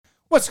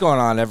What's going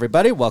on,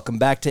 everybody? Welcome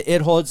back to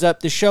It Holds Up,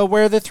 the show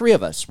where the three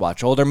of us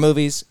watch older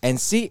movies and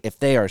see if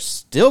they are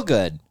still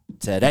good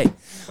today.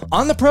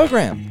 On the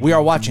program, we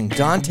are watching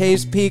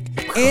Dante's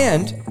Peak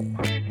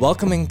and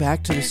welcoming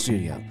back to the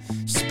studio,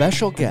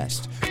 special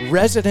guest,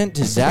 resident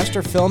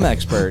disaster film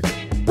expert,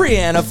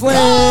 Brianna Flynn.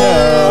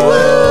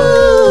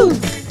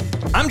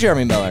 I'm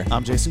Jeremy Miller.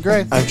 I'm Jason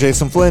Gray. I'm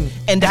Jason Flynn.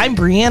 And I'm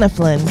Brianna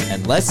Flynn.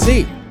 And let's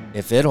see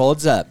if it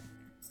holds up.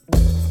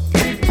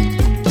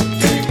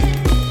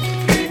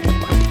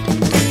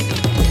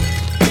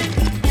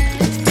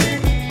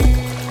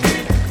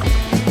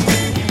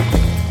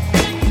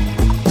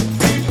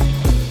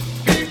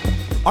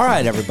 All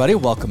right, everybody,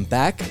 welcome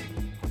back.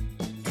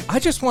 I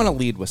just want to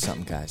lead with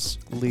something, guys.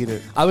 Lead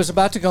it. I was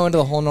about to go into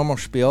the whole normal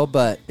spiel,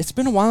 but it's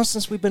been a while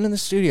since we've been in the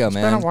studio,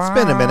 man. It's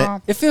been a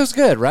minute. It feels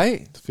good,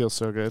 right? It feels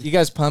so good. You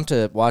guys pumped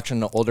to watch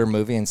an older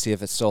movie and see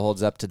if it still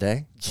holds up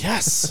today?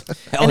 Yes.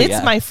 Hell And yeah.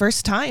 it's my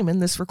first time in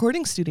this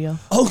recording studio.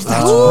 Oh,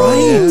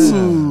 that's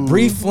right.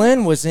 Bree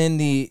Flynn was in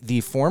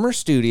the former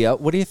studio.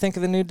 What do you think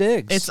of the new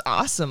digs? It's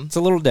awesome. It's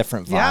a little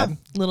different Yeah, vibe.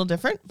 a little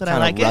different, but Kind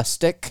I like of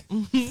rustic.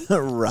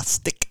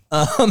 Rustic.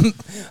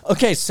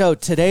 Okay, so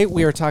today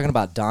we are talking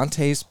about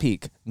Dante's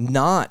Peak,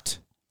 not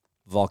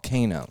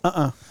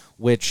Volcano.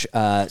 Which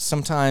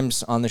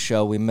sometimes on the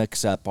show we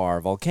mix up our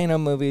volcano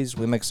movies,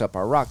 we mix up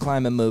our rock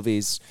climbing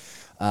movies.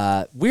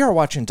 We are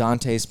watching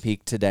Dante's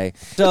Peak today.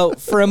 So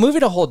for a movie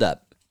to hold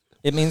up,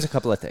 it means a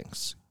couple of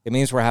things. It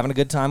means we're having a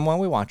good time while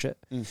we watch it.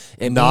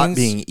 It Not means,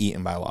 being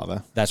eaten by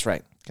lava. That's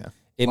right. Okay.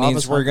 It Lava's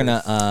means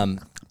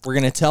we're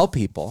gonna tell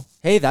people,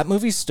 hey, that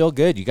movie's still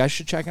good. You guys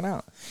should check it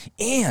out.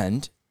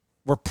 And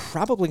we're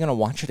probably gonna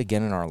watch it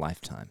again in our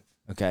lifetime.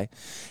 Okay.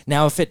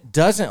 Now, if it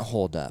doesn't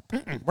hold up,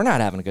 we're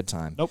not having a good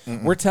time. Nope.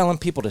 We're telling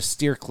people to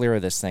steer clear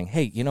of this thing.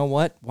 Hey, you know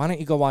what? Why don't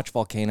you go watch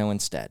Volcano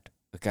instead?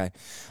 Okay.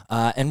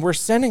 And we're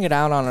sending it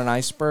out on an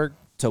iceberg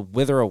to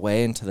wither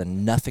away into the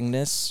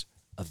nothingness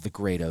of the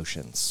great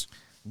oceans,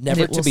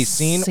 never it to will be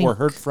seen or sink.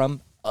 heard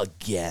from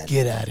again.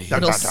 Get out of here.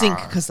 It'll sink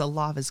because the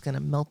lava is going to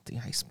melt the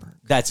iceberg.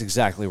 That's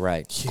exactly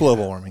right.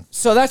 Global warming.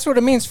 So that's what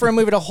it means for a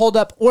movie to hold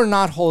up or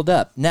not hold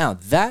up. Now,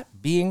 that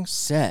being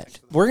said,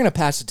 we're going to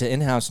pass it to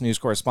in-house news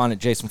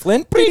correspondent Jason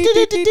Flynn.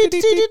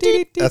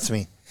 That's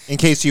me. In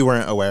case you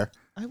weren't aware,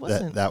 I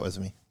wasn't. that was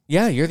me.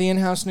 Yeah, you're the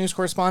in-house news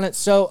correspondent.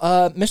 So,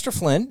 Mr.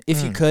 Flynn,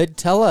 if you could,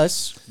 tell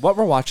us what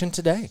we're watching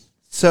today.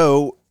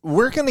 So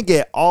we're going to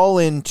get all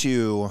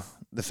into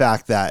the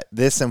fact that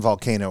this and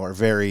Volcano are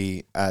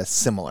very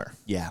similar.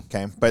 Yeah.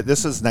 Okay. But this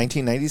is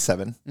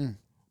 1997,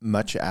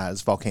 much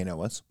as Volcano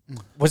was.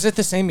 Was it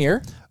the same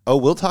year? Oh,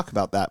 we'll talk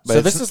about that. But So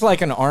it's- this is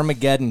like an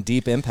Armageddon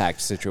Deep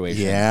Impact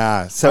situation.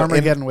 Yeah. So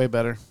Armageddon way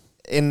better.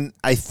 And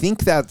I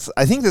think this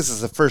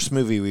is the first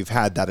movie we've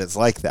had that is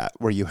like that,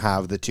 where you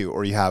have the two,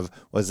 or you have,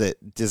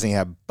 Disney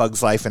had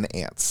Bugs Life and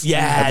Ants. Yeah,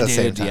 at the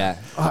same dude, time. yeah.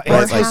 Or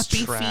Or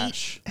it's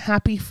like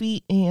Happy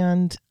Feet,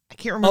 and I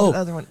can't remember the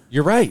other one.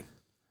 You're right.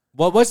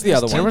 What was the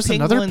other There one? was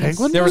another Penguins.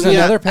 penguin? There was Yeah,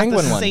 another at the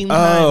penguin one. same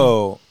time.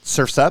 Oh,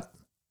 Surf's Up?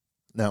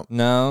 No.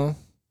 No.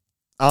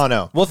 Oh,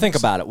 no. We'll think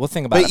about it.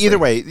 But either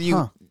for you.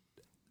 way,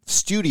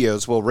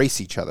 studios will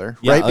race each other,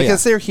 Yeah, right? oh,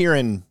 Because they're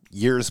hearing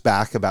years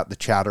back about the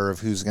chatter of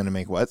who's going to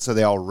make what, so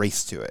they all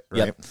race to it,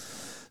 right? Yep.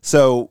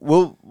 So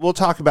we'll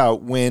talk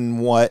about when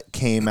what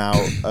came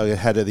out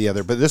ahead of the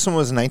other. But this one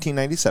was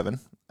 1997,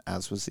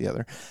 as was the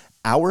other.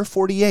 Hour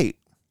 48.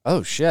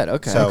 Oh, shit.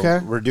 Okay. So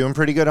we're doing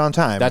pretty good on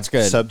time. That's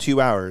good. Sub 2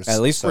 hours. At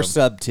least we're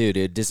so. sub 2,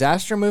 dude.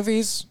 Disaster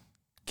movies,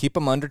 keep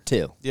them under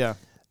 2. Yeah.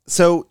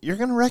 So you're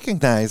going to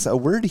recognize a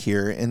word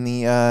here in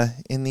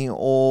the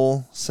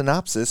old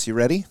synopsis. You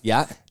ready?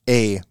 Yeah.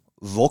 A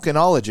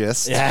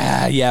volcanologist.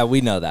 Yeah,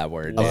 we know that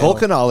word. A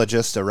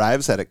volcanologist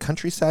arrives at a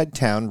countryside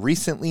town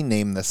recently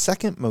named the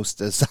second most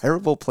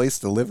desirable place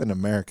to live in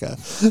America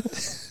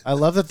I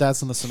love that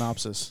that's in the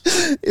synopsis.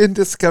 and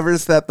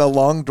discovers that the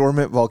long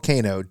dormant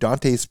volcano,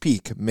 Dante's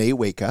Peak, may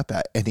wake up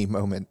at any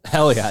moment.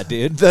 Hell yeah,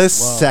 dude. The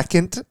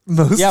second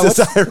most Yeah, what's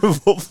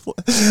desirable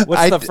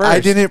place. the first? I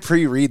didn't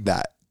pre-read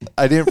that.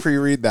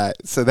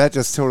 So that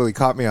just totally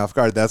caught me off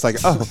guard. That's like,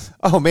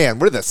 oh man,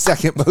 we're the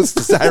second most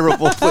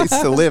desirable place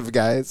to live,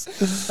 guys.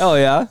 Hell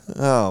yeah.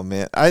 Oh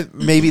man,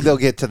 maybe they'll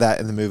get to that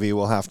in the movie.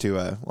 We'll have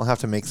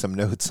to make some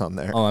notes on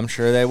there. Oh, I'm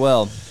sure they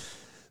will.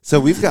 So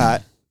we've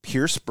got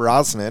Pierce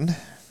Brosnan,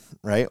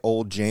 right?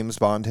 Old James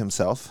Bond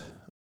himself.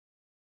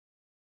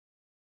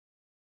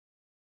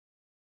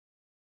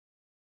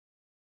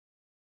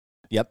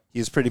 Yep. He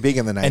was pretty big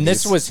in the 90s. And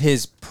this was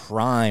his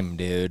prime,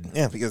 dude.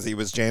 yeah, because he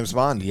was James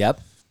Bond. Yep.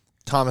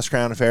 Thomas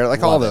Crown Affair,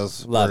 like Love all it.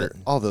 those. Love it.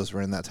 All those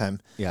were in that time.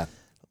 Yeah.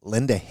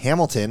 Linda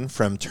Hamilton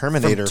from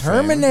Terminator. From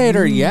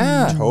Terminator,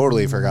 yeah. Fame.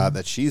 Totally forgot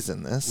that she's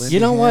in this. You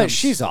know what? Hams.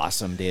 She's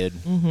awesome, dude.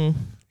 Mm-hmm.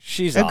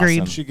 She's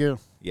Agreed. awesome. She go.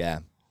 Yeah.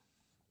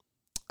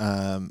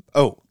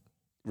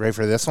 Ready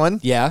for this one?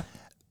 Yeah.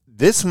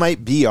 This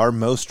might be our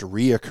most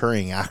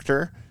reoccurring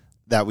actor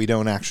that we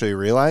don't actually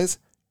realize.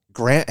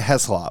 Grant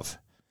Heslov.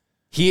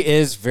 He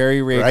is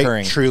very right?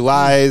 reoccurring. True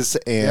Lies,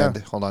 and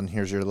hold on,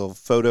 here's your little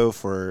photo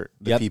for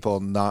the people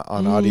not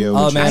on audio.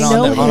 Oh which man, is I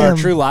know on our him.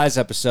 True Lies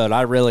episode,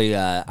 I really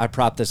I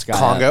propped this guy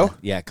Congo? up.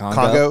 Yeah,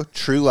 Congo,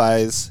 True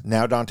Lies,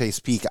 now Dante's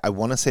Peak. I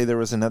want to say there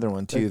was another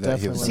one too that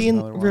he was. definitely See in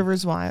another one.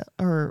 Rivers Wild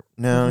or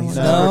No, he's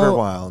No. not River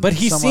Wild. but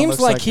he Someone seems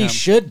looks like like he him.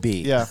 should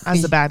be. Yeah.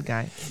 as the bad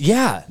guy.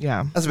 Yeah.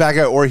 Yeah. that's a bad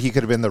guy, or he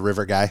could have been the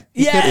river guy.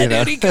 Yeah,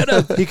 dude, he could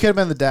have. He could have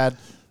been the dad.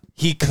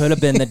 He could have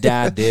been the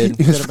dad, dude.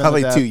 He was Could've been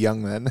probably the dad. too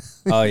young then.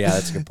 Oh yeah,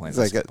 that's a good point. It's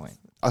That's like a good point.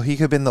 Oh, he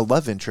could have been the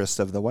love interest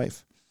of the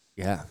wife,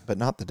 Yeah. but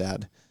not the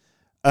dad.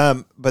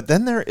 But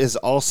then there is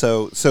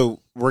also, so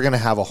we're going to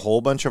have a whole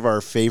bunch of our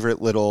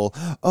favorite little,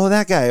 oh,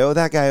 that guy, oh,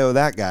 that guy, oh,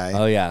 that guy.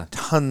 Oh yeah.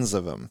 Tons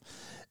of them.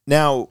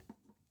 Now,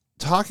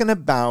 talking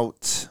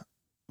about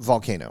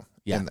Volcano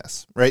in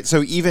this, right?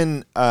 So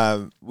even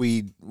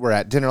we were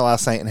at dinner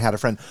last night and had a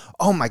friend,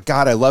 oh my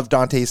God, I love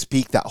Dante's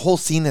Peak. That whole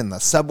scene in the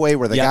subway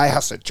where the guy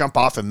has to jump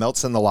off and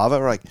melts in the lava.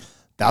 We're like,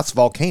 that's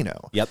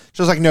Volcano. Yep.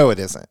 She was like, no, it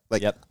isn't.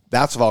 Like, Yep.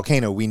 that's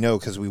Volcano. We know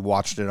because we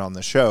watched it on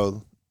the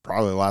show.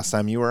 Probably the last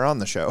time you were on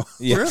the show.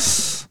 Yeah.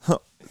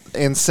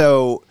 And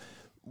so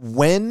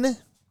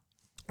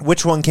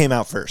which one came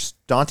out first?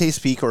 Dante's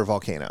Peak or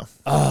Volcano?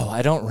 Oh,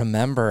 I don't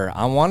remember.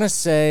 I want to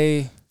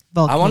say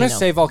Volcano. I want to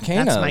say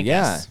Volcano. That's my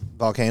yeah. guess.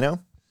 Volcano?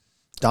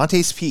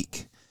 Dante's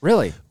Peak,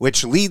 Really?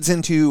 which leads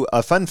into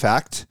a fun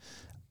fact.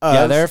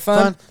 Yeah, they're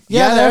fun.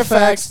 Yeah, they're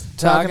facts.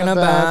 Talking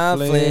about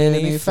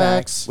Flinny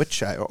facts.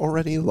 Which I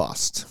already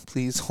lost.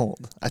 Please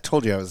hold. I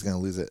told you I was going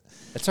to lose it.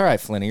 It's all right,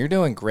 Flinny. You're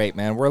doing great,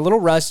 man. We're a little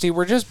rusty.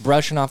 We're just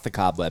brushing off the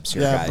cobwebs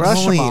here, Yeah, guys. brush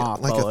 'em Only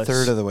off, like Lois. a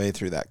third of the way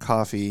through that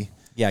coffee.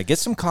 Yeah, get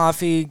some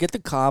coffee. Get the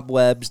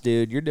cobwebs,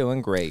 dude. You're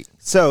doing great.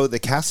 So the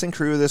cast and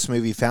crew of this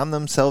movie found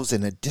themselves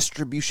in a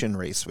distribution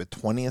race with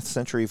 20th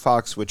Century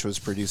Fox, which was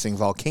producing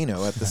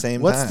Volcano at the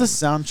same What's time. the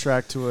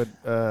soundtrack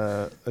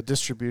to a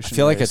distribution? I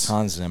feel like race? it's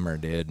Hans Zimmer,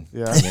 dude.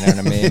 Yeah. You know what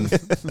I mean?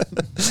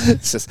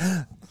 It's just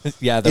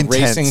Yeah, the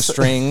Intense. racing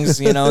strings,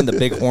 and the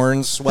big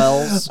horn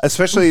swells.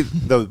 especially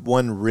the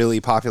one really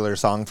popular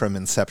song from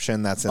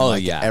Inception that's in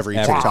every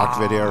TikTok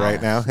video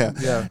right now. Yeah.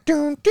 Yeah.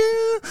 Dun,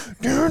 dun,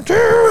 dun,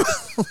 dun.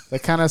 They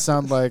kind of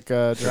sound like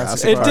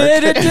Jurassic It Park.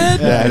 did, it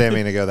did. Yeah, I didn't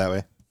mean to go that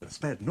way.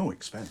 Spared no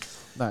expense.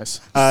 Nice.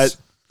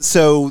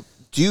 So,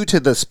 due to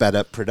the sped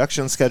up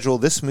production schedule,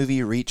 this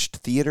movie reached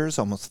theaters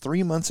almost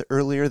 3 months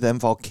earlier than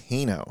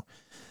Volcano.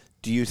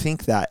 Do you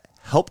think that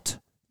helped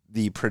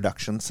the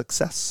production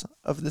success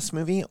of this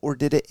movie, or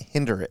did it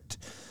hinder it?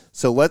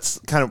 So we're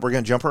going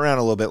to jump around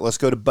a little bit. Let's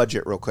go to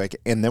budget real quick,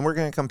 and then we're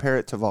going to compare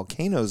it to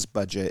Volcano's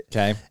budget.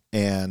 Okay.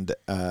 And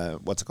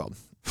what's it called?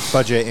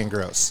 Budget and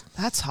gross.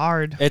 That's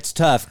hard. It's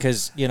tough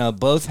because,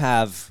 both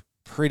have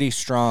pretty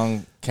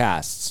strong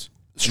casts.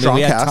 Strong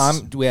we had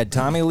casts. we had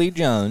Tommy Lee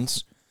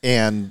Jones.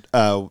 And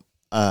I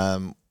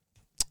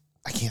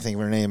can't think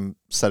of her name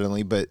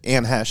suddenly, but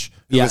Anne Hesh,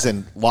 who Yeah. was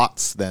in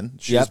Lots then.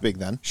 She was big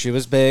then. She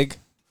was big.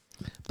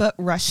 But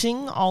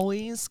rushing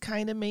always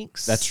kind of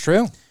makes That's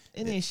true.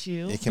 an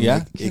issue. It can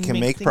Yeah. make, it can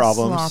make things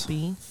problems.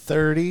 sloppy.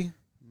 30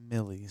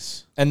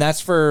 millis. And that's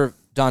for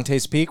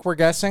Dante's Peak, we're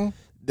guessing?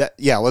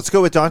 Let's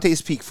go with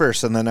Dante's Peak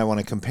first, and then I want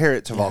to compare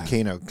it to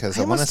Volcano because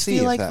I want to almost see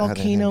feel if like that had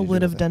anything Volcano to do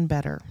would have with it. done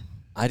better.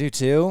 I do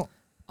too.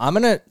 I'm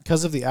going to...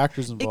 Because of the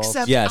actors involved.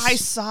 Except Yes. I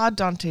saw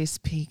Dante's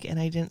Peak and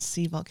I didn't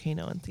see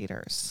Volcano in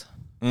theaters.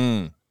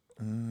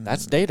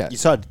 That's Data. You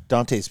saw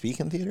Dante's Peak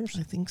in theaters?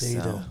 I think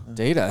so.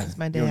 Data. It's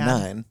my dad. You were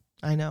 9.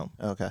 I know.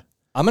 Okay.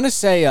 I'm going to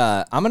say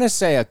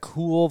a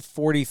cool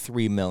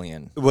 43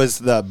 million Was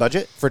the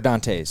budget? for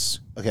Dante's.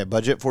 Okay,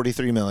 budget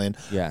 43 million.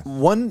 Yeah.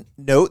 One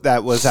note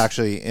that was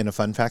actually in a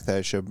fun fact that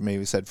I should have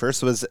maybe said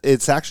first was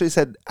it's actually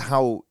said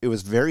how it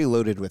was very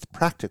loaded with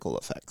practical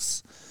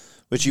effects,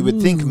 which you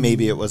would think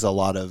maybe it was a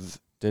lot of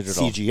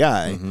Digital.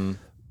 CGI,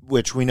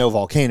 which we know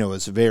Volcano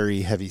is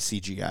very heavy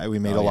CGI. We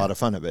made a lot of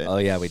fun of it. Oh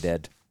yeah, we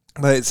did.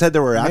 But it said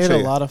there were Made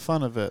actually a lot of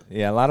fun of it.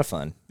 Yeah, a lot of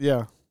fun.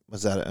 Yeah.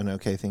 Was that an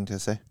okay thing to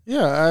say?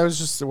 Yeah, I was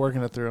just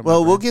working it through. in my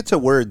Well, we'll brain. get to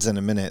words in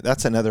a minute.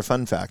 That's another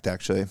fun fact,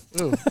 actually.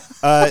 Ooh.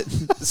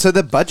 So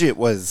the budget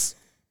was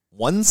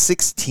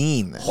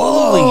 116.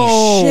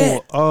 Holy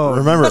shit. Oh,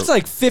 Remember, That's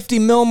like 50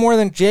 mil more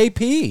than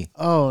JP.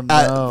 oh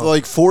no.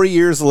 like 4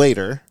 years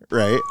later,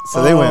 right?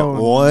 So they went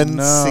Oh,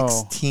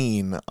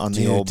 116 on the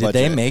Dude, old did budget.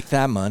 they make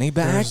that money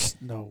back? There's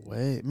no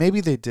way.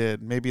 Maybe they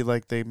did. Maybe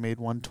like they made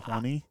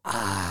 120.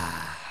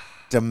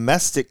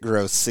 Domestic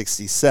gross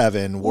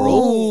 67,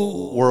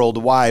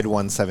 worldwide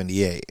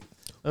 178.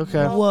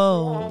 Okay.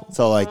 Whoa.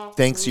 So like,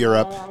 thanks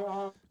Europe,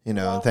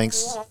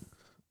 thanks.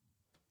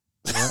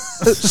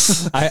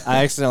 I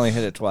accidentally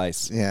hit it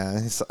twice. Yeah,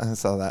 I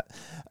saw that,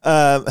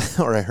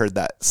 or I heard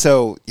that.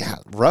 So yeah,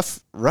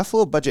 rough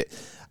little budget.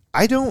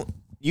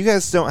 You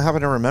guys don't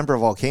happen to remember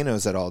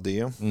Volcanoes at all, do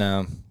you?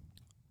 No,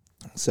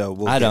 So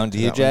we'll I get don't. to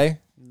Do you, that one. Jay?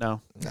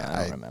 No. No,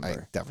 I don't remember. I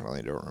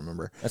definitely don't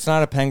remember. It's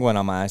not a penguin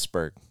on my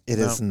iceberg. It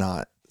No. is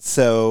not.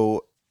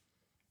 So,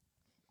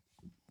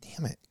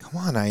 damn it. Come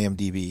on,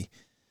 IMDb.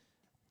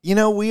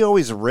 We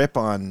always rip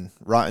on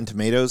Rotten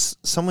Tomatoes.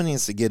 Someone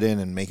needs to get in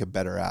and make a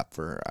better app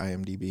for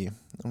IMDb.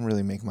 It'll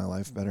really make my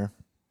life better.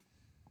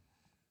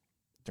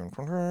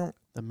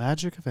 The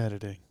magic of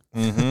editing.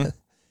 Mm-hmm.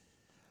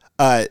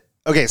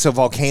 Okay, so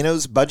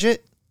Volcano's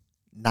budget,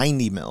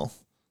 90 mil.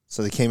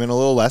 So they came in a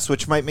little less,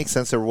 which might make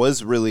sense. There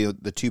was really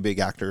the two big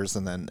actors,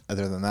 and then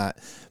other than that.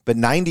 But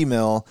 90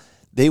 mil,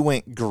 they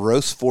went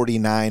gross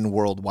 49,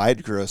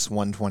 worldwide gross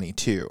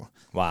 122.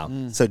 Wow.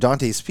 So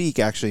Dante's Peak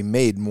actually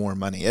made more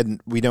money.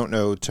 And we don't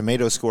know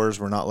tomato scores.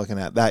 We're not looking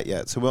at that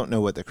yet. So we don't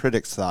know what the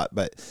critics thought.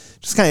 But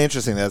just kind of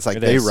interesting that it's like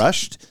they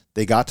rushed,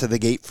 they got to the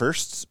gate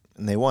first,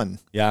 and they won.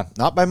 Yeah.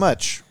 Not by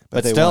much,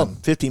 but they still won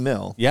 50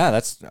 mil. Yeah,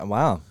 that's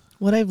wow.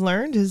 What I've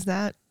learned is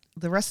that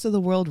the rest of the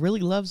world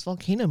really loves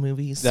volcano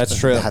movies. That's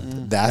true.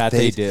 That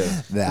they do.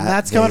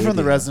 That's coming from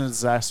the resident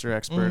disaster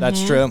expert.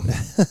 That's true.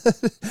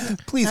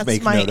 Please That's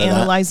make my note of that.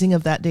 analyzing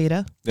of that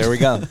data. There we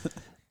go.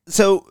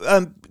 So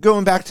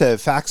going back to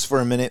facts for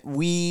a minute,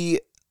 we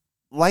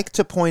like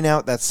to point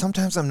out that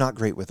sometimes I'm not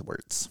great with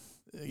words.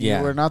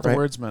 Yeah, We're not the right.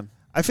 wordsmen.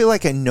 I feel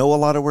like I know a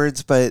lot of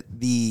words, but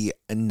the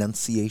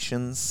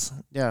enunciations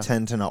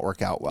tend to not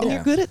work out well. And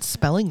you're good at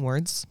spelling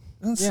words.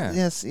 Yeah.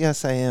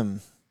 Yes, I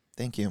am.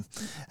 Thank you.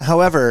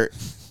 However,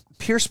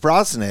 Pierce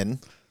Brosnan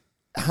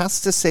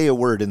has to say a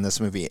word in this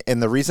movie.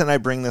 And the reason I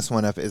bring this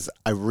one up is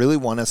I really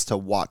want us to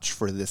watch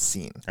for this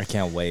scene. I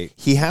can't wait.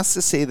 He has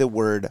to say the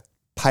word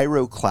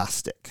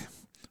pyroclastic.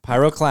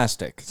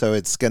 Pyroclastic. So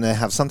it's going to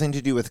have something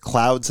to do with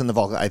clouds in the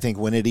volcano. I think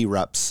when it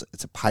erupts,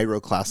 it's a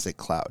pyroclastic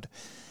cloud.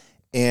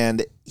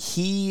 And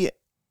he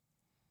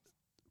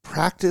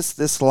practiced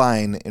this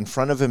line in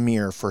front of a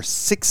mirror for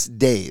 6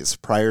 days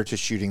prior to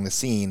shooting the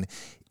scene.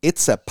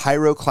 It's a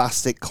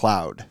pyroclastic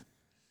cloud.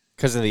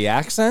 Because of the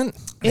accent?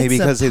 Maybe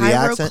It's because a of the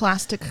accent.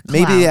 pyroclastic cloud.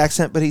 Maybe the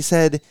accent, but he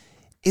said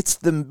it's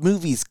the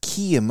movie's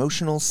key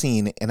emotional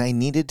scene, and I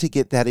needed to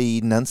get that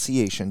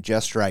enunciation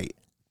just right.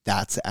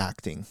 That's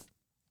acting.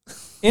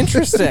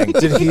 Interesting.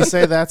 Did he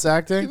say that's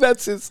acting?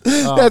 That's his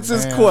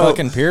man. quote.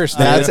 Fucking Pierce,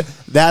 dude.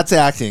 That's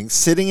acting.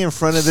 Sitting in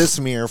front of this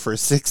mirror for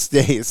 6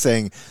 days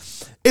saying,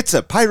 it's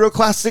a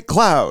pyroclastic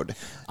cloud.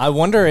 I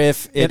wonder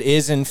if it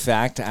is in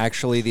fact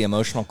actually the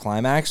emotional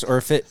climax, or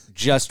if it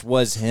just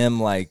was him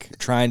like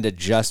trying to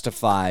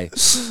justify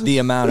the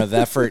amount of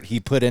effort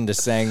he put into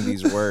saying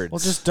these words. Well,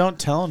 just don't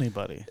tell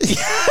anybody.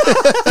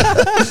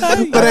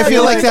 But I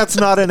feel like that's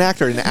not an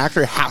actor. An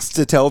actor has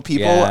to tell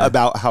people Yeah.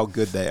 about how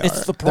good they are.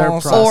 It's the Their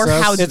process. Or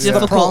how It's the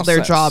difficult their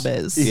process. job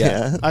is.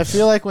 yeah. I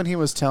feel like when he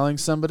was telling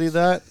somebody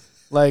that,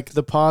 like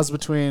the pause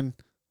between,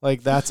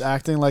 like that's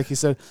acting, like he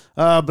said,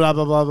 blah, blah,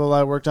 blah, blah, blah,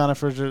 I worked on it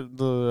for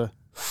the.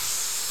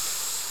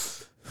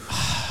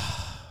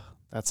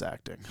 That's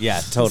acting. Yeah,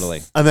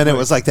 totally. And then it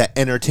was like that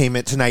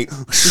Entertainment Tonight.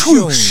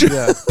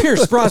 Yeah.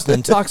 Pierce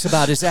Brosnan talks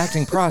about his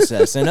acting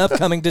process in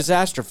upcoming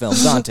disaster film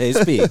Dante's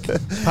Peak.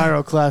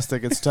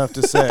 Pyroclastic, it's tough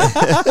to say.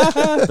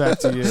 Back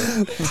to you.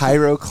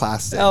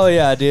 Pyroclastic. Hell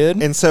yeah,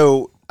 dude. And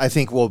so I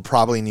think we'll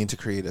probably need to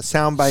create a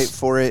soundbite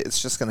for it.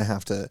 It's just going to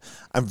have to.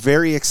 I'm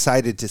very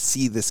excited to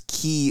see this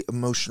key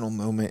emotional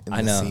moment in I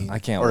the know. scene. I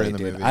can't or wait, in the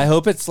dude. movie. I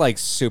hope it's like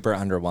super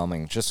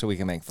underwhelming just so we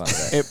can make fun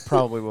of it. It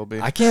probably will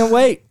be. I can't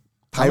wait.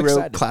 I'm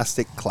excited.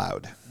 Pyroclastic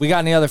cloud. We got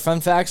any other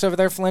fun facts over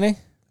there, Flinny?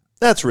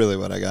 That's really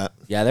what I got.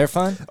 Yeah, they're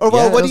fun. Or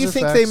well, Yeah, what do those you are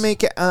think facts. they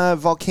make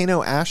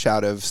volcano ash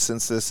out of?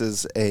 Since this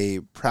is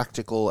a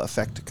practical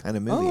effect kind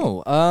of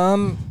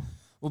movie.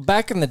 Well,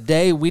 back in the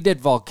day, we did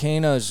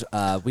volcanoes.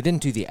 We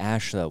didn't do the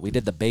ash though. We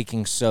did the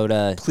baking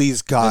soda.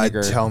 Please, God,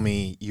 Vinegar. tell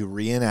me you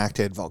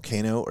reenacted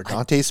Volcano or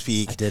Dante's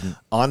Peak I didn't.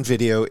 on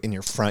video in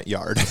your front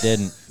yard.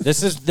 Didn't.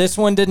 This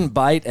one didn't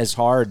bite as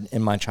hard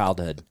in my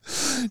childhood.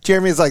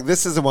 Jeremy's like,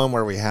 this is the one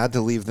where we had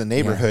to leave the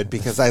neighborhood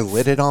because I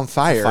lit it on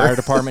fire. Fire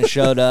department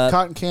showed up.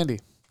 Cotton candy.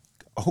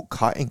 Oh,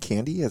 cotton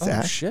candy as Oh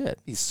ash? shit!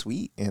 He's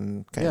sweet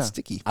and kind Yeah. of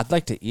sticky. I'd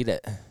like to eat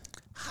it.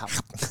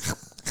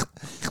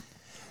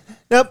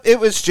 Nope, it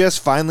was just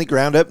finely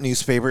ground up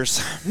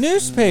newspapers.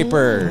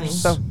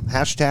 Newspapers. So,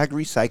 hashtag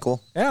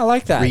recycle. Yeah, I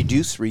like that.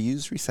 Reduce,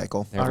 reuse,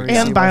 recycle. There we RECYC, go.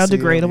 And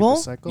biodegradable?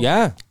 recycle.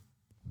 Yeah.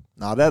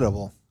 Not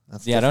edible.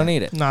 That's Yeah, don't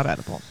different. eat it. Not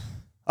edible.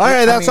 All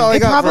right, that's all I It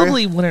got for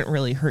probably you. wouldn't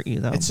really hurt you,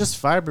 though. It's just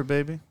fiber,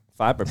 baby.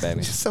 Fiber,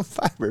 baby. Just some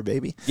fiber,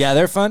 baby. Yeah,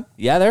 they're fun.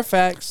 Yeah, they're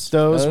facts.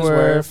 Those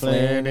were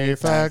Flinny Flinny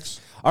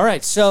facts. All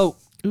right, so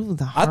Ooh,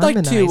 the I'd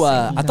like to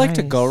harmonizing. I'd like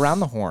to Nice. go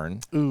around the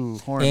horn Ooh,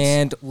 horns.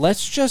 and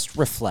let's just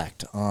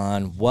reflect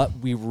on what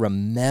we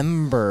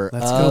remember.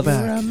 Let's go of-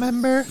 back.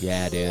 Remember?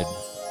 Yeah, dude.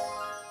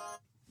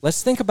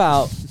 Let's think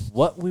about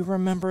what we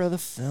remember of the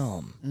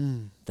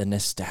film, the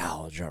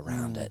nostalgia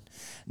around it.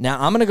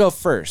 Now, I'm going to go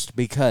first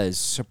because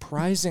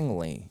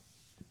surprisingly,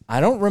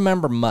 I don't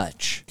remember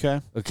much.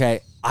 Okay. Okay.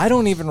 I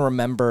don't even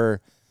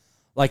remember,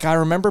 like, I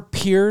remember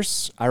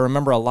Pierce. I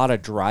remember a lot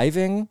of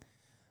driving.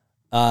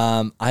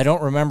 I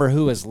don't remember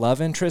who his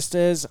love interest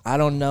is. I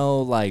don't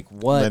know, like,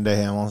 what. Linda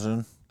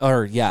Hamilton.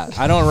 Or, yeah,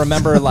 I don't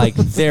remember, like,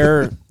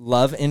 their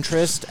love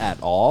interest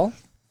at all.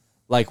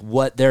 Like,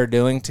 what they're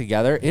doing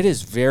together. It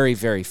is very,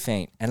 very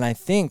faint. And I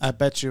think, I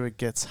bet you it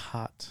gets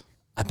hot.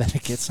 I bet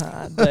it gets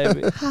hot,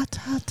 baby. Hot, hot,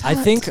 hot. I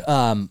think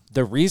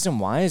the reason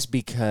why is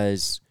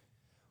because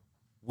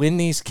when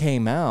these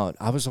came out,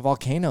 I was a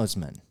Volcanoes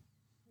man.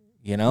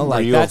 You know, Are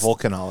like you a that's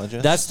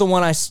volcanologist? that's the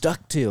one I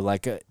stuck to,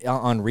 like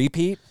on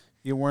repeat.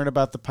 You weren't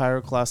about the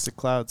pyroclastic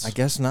clouds. I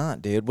guess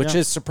not, dude. Which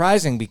Yeah. is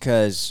surprising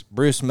because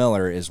Bruce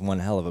Miller is one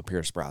hell of a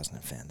Pierce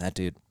Brosnan fan. That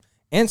dude,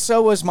 and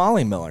so was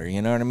Molly Miller.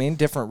 You know what I mean?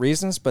 Different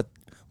reasons, but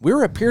we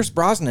were a Pierce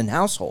Brosnan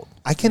household.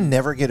 I can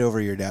never get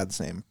over your dad's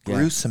name, Yeah.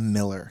 Bruce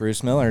Miller.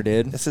 Bruce Miller,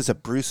 dude. This is a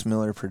Bruce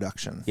Miller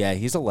production. Yeah,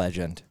 he's a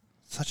legend.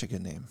 Such a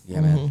good name. Yeah,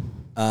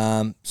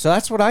 man. So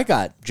that's what I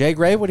got. Jay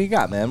Gray, what do you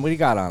got, man? What do you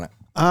got on it?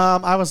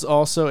 I was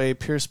also a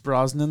Pierce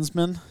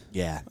Brosnansman.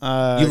 Yeah,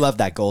 Uh, you love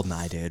that golden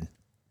eye, dude.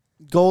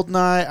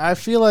 Goldeneye, I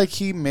feel like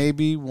he may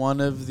be one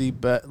of the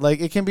best. Like,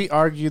 it can be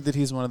argued that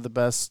he's one of the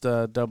best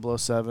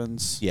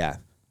 007s, Yeah,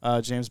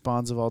 James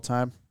Bonds of all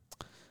time.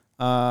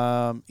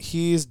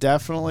 He's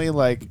definitely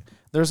like,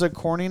 there's a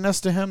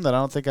corniness to him that I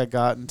don't think I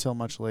got until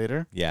much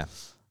later. yeah,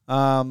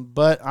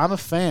 But I'm a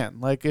fan.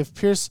 Like, if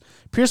Pierce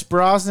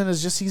Brosnan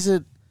is just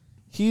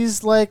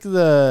he's like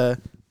the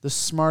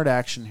smart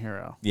action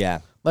hero. yeah,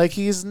 Like,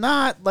 he's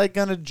not like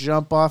gonna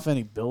jump off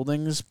any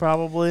buildings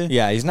probably.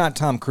 yeah. He's not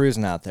Tom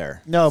Cruising out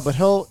there. No, but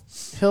he'll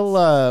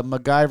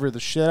MacGyver the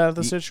shit out of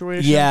the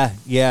situation. Yeah,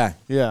 yeah.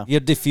 Yeah. You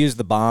defuse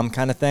the bomb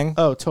kind of thing.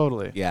 Oh,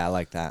 totally. Yeah, I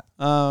like that.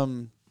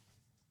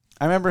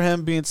 I remember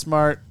him being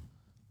smart,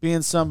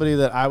 being somebody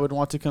that I would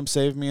want to come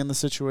save me in the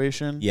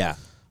situation. Yeah,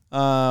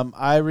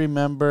 I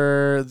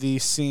remember the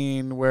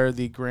scene where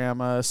the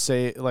grandma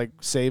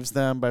saves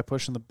them by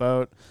pushing the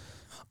boat,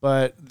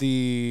 but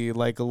the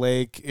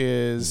lake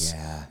is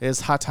hot.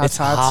 it's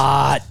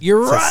hot.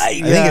 You're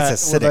right. I think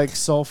it's with, acidic. like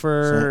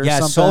sulfur. Or Yeah,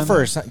 something.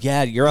 sulfur.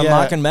 Yeah, you're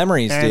unlocking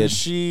memories, and dude.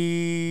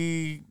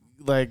 she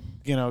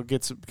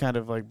gets kind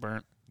of like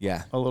burnt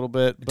Yeah. a little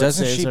bit, but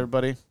Doesn't saves she-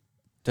 everybody.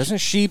 Doesn't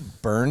she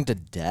burn to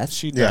death?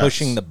 She does.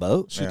 Pushing the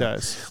boat? She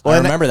does. Well, I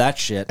and remember that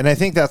shit. And I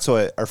think that's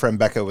what our friend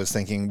Becca was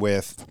thinking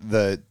with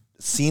the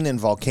scene in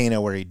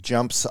Volcano where he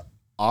jumps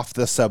off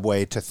the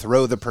subway to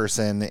throw the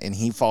person and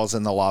he falls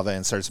in the lava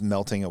and starts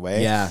melting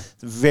away. Yeah.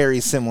 Very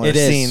similar It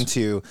is. scene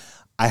to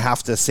I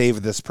have to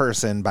save this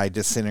person by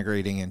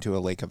disintegrating into a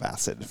lake of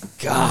acid.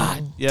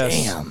 God Yes.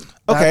 damn.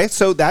 Okay,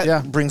 so that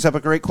yeah. brings up a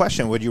great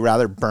question. Would you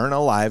rather burn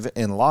alive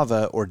in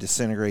lava or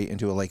disintegrate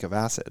into a lake of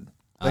acid?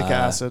 Like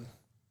acid.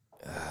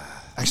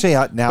 Actually,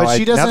 now But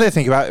she that I doesn't-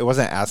 think about it, it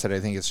wasn't acid. I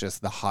think it's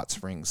just the hot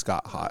springs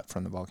got hot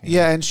from the volcano.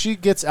 Yeah, and she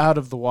gets out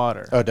of the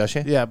water. Oh, does she?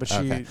 Yeah, but she.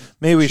 Okay.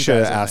 Maybe we she should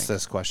does, have I asked think.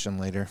 this question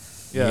later.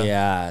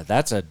 Yeah.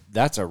 That's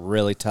a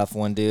really tough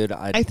one, dude.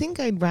 I think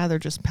I'd rather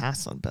just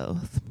pass on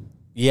both.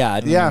 Yeah,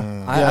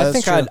 Yeah. I that's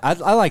think true.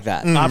 I like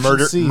that. Option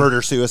C.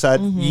 Murder,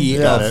 suicide. Yeah,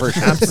 Got it. for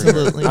sure.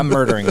 Absolutely. I'm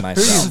murdering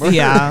myself.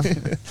 Yeah.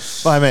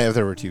 Well, I meant if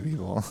there were two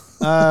people.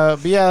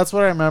 But yeah, that's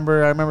what I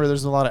remember. I remember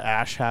there's a lot of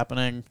ash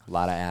happening. A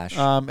lot of ash.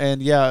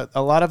 And yeah,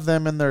 a lot of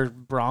them in their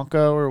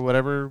Bronco or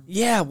whatever.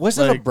 yeah, was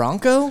it a like-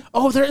 Bronco?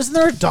 Oh, isn't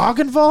there a dog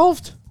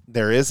involved?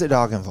 There is a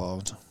dog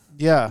involved.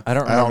 Yeah. I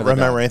don't I don't remember.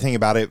 remember anything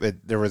about it, but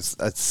there was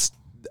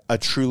a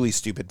truly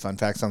stupid fun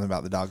fact, something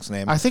about the dog's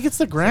name. I think it's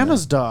the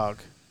grandma's dog.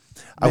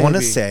 I want to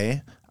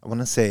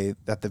Maybe. say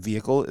that the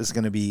vehicle is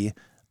going to be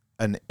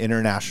an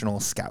international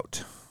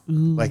Scout.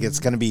 Like it's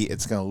going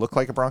to look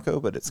like a Bronco,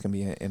 but it's going to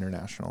be an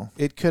international.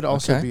 It could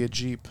also Okay. be a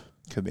Jeep.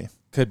 Could be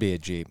Could be a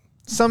Jeep.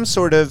 some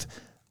sort of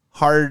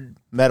hard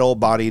metal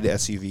bodied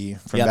SUV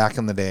from Yep. back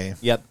in the day.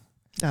 Yep.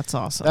 That's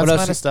awesome. That's else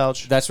my you-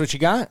 nostalgia. That's what you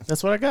got,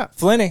 That's what I got.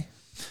 Flinny.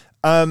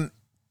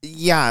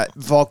 Yeah,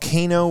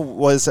 Volcano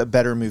was a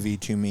better movie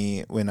to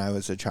me when I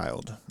was a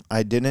child.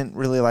 I didn't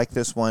really like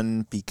this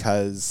one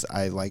because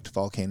I liked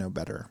Volcano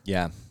better.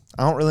 Yeah.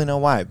 I don't really know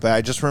why, but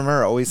I just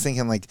remember always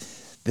thinking like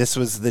this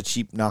was the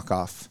cheap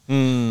knockoff.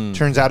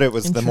 Turns out it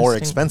was the more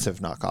Interesting. expensive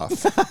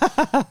knockoff.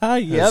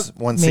 Yep. It was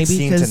Maybe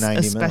 116 to because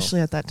 90 especially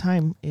mil. at that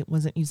time, it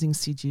wasn't using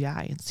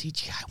CGI, and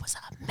CGI was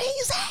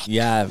amazing.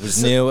 Yeah, it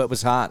was new. It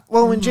was hot.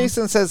 Well, when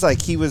Jason says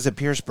like he was a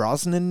Pierce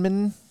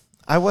Brosnan,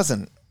 I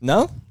wasn't.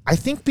 No? I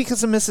think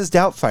because of Mrs.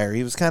 Doubtfire,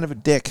 he was kind of a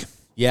dick.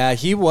 Yeah,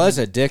 he was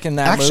a dick in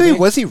that Actually, movie.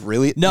 was he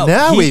really? No,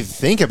 Now he- we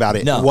think about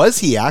it. No. Was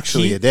he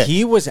actually a dick?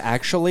 He was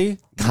actually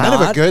kind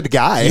of a not- good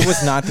guy. He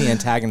was not the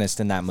antagonist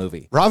in that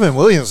movie. Robin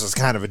Williams was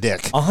kind of a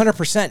dick.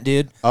 100%,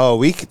 dude. Oh,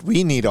 we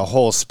need a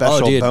whole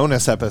special dude.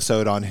 bonus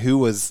episode on who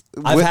was.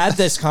 I've had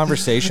this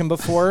conversation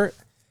before,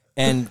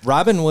 and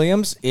Robin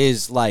Williams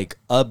is like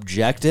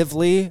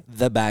objectively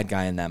the bad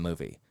guy in that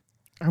movie.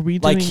 Are we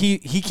doing Like he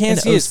can't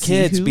an see his OC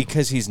kids who?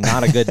 because he's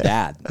not a good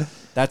dad.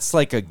 That's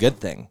like a good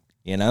thing,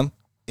 you know?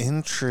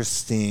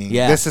 Interesting.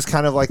 Yeah. This is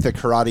kind of like the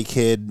Karate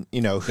Kid. You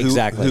know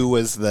Exactly. who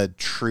was the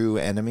true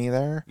enemy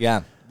there.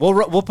 Yeah.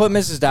 We'll put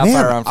Mrs. Doubtfire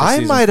Man, on for I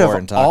season might 4 have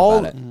and talk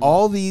about it.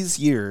 all these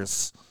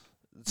years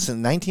since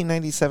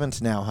 1997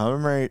 to now,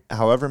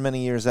 however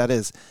many years that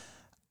is.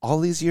 All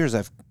these years,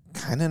 I've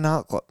kind of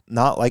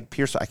not like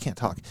Pierce. I can't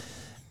talk.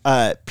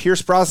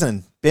 Pierce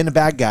Brosnan been a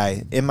bad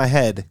guy in my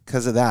head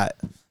because of that.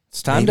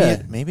 It's time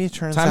maybe it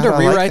turns time out to I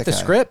like rewrite the guy.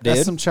 script, dude.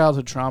 That's some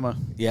childhood trauma.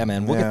 Yeah,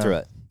 man, we'll Yeah. get through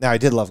it. Now I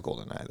did love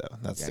GoldenEye though.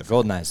 That's Yeah,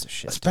 different. GoldenEye's the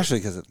shit. Especially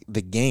because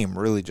the game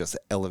really just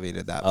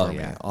elevated that Oh, for me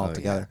yeah.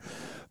 altogether.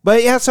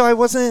 But yeah, so I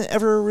wasn't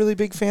ever a really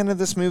big fan of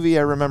this movie.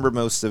 I remember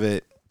most of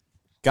it.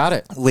 Got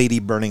it. lady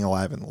burning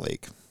alive in the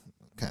lake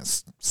kind of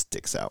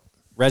sticks out.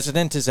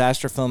 Resident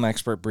disaster film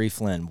expert Brie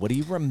Flynn, what do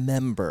you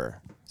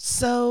remember?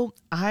 So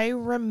I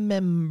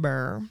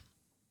remember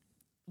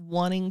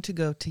wanting to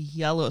go to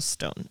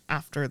Yellowstone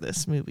after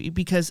this movie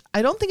because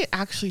I don't think it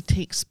actually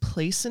takes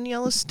place in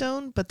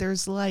Yellowstone, but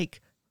there's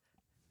like,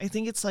 I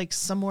think it's like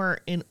somewhere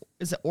in,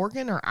 is it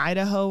Oregon or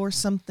Idaho or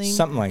something?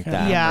 Something like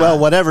that. Yeah. Well,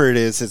 whatever it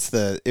is,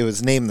 it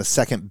was named the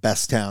second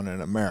best town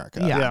in America.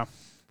 Yeah.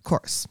 Of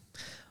course.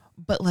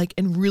 But like,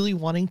 and really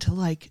wanting to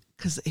like,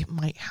 because it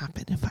might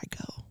happen if I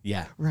go.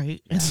 Yeah.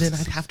 Right. And then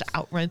I'd have to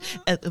outrun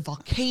at the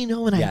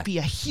volcano and Yeah. I'd be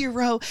a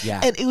hero.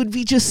 Yeah. And it would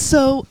be just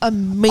so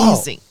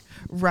amazing.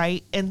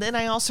 Right. And then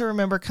I also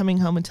remember coming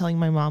home and telling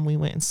my mom we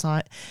went and saw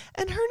it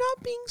and her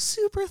not being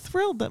super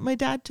thrilled that my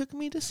dad took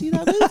me to see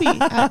that movie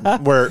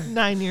at Where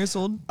 9 years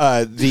old.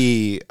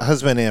 the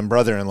husband and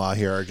brother-in-law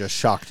here are just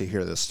shocked to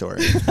hear this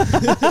story.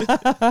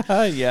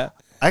 Yeah.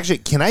 Actually,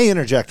 can I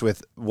interject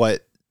with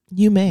what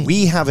You may.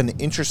 we have an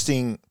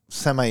interesting,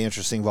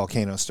 semi-interesting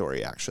volcano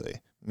story, actually,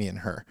 me and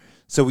her.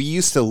 So we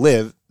used to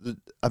live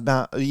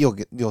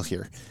you'll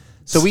hear.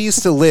 So we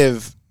used to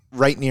live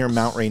right near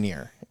Mount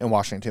Rainier in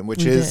Washington,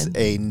 which is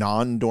a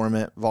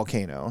non-dormant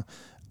volcano,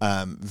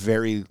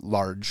 very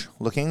large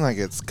looking, like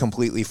it's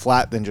completely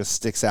flat, then just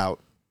sticks out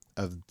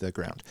of the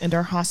ground. And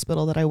our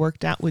hospital that I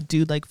worked at would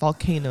do like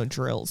volcano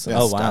drills and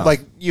Oh, stuff. wow.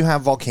 Like you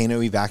have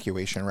volcano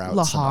evacuation routes. and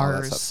all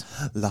that Lahars.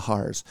 stuff.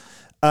 Lahars.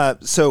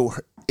 So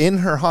in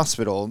her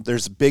hospital,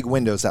 there's big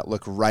windows that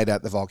look right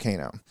at the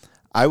volcano.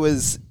 I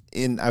was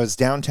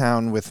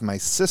downtown with my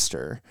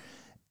sister,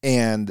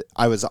 and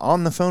I was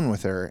on the phone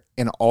with her,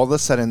 and all of a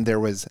sudden there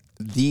was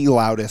the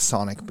loudest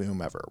sonic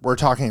boom ever. We're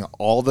talking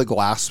all the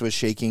glass was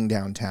shaking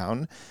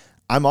downtown.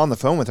 I'm on the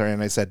phone with her,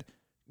 and I said,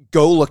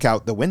 go look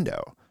out the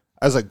window.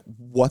 I was like,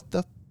 what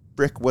the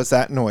frick was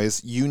that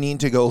noise? You need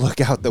to go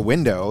look out the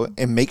window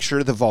and make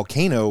sure the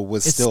volcano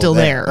was It's still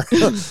there.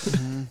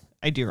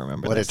 I do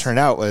remember What this. it turned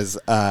out was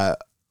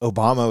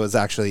Obama was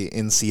actually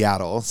in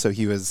Seattle, so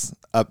he was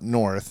up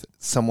north.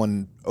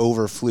 Someone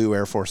overflew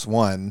Air Force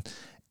One,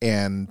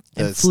 and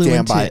the and flew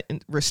standby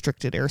into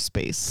restricted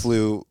airspace.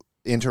 flew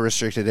into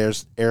restricted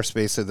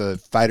airspace of the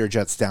fighter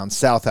jets down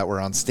south that were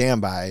on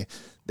standby.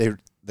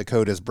 The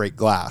code is break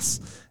glass,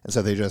 and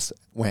so they just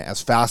went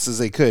as fast as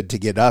they could to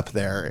get up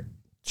there,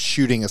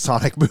 shooting a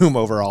sonic boom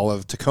over all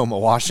of Tacoma,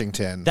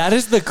 Washington. That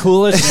is the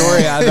coolest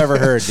story I've ever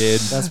heard,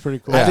 dude. That's pretty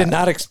cool. I did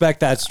not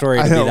expect that story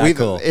to I be know, that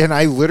cool. and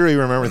I literally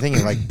remember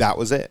thinking, like, that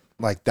was it.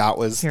 Like, that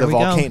was Here the we go.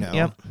 volcano.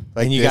 Yep.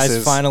 Like, And you this guys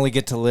is- finally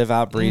get to live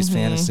out Bree's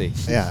fantasy.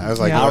 Yeah, I was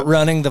like, Yeah. what-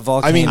 Outrunning the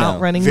volcano. I mean,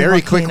 Outrunning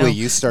very the volcano, quickly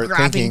you start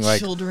grabbing thinking, like,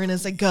 children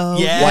as I go.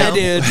 yeah,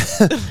 you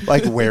know? dude.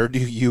 like, where do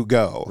you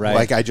go? Right.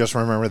 Like, I just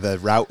remember the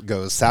route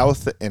goes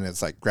south, and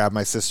it's like, grab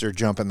my sister,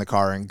 jump in the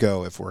car, and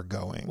go if we're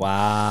going.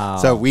 Wow.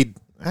 So we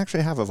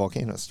actually have a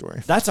volcano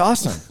story. That's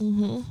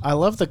awesome. I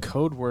love the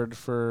code word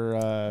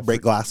for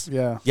Break glass.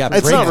 yeah. Yeah,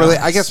 It's break not really,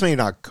 glass. I guess maybe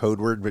not code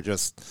word, but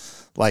just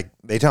like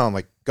they tell them,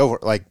 like, go for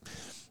it. Like,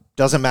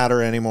 doesn't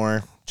matter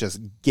anymore.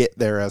 Just get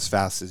there as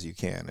fast as you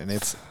can. And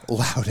it's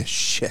loud as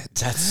shit.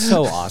 That's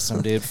so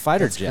awesome, dude.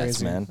 Fighter jets,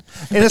 crazy. man.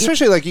 And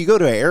especially like you go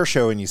to an air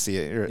show and you see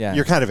it, you're, Yeah.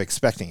 you're kind of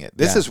expecting it.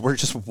 This Yeah. is, we're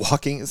just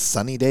walking, it's a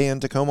sunny day in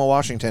Tacoma,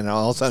 Washington, and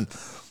all of a sudden,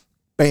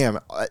 bam,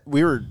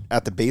 we were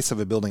at the base of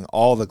a building,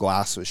 all the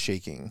glass was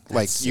shaking.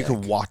 Like you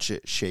could watch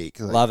it shake.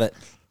 Like, Love it.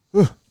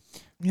 Yeah,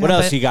 What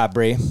else but you got,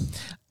 Bree?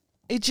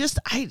 it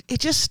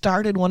just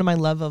started one of my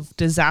love of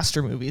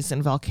disaster movies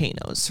and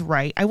volcanoes,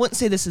 right? I wouldn't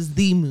say this is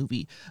the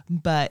movie,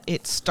 but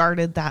it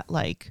started that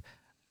like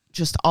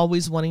just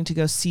always wanting to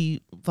go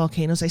see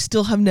volcanoes. I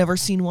still have never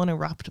seen one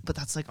erupt, but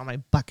that's like on my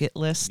bucket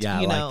list. Yeah,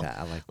 I you like know? that.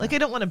 I like Like that. I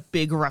don't want a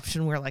big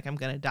eruption where like I'm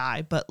gonna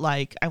die, but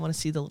like I want to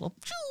see the little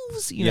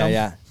you Yeah, know,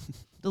 yeah.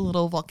 the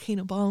little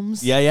volcano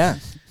bombs. Yeah, yeah.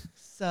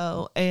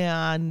 So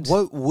and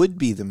what would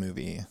be the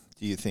movie,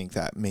 do you think,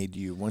 that made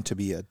you want to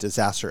be a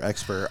disaster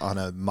expert on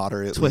a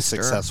moderately Twister.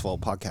 successful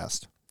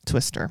podcast?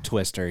 Twister.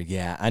 Twister.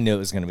 Yeah, I knew it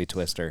was going to be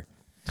Twister.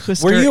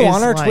 Twister Were you is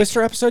on our like-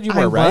 Twister episode? You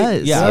were, I right?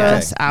 was. Yeah.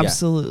 Yes, okay.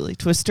 absolutely.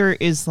 Twister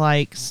is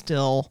like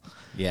still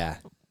Yeah.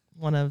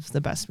 one of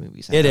the best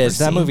movies It I've ever is.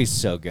 That seen. movie's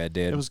so good,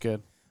 dude. It was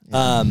good.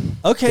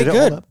 Okay, Did it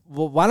hold good. up?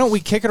 Well, why don't we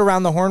kick it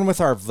around the horn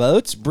with our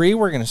votes? Bree,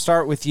 we're going to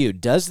start with you.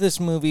 Does this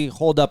movie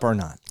hold up or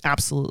not?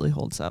 Absolutely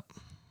holds up.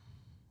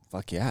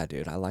 Fuck yeah,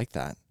 dude. I like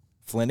that.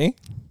 Flinny?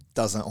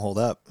 Doesn't hold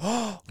up.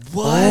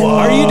 What?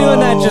 Are you doing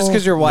that just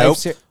because your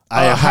wife's Nope. here?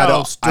 I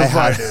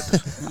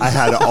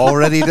had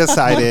already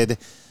decided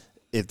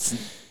it's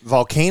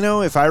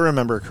Volcano, if I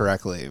remember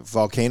correctly.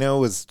 Volcano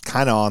was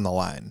kind of on the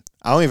line.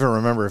 I don't even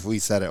remember if we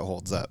said it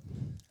holds up.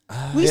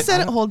 We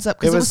said it holds up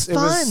because it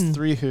was fun.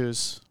 Three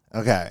Who's.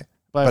 Okay.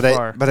 By but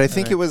far. I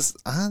think Right. it was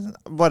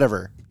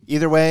whatever.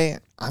 Either way,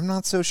 I'm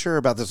not so sure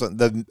about this one.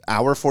 The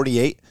hour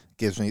 48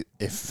 gives me,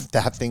 if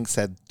that thing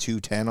said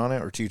 210 on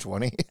it or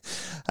 220,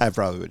 I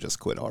probably would just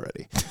quit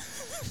already.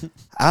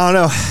 I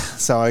don't know.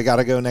 So I got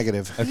to go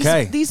negative.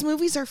 Okay. These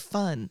movies are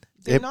fun.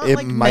 They're It- not it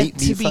like might meant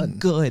be to fun. be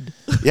good.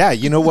 Yeah,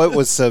 you know what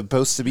was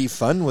supposed to be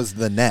fun was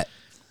the net.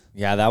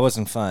 Yeah, that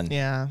wasn't fun.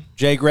 Yeah.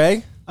 Jay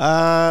Gray?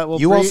 Well,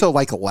 You Brie- also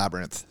like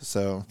Labyrinth,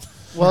 so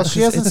Well, she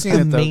hasn't It's seen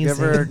it though.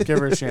 amazing. Give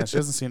her a chance. She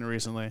hasn't seen it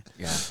recently.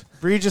 Yeah.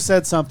 Bree just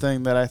said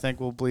something that I think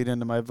will bleed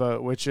into my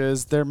vote, which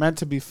is they're meant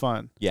to be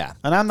fun, Yeah.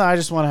 and I'm the I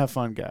just want to have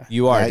fun guy.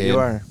 You are, yeah, dude. you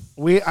are.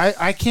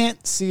 I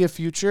can't see a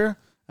future,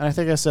 and I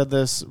think I said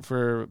this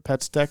for Pet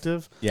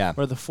Detective, Yeah.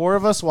 where the four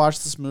of us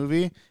watch this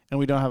movie and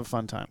we don't have a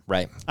fun time.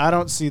 Right. I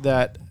don't see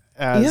that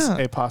as Yeah.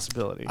 a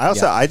possibility.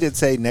 I did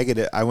say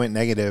negative. I went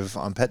negative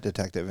on Pet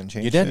Detective and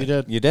changed You did. You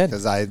did. You did.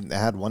 because I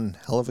had one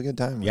hell of a good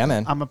time. Yeah,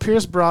 man. I'm a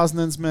Pierce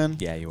Brosnan's man.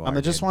 Yeah, you are. I'm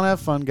a just dude. want to have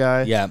fun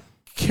guy. Yeah.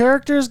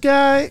 Characters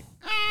guy,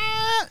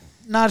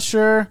 not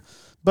sure,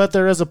 but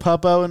there is a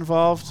puppo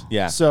involved.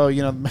 Yeah. So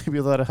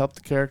maybe that'll help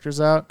the characters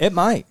out. It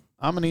might.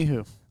 I'm an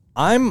Ehu.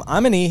 I'm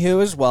an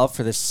Ehu as well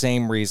for the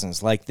same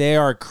reasons. Like, they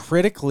are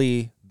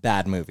critically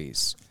bad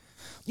movies.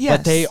 Yes.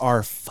 But they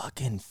are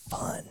fucking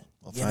fun.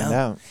 We'll find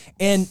out.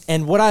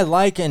 And what I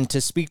like, and to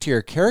speak to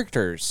your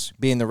characters,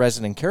 being the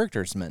resident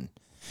charactersman,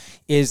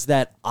 is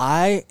that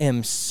I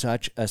am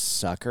such a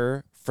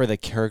sucker for the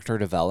character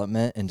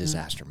development in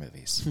disaster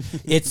movies.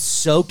 It's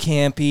so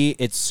campy.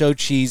 It's so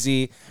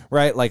cheesy,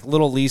 right? Like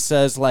little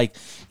Lisa's like,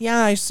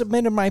 yeah, I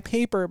submitted my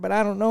paper, but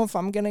I don't know if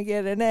I'm going to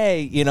get an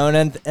A, and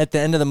then at the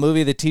end of the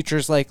movie, the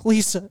teacher's like,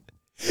 Lisa,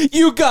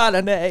 you got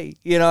an A,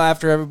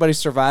 after everybody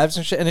survives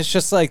and shit. And it's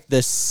just like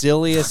the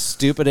silliest,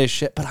 stupidest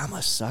shit, but I'm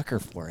a sucker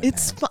for it.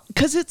 It's man. fun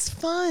because it's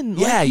fun.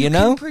 Yeah, like, you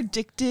know? can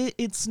predict it.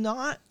 It's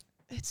not.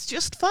 It's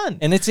just fun.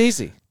 And it's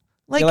easy.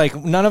 Like,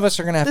 None of us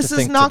are going to have to this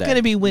think is not today. going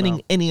to be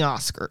winning any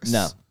Oscars.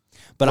 No.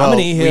 But Well, I'm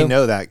an Ehu. we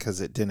know that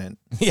because it didn't.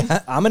 Yeah,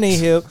 I'm an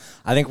Ehu.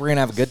 I think we're going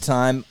to have a good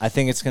time. I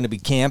think it's going to be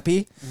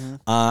campy.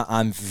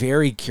 I'm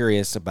very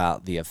curious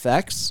about the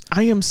effects.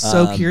 I am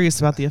so curious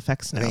about the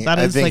effects now. I That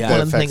is think like the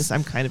one of the effects- things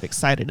I'm kind of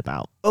excited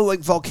about. Oh,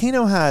 like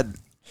Volcano had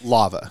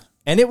lava.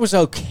 And it was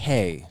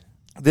okay.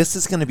 This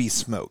is going to be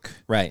smoke.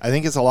 Right. I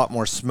think it's a lot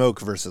more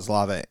smoke versus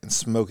lava, and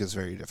smoke is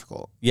very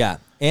difficult Yeah.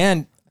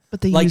 And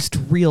But they Like- used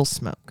real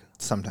smoke.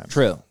 sometimes.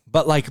 true.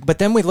 But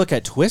then we look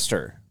at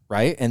Twister,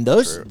 right? And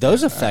those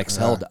effects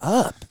held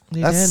up.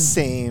 They That's did.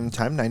 same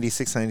time,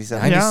 96,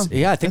 97.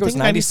 Yeah, I think it was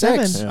 96.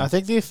 97. I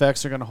think the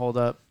effects are going to hold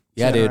up.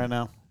 Yeah, Saying it dude. Right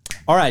now.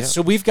 All right,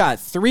 so we've got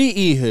 3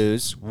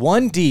 Ehus,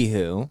 1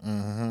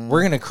 Dehu.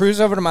 We're going to cruise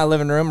over to my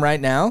living room right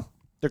now.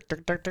 Tick,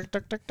 tick, tick, tick,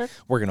 tick, tick, tick.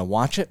 We're going to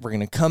watch it. We're going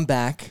to come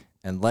back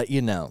and let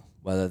you know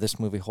whether this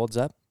movie holds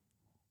up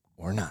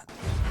or not.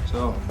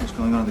 So, what's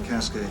going on in the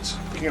Cascades?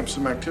 Picking up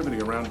some activity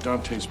around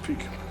Dante's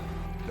Peak.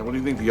 Now, what do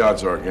you think the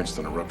odds are against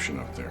an eruption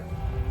up there?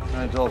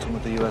 Ryan Dalton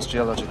with the U.S.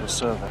 Geological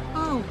Survey.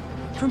 Oh,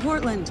 from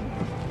Portland.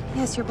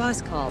 Yes, your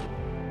boss called.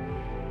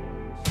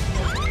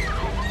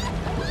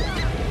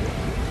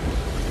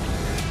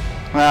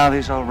 Well,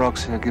 these old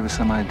rocks here give us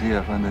some idea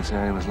of when this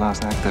area was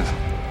last active.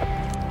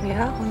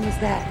 Yeah? When was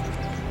that?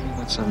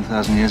 About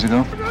 7,000 years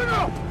ago.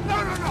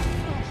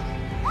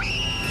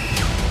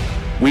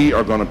 We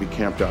are going to be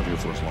camped out here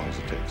for as long as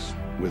it takes,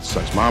 with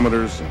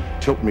seismometers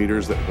and tilt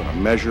meters that are going to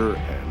measure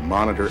and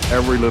monitor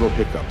every little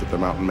hiccup that the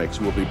mountain makes.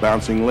 We'll be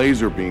bouncing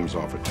laser beams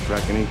off it to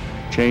track any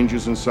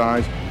changes in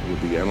size.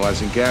 We'll be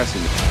analyzing gas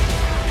emissions.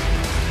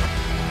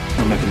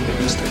 We're making a big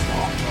mistake,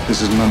 Paul.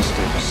 This is an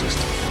unstable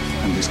system,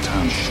 and this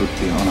town should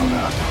be on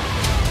alert.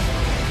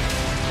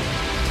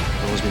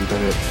 I've always been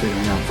better at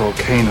figuring out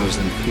volcanoes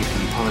than people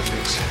in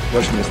politics.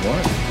 Question is why?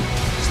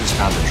 Is this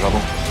town in trouble?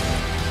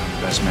 I'm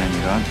the best man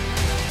you got.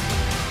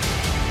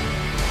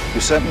 You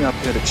sent me up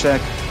here to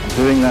check. I'm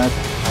doing that.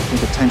 I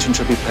think attention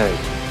should be paid.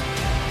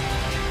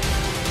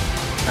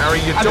 Harry,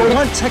 you I don't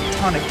want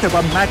tectonic. They're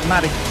about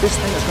magmatic. This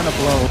thing is gonna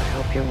blow.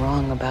 I hope you're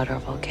wrong about our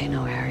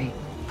volcano, Harry.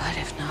 But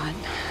if not,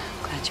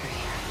 I'm glad you're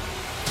here.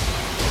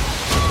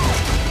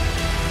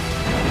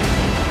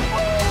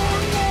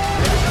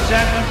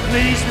 Gentlemen,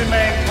 please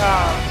remain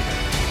calm.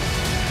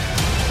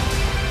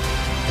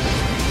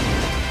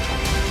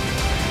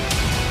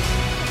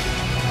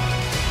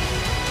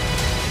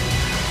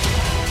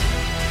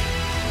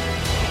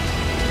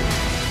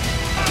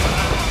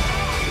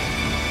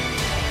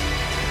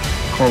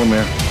 Call the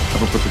mayor.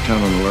 Have him put the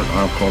town on alert.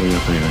 I'll call the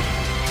FAA.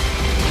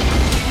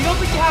 You don't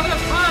think you have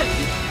enough fun?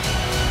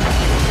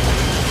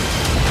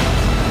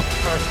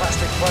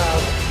 Pyroclastic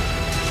cloud.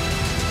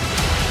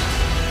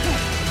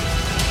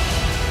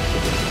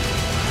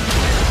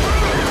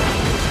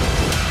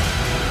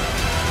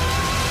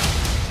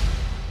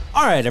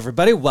 All right,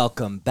 everybody,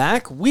 welcome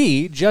back.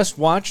 We just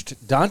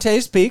watched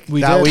Dante's Peak. We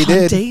That did. we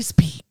did. Dante's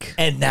Peak.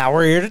 And now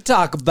we're here to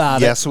talk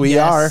about it. Yes, we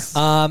are.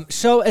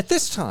 So at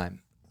this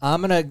time, I'm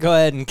going to go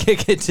ahead and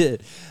kick it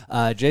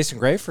to Jason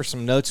Gray for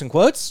some notes and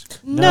quotes.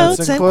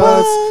 Notes and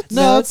quotes.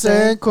 Notes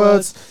and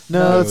quotes.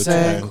 Notes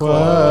and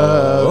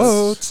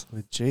quotes.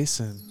 With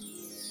Jason.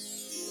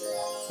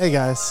 Hey,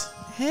 guys.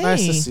 Hey.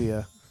 Nice to see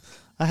you.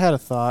 I had a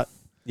thought.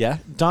 Yeah?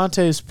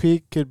 Dante's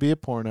Peak could be a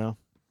porno.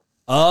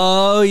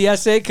 Oh,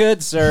 yes, it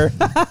could, sir.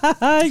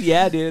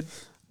 Yeah, dude.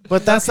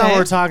 But that's not what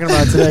we're talking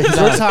about today. 'Cause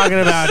we're talking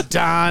about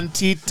Don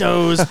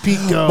Tito's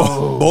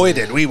Pico. Boy,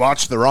 did we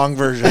watch the wrong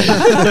version.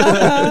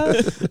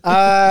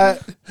 I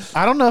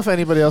don't know if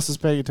anybody else is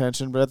paying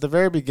attention, but at the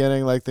very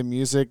beginning, like the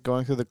music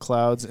going through the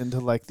clouds into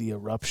like the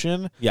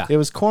eruption, Yeah. it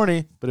was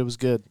corny, but it was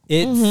good.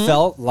 It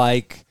felt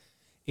like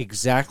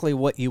exactly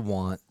what you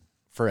want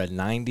for a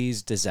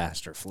 90s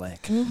disaster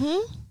flick.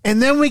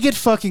 And then we get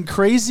fucking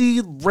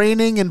crazy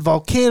raining and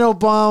volcano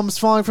bombs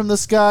falling from the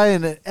sky,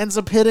 and it ends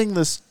up hitting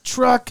this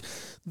truck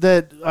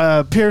that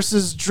Pierce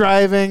is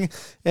driving,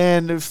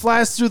 and it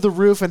flies through the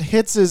roof and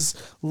hits his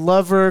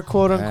lover,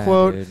 quote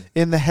unquote, dude.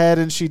 in the head,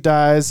 and she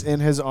dies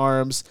in his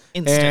arms.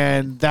 Instantly.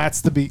 And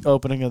that's the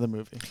opening of the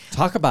movie.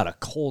 Talk about a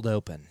cold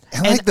open.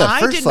 And And like the I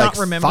first did not like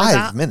remember 5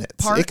 that minutes,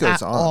 part it goes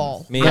at on.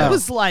 all. Me I either.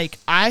 was like,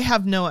 I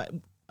have no.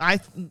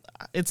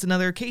 It's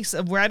another case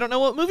of where I don't know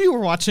what movie we're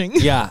watching.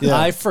 Yeah, Yeah.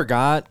 I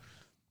forgot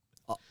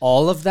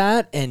all of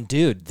that. And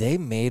dude, they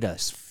made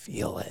us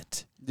feel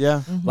it.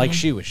 Yeah. Like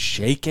she was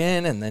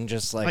shaking and then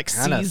just like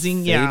kind of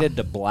seizing, faded yeah.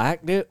 to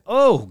black, dude.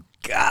 Oh,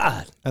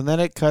 God. And then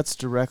it cuts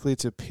directly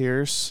to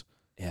Pierce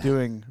Yeah.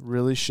 doing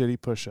really shitty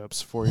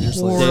push-ups 4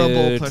 years later.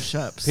 Horrible Dude,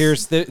 push-ups.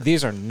 Pierce,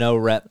 these are no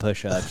rep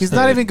push-ups. He's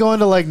not even going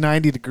to like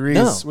 90 degrees,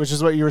 No. which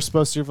is what you were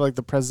supposed to do for like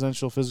the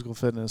presidential physical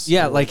fitness.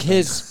 Yeah, like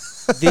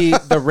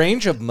the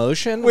range of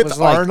motion With was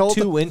like Arnold?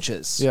 2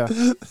 inches. Yeah.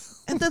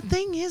 And the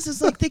thing is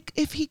like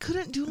if he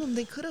couldn't do them,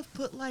 they could have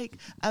put like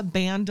a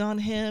band on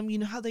him. You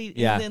know how they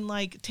Yeah. and then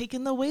like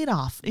taken the weight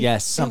off.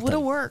 Yes, it would have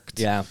something. worked.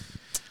 Yeah,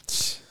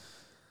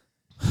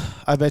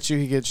 I bet you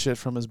he gets shit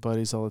from his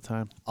buddies all the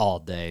time. all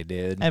day,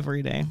 dude.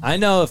 Every day. I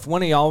know if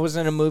one of y'all was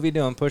in a movie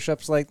doing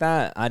push-ups like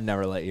that, I'd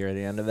never let you hear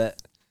the end of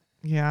it.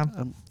 Yeah.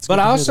 It's But good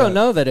to I hear also that.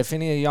 know that if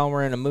any of y'all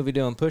were in a movie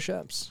doing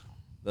push-ups,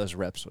 those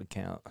reps would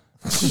count.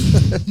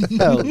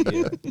 Hell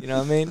yeah. You know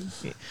what I mean?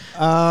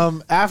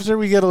 After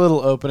we get a little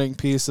opening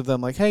piece of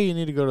them, like, hey, you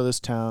need to go to this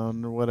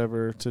town or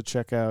whatever to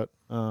check out,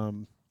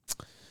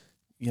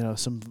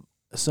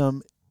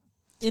 some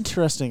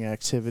interesting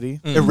activity.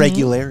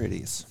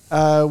 Irregularities.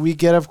 We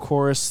get, of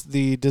course,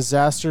 the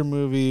disaster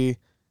movie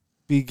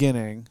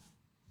beginning.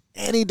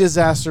 Any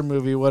disaster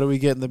movie, what do we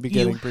get in the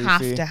beginning, You have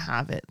Briefy? to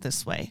have it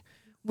this way,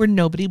 where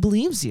nobody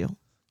believes you.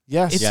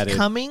 Yes. It's Yeah, dude.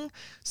 coming.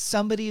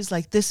 Somebody's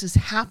like, this is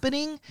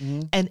happening.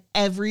 Mhm. And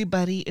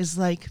everybody is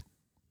like,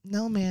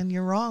 no, man,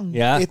 you're wrong.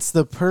 Yeah. It's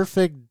the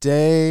perfect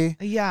day.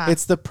 Yeah.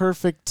 It's the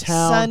perfect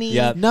town. sunny.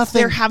 Yep. Nothing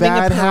They're having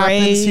bad a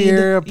happens parade.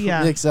 here.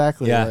 Yeah.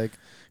 Exactly. Yeah. Like The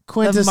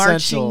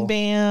quintessential. marching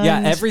band.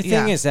 Yeah, everything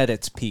Yeah. is at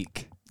its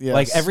peak. Yes.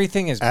 Like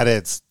everything is At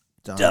its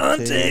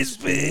Dante's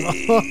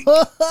peak.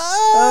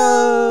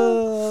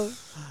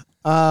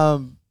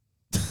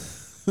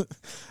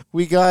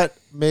 We got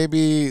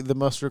maybe the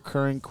most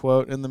recurring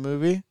quote in the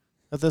movie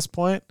at this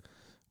point,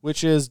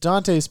 which is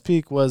Dante's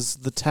Peak was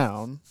the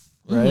town,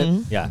 right?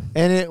 Mhm. Yeah,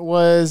 And it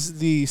was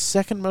the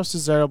second most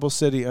desirable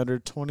city under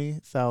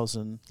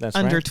 20,000. that's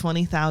Under right.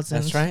 20,000.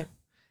 That's right.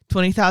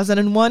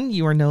 20,00001,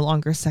 you are no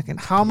longer second.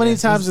 How many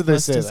times did they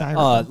Most say that?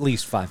 desirable. At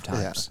least 5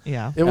 times.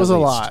 Yeah. It was a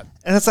least. lot.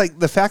 And it's like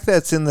the fact that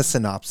it's in the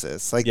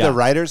synopsis. Like Yeah. the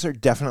writers are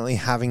definitely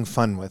having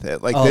fun with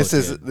it. Like Oh, this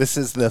is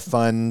dude. the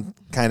fun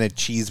kind of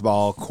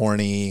cheeseball,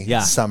 corny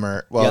Yeah.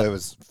 summer. Well, Yep. it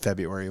was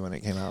February when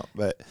it came out,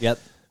 but Yep.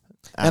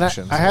 And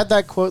action. I had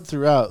that quote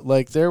throughout.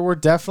 Like there were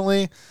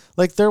definitely,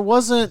 like there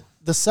wasn't,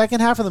 the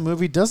second half of the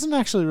movie doesn't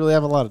actually really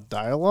have a lot of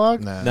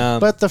dialogue. No,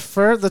 But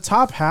the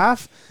top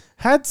half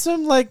had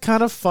some like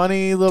kind of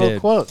funny little Dude.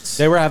 quotes.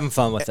 they were having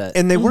fun with it.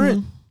 and they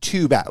weren't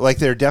too bad. Like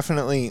they're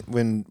definitely,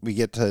 when we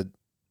get to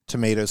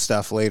tomato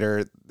stuff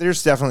later,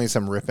 there's definitely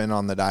some ripping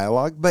on the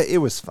dialogue, but it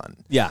was fun.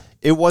 Yeah.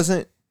 It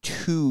wasn't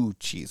too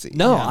cheesy.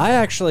 No, I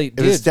actually, It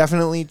was dude,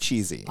 definitely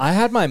cheesy. I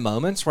had my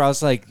moments where I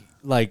was like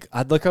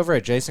I'd look over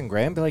at Jason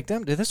Gray and be like,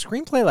 damn, dude, this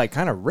screenplay like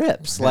kind of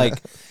rips.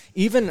 Like,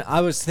 even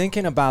I was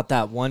thinking about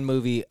that one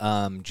movie,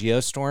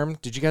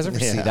 Geostorm. Did you guys ever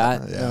see Yeah,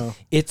 that? yeah. No.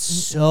 It's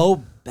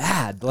so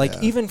bad. Like,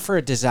 even for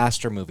a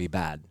disaster movie,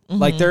 bad.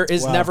 Like, there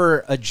is Wow. never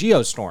a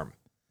geostorm.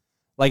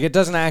 Like, it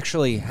doesn't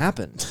actually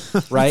happen,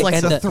 right? It's like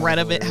And the threat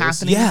of it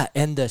happening. Yeah,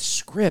 and the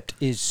script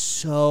is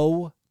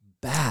so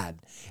bad.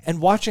 And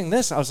watching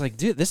this, I was like,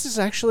 dude, this is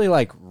actually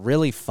like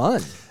really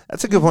fun.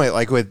 That's a good point.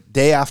 Like with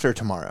Day After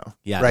Tomorrow,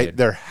 Yeah, right? dude.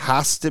 There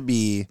has to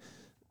be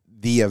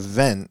the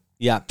event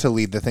Yeah. to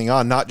lead the thing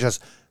on, not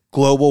just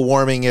global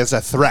warming is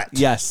a threat.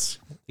 Yes,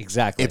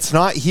 exactly. It's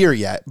not here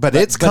yet, but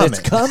it's coming. But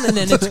it's coming,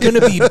 and it's going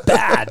to be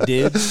bad,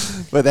 dude.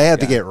 But they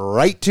had to get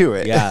right to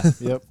it. Yeah.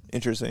 Yep.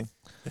 Interesting.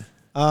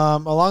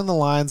 Along the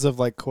lines of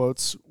like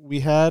quotes we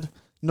had,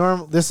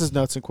 this is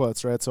notes and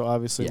quotes, right? So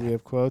obviously Yeah. we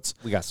have quotes.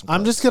 We got some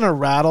I'm just going to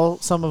rattle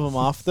some of them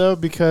off though,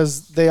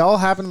 because they all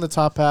happen in the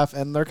top half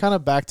and they're kind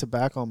of back to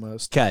back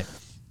almost. Okay.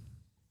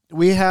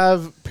 We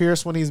have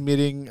Pierce when he's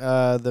meeting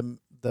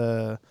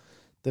the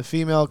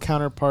female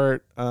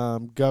counterpart,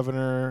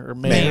 governor or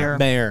mayor.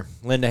 Mayor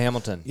Linda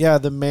Hamilton. Yeah,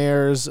 the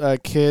mayor's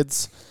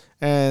kids,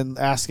 and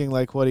asking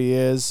like what he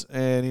is,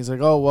 and he's like,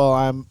 "Oh, well,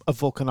 I'm a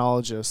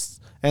volcanologist."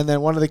 And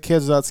then one of the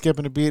kids, without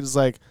skipping a beat, is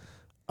like,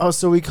 Oh,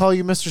 so we call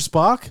you Mr.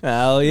 Spock?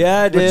 Hell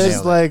yeah, Which dude.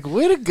 is like,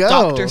 way to go.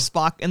 Dr.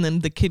 Spock, and then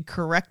the kid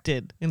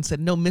corrected and said,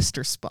 no,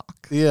 Mr.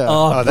 Spock. Yeah.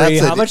 Oh, Bree,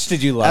 how much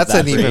did you love That's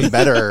that, an Bree? even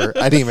better.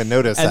 I didn't even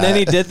notice that. And then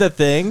he did the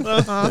thing.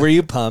 Were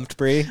you pumped,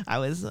 Bree?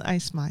 I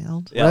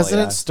smiled. Hell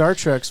Resident yeah. Star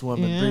Trek's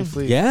woman, Yeah.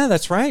 briefly. Yeah,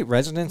 that's right.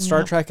 Resident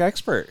Star Trek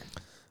expert.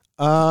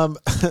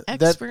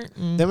 Expert.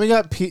 Then we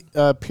got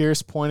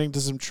Pierce pointing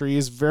to some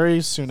trees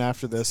very soon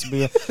after this.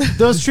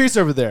 Those trees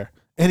over there.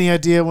 Any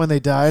idea when they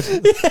died?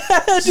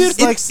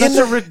 It's like such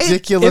a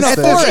ridiculous in a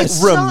thing.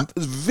 forest.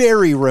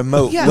 Very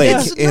remote Yeah, lake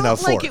it's in a not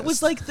forest. like it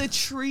was like the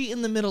tree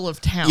in the middle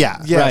of town. Yeah.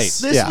 Yes.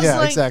 This Yeah. was Yeah,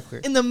 like exactly.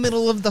 in the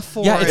middle of the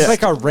forest. Yeah, it's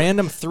like a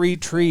random 3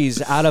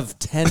 trees out of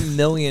 10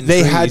 million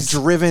They trees. had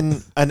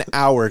driven an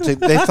hour. They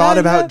thought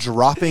about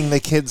dropping the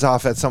kids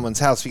off at someone's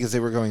house because they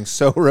were going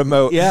so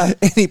remote. Yeah.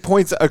 And he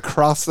points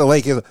across the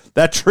lake. He's like,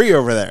 that tree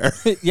over there.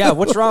 Yeah,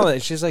 what's wrong with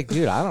it? She's like,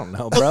 dude, I don't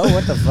know, bro.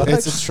 What the fuck?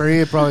 It's a tree.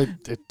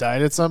 It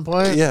died at some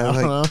point. Yeah. I don't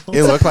Like, know.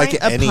 it looked like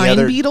a any pine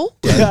other beetle.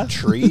 dead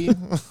tree.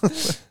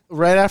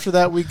 Right after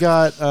that, we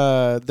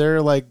got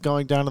they're like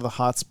going down to the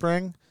hot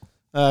spring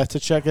to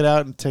check it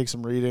out and take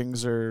some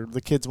readings, or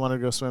the kids want to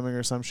go swimming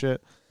or some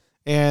shit.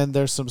 And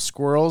there's some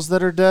squirrels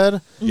that are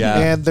dead. Yeah.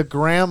 And the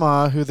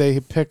grandma who they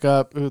pick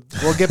up,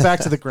 we'll get back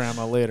to the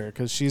grandma later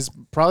because she's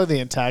probably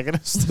the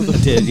antagonist. Of the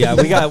Dude, yeah,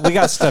 we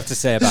got stuff to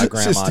say about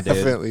grandma, She's dude.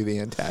 definitely the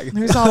antagonist.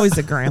 There's always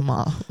a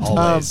grandma.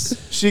 Always.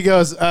 She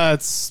goes,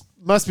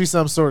 must be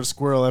some sort of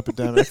squirrel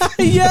epidemic.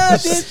 Yeah,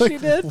 dude, she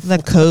did. The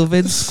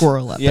COVID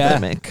squirrel Yeah,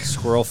 epidemic.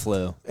 squirrel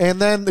flu.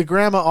 And then the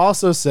grandma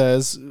also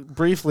says,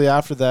 briefly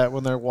after that,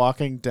 when they're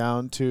walking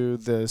down to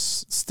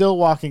this, still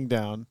walking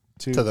down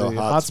to To the the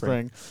hot hot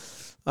spring,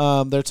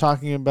 they're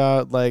talking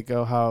about like,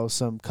 how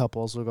some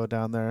couples will go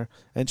down there,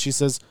 and she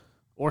says,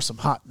 or some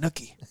hot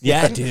nookie.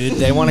 Yeah, dude,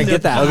 they want to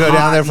get that. I'll go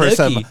down there for hot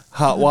some nookie.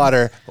 hot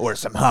water or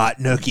some hot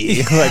nookie.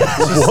 Like,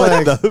 She's what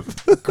like,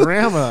 the?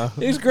 grandma.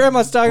 These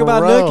grandmas talking about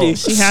Bro.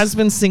 nookie. She has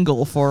been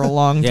single for a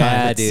long time.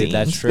 Yeah, it dude, seems.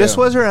 that's true. This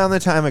was around the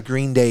time of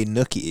Green Day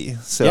nookie.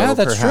 So yeah,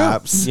 that's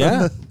perhaps. true.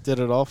 Yeah, Did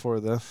it all for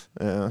the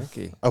Yeah.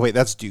 Nookie. Oh, wait,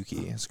 that's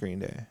Dookie. It's Green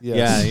Day. yes.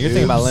 Yeah, you're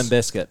thinking about Oops.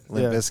 Limp Bizkit.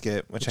 Limp Yeah.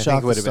 Bizkit, which The I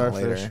think would have been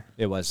chocolate starfish. later.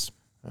 It was.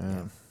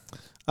 Yeah.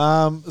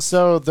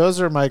 So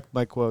those are my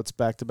quotes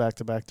back to back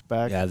to back to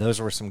back. Yeah, those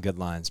were some good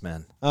lines,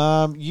 man.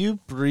 You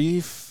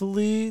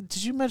briefly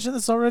did you mention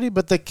this already?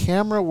 But the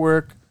camera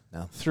work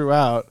No.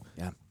 throughout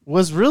Yeah.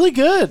 was really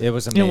good. It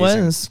was amazing.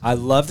 was. I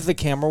loved the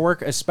camera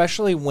work,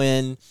 especially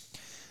when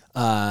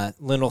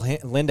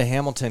Linda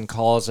Hamilton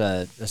calls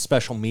a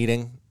special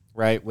meeting,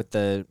 right, with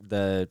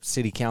the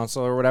city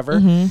council or whatever,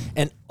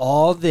 and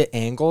all the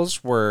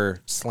angles were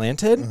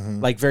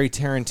slanted, like very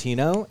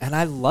Tarantino, and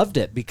I loved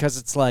it because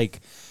it's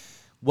like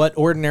what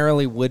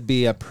ordinarily would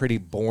be a pretty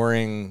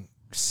boring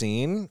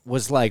scene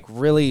was like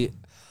really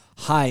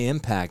high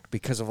impact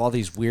because of all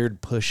these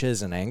weird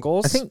pushes and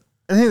angles.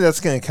 I think that's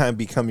going to kind of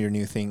become your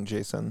new thing,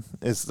 Jason.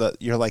 Is that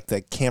you're like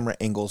the camera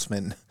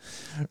anglesman,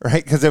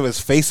 right? Because it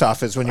was Face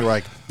Off is when you were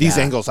like these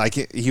Yeah. angles.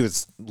 He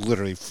was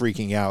literally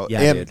freaking out.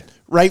 Yeah, and dude.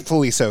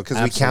 rightfully so because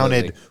we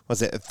Absolutely. counted.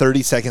 Was it a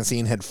 30-second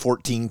scene had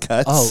 14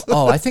 cuts?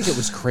 Oh, I think it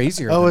was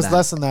crazier. Oh, it than was that.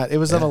 less than that. It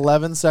was an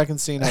 11-second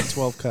scene had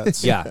 12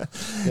 cuts. Yeah.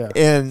 Yeah.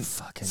 and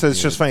Fucking so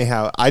it's just dude. funny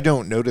how I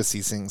don't notice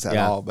these things at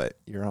Yeah. all, but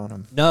you're on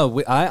them.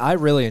 No, I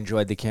really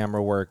enjoyed the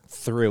camera work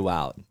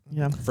throughout.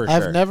 Yeah. For sure.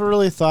 I've never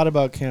really thought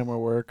about camera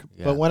work,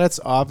 Yeah. but when it's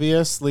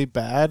obviously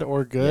bad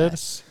or good,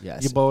 Yes.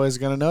 Yes. you're always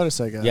going to notice,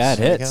 I guess. Yeah, it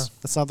There you hits.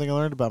 That's something I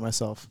learned about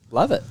myself.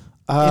 Love it.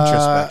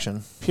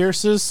 Introspection.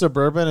 Pierce's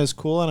Suburban is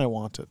cool and I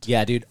want it.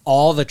 Yeah, dude.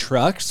 All the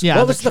trucks. Yeah,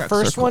 What the was the trucks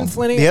first are one,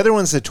 cool. Flinny? The other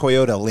one's the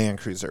Toyota Land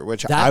Cruiser,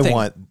 which That I thing-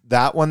 want.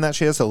 That one that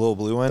she has, the little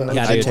blue one.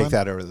 Yeah, I'd dude. take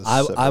that over the.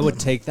 I Suburban. would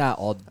take that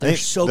all. I They're think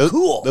so those,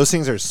 cool. Those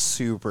things are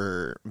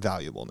super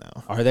valuable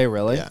now. Are they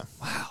really? Yeah.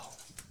 Wow.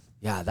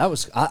 Yeah, that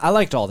was. I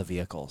liked all the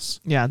vehicles.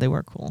 Yeah, they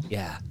were cool.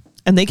 Yeah,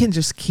 And they can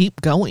just keep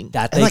going.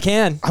 that And, they like,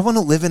 can. I want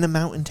to live in a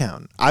mountain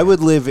town. I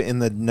would live in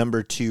the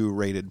number 2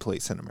 rated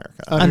place in America.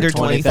 Under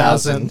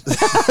 20,000.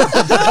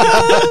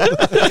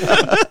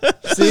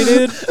 See,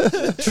 dude.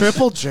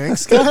 Triple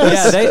jinx,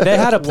 guys? Yeah, they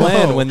had a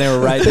plan Whoa. when they were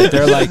writing it.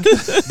 They're like,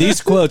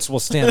 these quotes will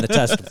stand the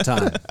test of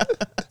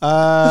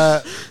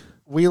time,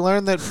 We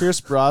learned that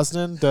Pierce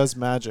Brosnan does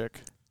magic.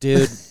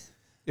 dude.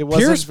 It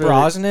wasn't Pierce very-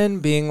 Brosnan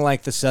being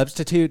like the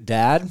substitute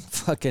dad.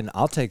 Fucking,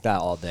 I'll take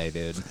that all day,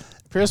 dude.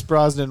 Pierce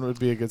Brosnan would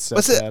be a good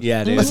Was it? stepdad.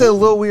 Yeah, dude. Was it a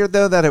little weird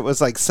though that it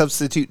was like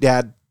substitute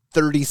dad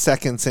 30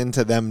 seconds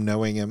into them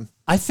knowing him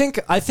I think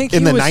in he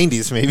the was,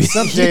 90s maybe?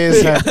 Some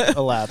days had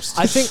elapsed.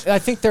 I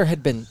think there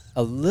had been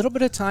a little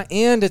bit of time,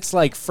 and it's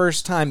like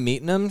first time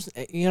meeting him,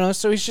 you know.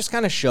 So he's just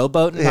kind of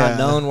showboating, Yeah. not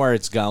knowing where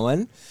it's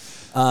going.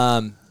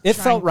 It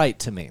felt right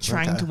to me.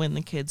 Trying to win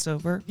the kids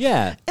over.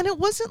 Yeah, And it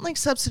wasn't like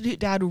substitute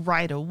dad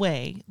right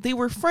away. They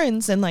were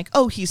friends and like,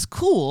 oh, he's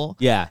cool.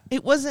 yeah,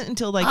 It wasn't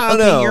until like, I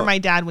don't okay, know. you're my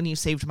dad when you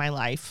saved my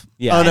life.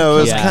 yeah. Oh no,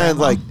 it was yeah. kind of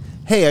like,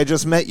 hey, I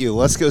just met you.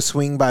 Let's go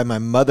swing by my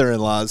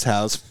mother-in-law's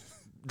house.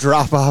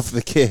 drop off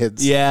the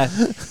kids. Yeah,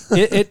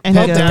 it And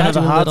Head go down to to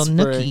the a hot little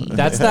spring. nookie.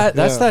 that's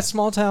that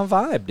small town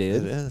vibe,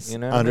 dude. It is. You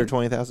know, Under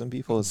 20,000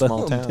 people, a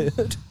small Boom, town.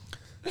 dude.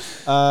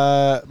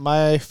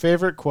 My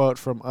favorite quote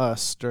from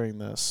us during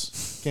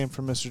this came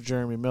from Mr.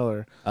 Jeremy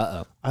Miller.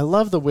 Uh-oh. I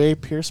love the way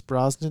Pierce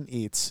Brosnan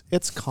eats.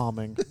 It's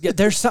calming. Yeah,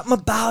 there's something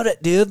about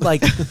it, dude.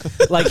 Like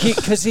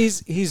because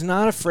he's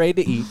not afraid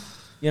to eat.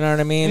 You know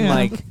what I mean? Yeah.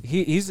 Like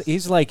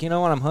he's like, you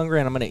know what? I'm hungry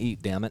and I'm gonna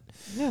eat. Damn it.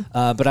 Yeah.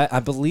 But I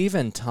believe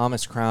in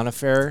Thomas Crown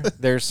Affair.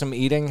 There's some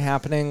eating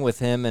happening with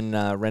him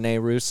and Rene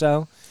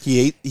Russo.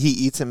 He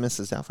eats in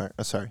Mrs. Doubtfire.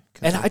 Oh, sorry.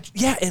 And and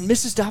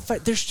Mrs.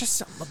 Doubtfire. There's just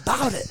something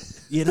about it.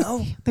 You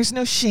know? There's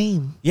no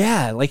shame.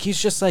 Yeah. Like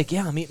he's just like,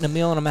 yeah, I'm eating a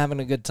meal and I'm having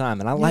a good time,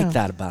 and I like Yeah.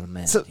 that about a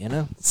man. So- you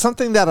know?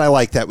 Something that I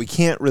like that we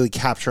can't really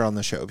capture on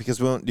the show because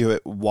we won't do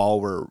it while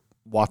we're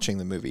watching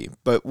the movie,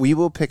 but we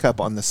will pick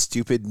up on the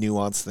stupid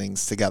nuanced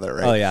things together,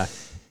 right? Oh yeah.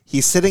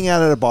 He's sitting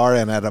out at a bar,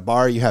 and at a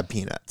bar you have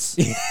peanuts,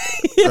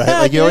 right?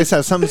 Like you always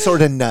have some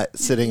sort of nut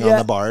sitting on Yeah.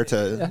 the bar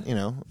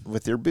to,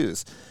 with your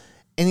booze.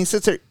 And he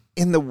sits there,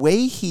 and the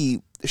way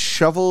he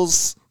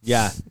shovels,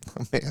 Yeah.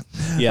 oh man,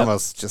 Yep.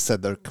 almost just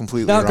said the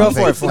completely No, wrong go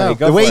thing. for it, Flay.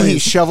 Go the way for he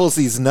it. shovels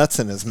these nuts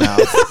in his mouth.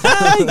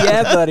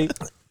 Yeah, buddy.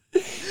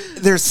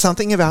 There's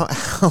something about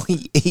how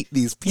he ate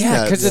these peanuts.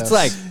 Yeah, because it's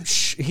like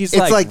he's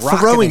it's like rocketing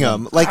throwing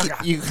them. Like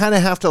you kind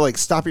of have to like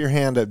stop your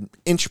hand an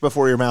inch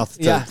before your mouth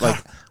to Yeah. like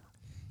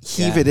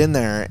heave Yeah. it in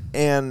there.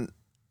 And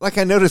like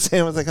I noticed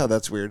him, I was like, oh,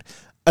 that's weird.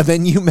 And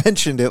then you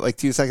mentioned it like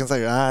 2 seconds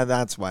later.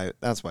 That's why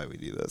we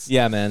do this.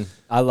 Yeah, man.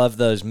 I love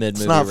those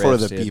mid-movie It's not for riffs,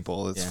 the dude.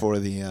 people. It's Yeah. for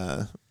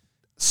the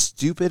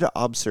stupid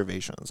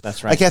observations.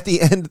 That's right. Like at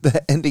the end,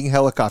 the ending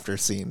helicopter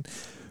scene.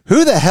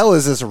 Who the hell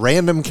is this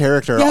random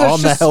character Yeah, it's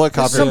on the just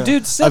helicopter? some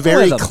dude a sitting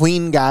very with him.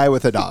 clean guy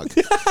with a dog.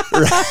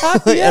 Right?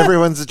 Like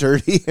everyone's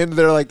dirty, and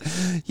they're like,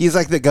 he's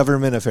like the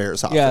government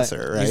affairs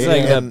officer, right? He's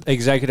like And the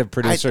executive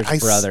producer's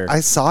brother.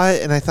 I saw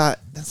it and I thought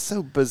that's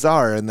so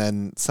bizarre, and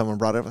then someone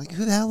brought it up like,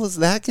 who the hell is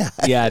that guy?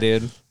 Yeah,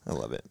 dude. I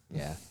love it.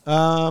 Yeah.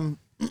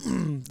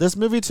 This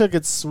movie took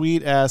its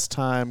sweet ass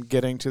time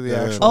getting to the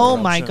actual. Oh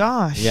my production.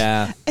 gosh.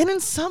 Yeah. And in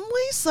some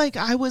ways, like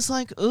I was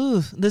like, ooh,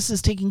 this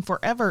is taking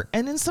forever.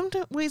 And in some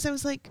ways I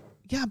was like,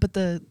 yeah, but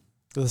the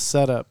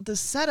setup. the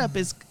setup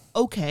is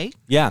okay.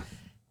 Yeah.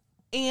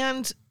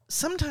 And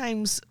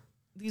sometimes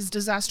these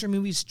disaster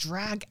movies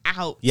drag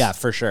out Yeah,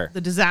 for sure.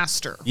 the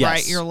disaster, Yes.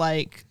 right? You're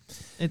like,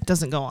 it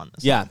doesn't go on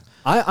this. Yeah.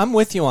 I'm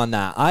with you on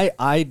that.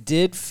 I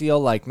did feel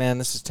like, man,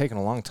 this is taking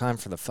a long time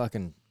for the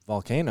fucking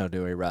volcano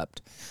to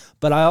erupt.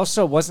 But I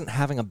also wasn't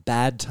having a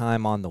bad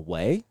time on the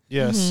way.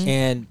 Yes.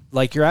 And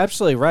like you're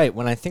absolutely right.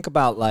 When I think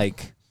about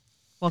like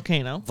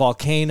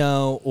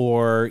Volcano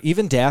or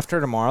even Day After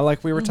Tomorrow,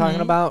 like we were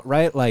talking about,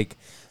 right? Like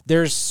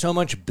there's so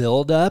much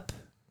build up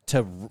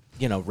to,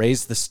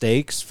 raise the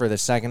stakes for the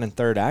second and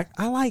third act.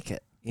 I like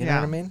it. You know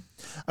what I mean?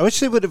 I wish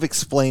they would have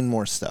explained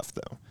more stuff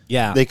though.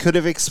 Yeah. They could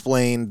have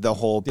explained the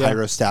whole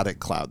pyrostatic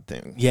cloud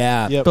thing.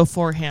 Yeah. Yep.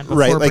 beforehand. Before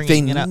Right, like they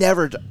bringing it up.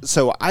 never.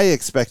 So I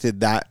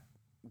expected that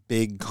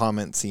big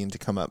comment scene to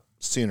come up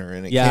sooner,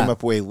 and it Yeah. came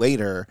up way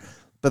later.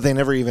 But they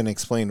never even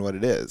explained what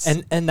it is.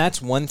 And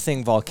that's one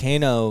thing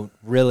Volcano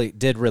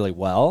did really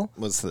well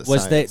was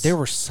they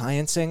were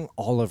sciencing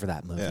all over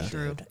that movie, Yeah.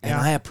 dude. And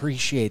I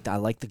appreciate that. I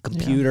like the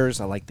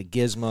computers, I like the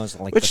gizmos,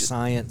 I like Which the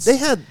science. They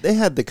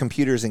had the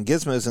computers and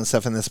gizmos and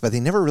stuff in this, but they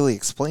never really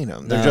explain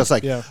them. They're No. just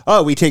like, Yeah.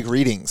 oh, we take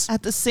readings.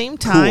 At the same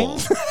time,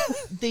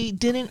 they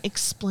didn't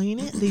explain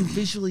it. They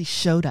visually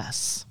showed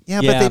us. Yeah,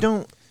 but Yeah. they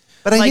don't.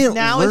 But I Like didn't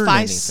now, if learn I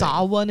anything.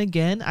 saw one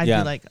again, I'd Yeah.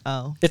 be like,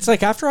 oh. It's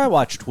like after I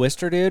watched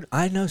Twister, dude,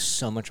 I know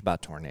so much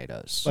about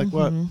tornadoes. Like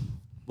what?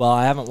 Well,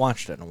 I haven't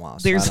watched it in a while.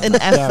 So There's I an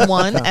don't know.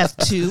 F1,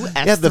 F2,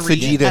 F3, Yeah, the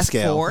Fujita F4,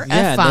 scale.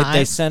 Yeah, F5. and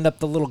they send up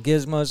the little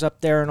gizmos up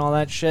there and all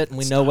that shit, and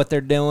we know what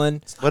they're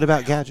doing. What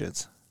about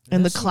gadgets? and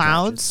the There's some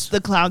clouds,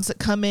 the clouds that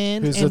come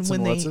in, Who's and its when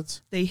and they what's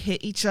its? they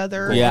hit each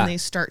other Yeah. and they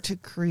start to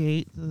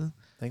create the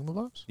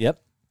Thingamabobs? Yep.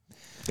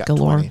 Got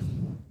galore. 20.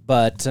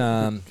 But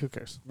Who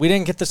cares? we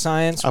didn't get the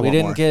science. I We want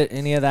didn't more. get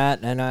any of that,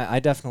 and I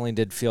definitely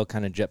did feel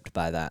kind of gypped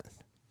by that.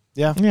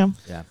 Yeah. Yeah,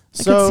 Yeah.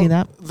 I could see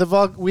that.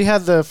 We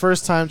had the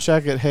first time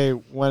check at, hey,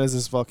 when is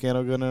this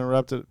volcano going to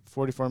erupt at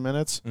 44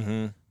 minutes?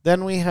 Mm-hmm.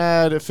 Then we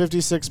had a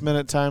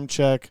 56-minute time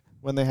check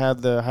when they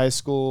had the high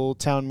school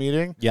town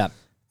meeting. Yeah.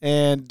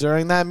 And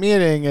during that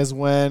meeting is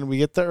when we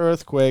get the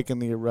earthquake and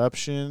the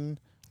eruption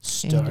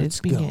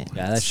starts going.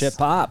 Yeah, that shit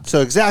popped.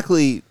 So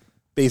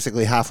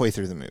basically halfway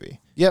through the movie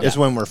Yep. is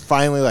when we're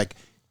finally like,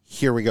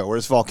 here we go.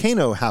 Whereas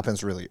Volcano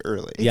happens really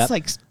early. It's Yep.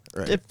 like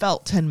Right. it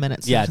felt 10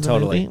 minutes. Yeah, into the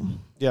totally. movie.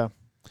 Yeah.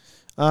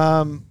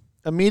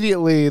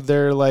 Immediately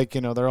they're like,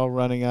 they're all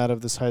running out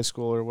of this high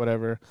school or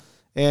whatever.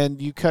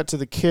 And you cut to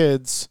the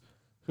kids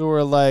who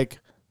are like,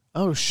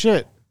 oh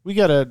shit, we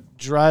got to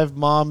drive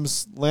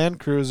mom's Land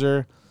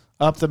Cruiser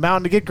up the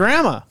mountain to get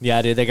grandma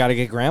Yeah, dude, they got to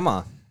get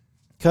grandma.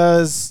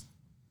 because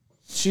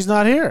she's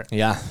not here.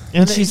 Yeah.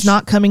 And she's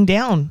not coming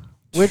down.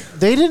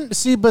 They didn't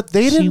see, but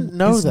they She didn't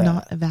know is that.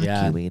 not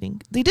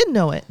evacuating. They did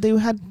know it. They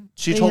had.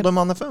 She they told had- him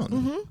on the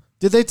phone.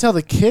 Did they tell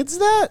the kids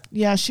that?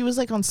 Yeah, she was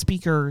like on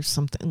speaker or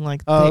something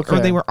like Oh, or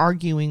okay. they were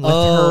arguing with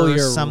Oh, her or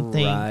you're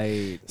something.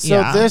 right. So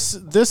Yeah.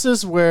 this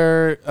is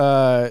where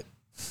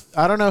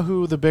I don't know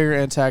who the bigger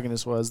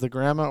antagonist was, the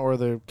grandma or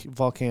the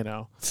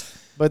volcano.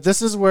 But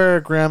this is where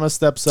grandma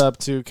steps up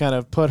to kind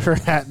of put her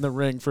hat in the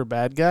ring for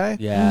bad guy.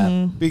 Yeah.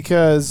 Mm-hmm.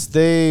 Because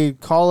they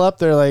call up,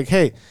 they're like,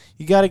 hey,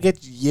 you got to get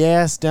your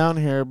ass down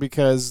here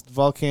because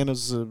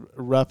volcanoes are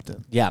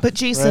erupting. Yeah. But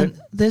Jason, Right.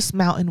 this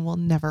mountain will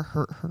never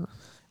hurt her.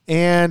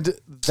 And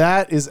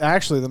that is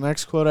actually the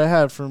next quote I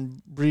had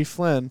from Brie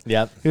Flynn,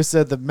 Yep. who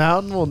said, the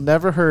mountain will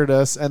never hurt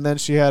us. And then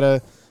she had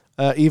a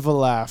evil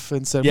laugh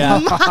and said,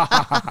 Yeah.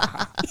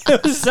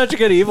 It was such a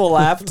good evil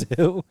laugh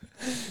too.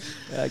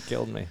 That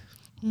killed me.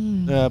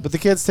 but the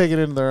kids take it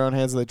into their own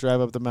hands and they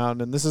drive up the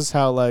mountain. And this is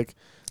how, like,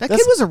 That that's-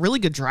 kid was a really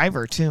good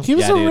driver too. he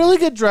was Yeah, a dude. really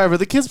good driver.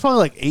 The kid's probably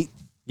like 8.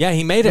 Yeah,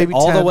 he made it Maybe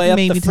all 10. the way up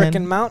Maybe the 10.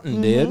 freaking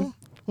mountain, dude.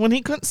 When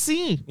he couldn't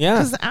see. Yeah.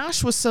 Because the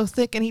ash was so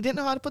thick and he didn't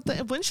know how to put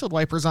the windshield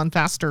wipers on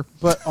faster.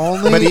 But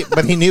only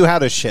But he knew how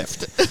to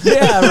shift.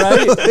 Yeah,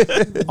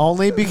 right.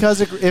 only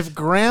because if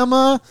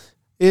grandma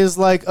is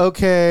like,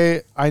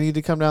 okay, I need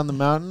to come down the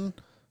mountain,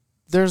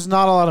 there's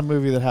not a lot of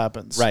movie that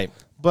happens. Right.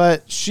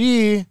 But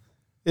she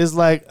is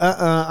like,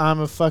 I'm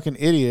a fucking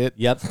idiot.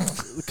 Yep.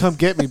 Come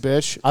get me,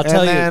 bitch. I'll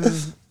tell you. then,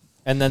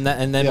 And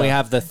then we Yeah.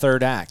 have the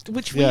third act.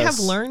 Which we Yes. have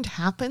learned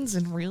happens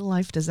in real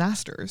life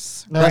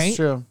disasters. That's right?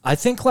 true. I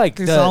think like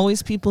There's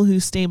always people who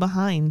stay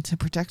behind to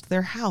protect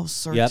their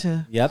house or Yep.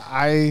 to. Yep.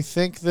 I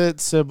think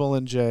that Sybil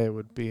and Jay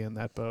would be in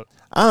that boat.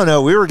 I don't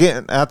know. We were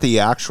getting at the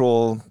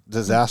actual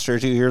disaster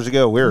 2 years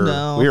ago. We were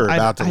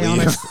about to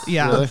leave.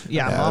 Yeah, Really?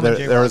 yeah. Yeah, Mom and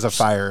Jay there were was a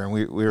fire and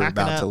we were packing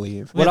about up. to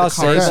leave. We had What the I'll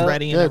say cars though-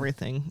 ready Good. and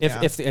everything.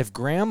 If yeah. if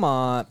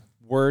grandma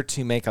were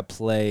to make a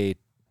play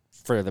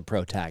for the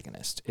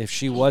protagonist, if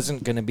she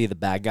wasn't going to be the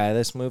bad guy of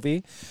this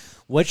movie,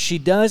 what she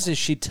does is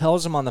she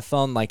tells him on the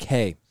phone like,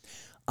 "Hey,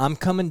 I'm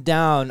coming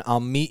down. I'll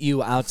meet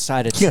you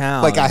outside of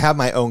town." Like I have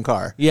my own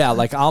car. Yeah,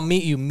 like I'll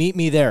meet you. Meet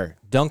me there.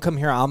 Don't come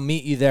here. I'll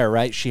meet you there.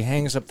 Right? She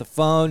hangs up the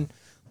phone,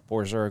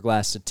 pours her a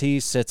glass of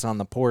tea, sits on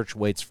the porch,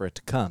 waits for it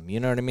to come.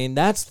 You know what I mean?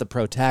 That's the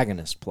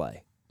protagonist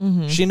play.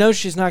 She knows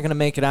she's not going to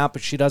make it out,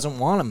 but she doesn't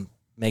want him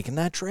making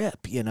that trip.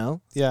 You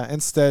know, Yeah.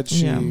 Instead,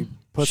 she Yeah.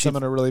 puts She- them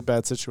in a really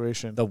bad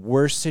situation. the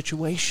worst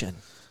situation.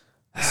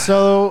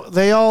 So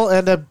they all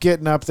end up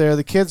getting up there.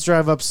 The kids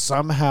drive up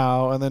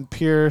somehow, and then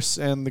Pierce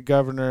and the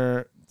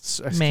governor,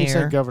 I keep saying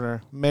Mayor.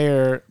 governor,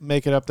 mayor,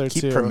 make it up there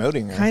Keep too.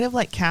 promoting her. Kind of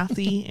like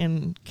Kathy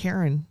and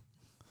Karen.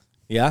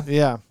 Yeah.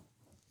 Yeah,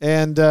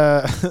 and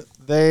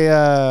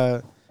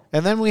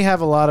and then we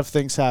have a lot of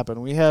things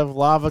happen. We have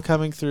lava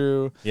coming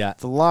through Yeah.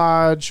 the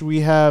lodge.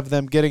 We have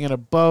them getting in a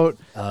boat,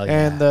 Oh,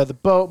 and yeah. the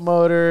boat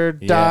motor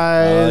Yeah.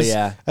 dies. Oh,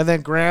 yeah. And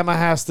then Grandma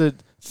has to.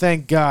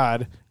 Thank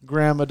God,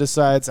 Grandma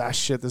decides,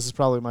 shit, this is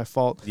probably my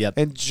fault. Yep.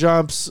 And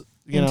jumps,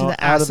 Into the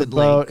out of the acid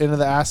boat lake. into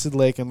the acid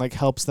lake and like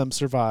helps them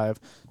survive.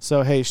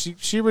 So hey,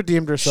 she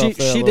redeemed herself. She-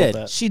 there a she little did.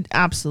 bit. She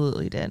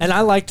absolutely did. And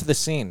I liked the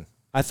scene.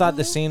 I thought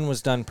the scene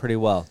was done pretty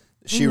well.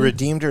 She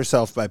redeemed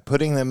herself by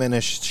putting them in a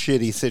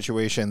shitty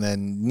situation,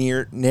 then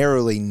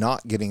narrowly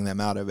not getting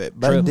them out of it.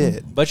 But True.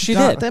 did. But she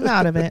got did. them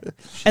out of it.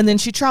 And then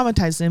she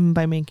traumatized them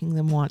by making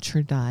them watch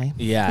her die.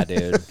 Yeah,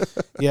 dude.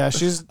 Yeah,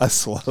 she's A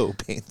slow,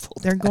 painful.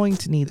 They're going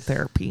to need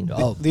therapy.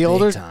 Oh, the big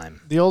older time.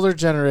 the older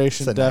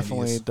generation It's the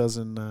definitely 90s.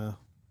 doesn't. I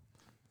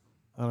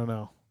don't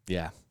know.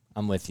 Yeah,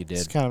 I'm with you,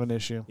 It's dude. kind of an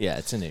issue. Yeah,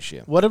 it's an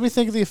issue. What did we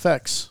think of the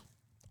effects?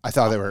 I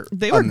thought they were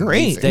They were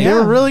great. amazing. They- They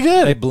were really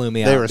good. They blew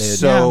me They out, were dude.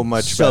 so Yeah.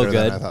 much So better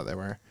good. than I thought they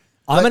were.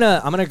 I'm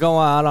gonna go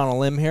out on a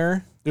limb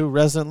here. Ooh,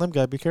 Resident Limb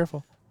guy, be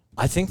careful.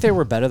 I think they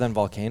were better than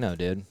Volcano,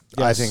 dude.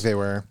 I Yes. think they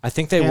were. I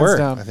think they Hands were.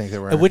 down. I think they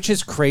were. Which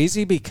is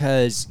crazy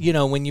because,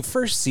 when you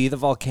first see the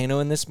volcano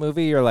in this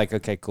movie, you're like,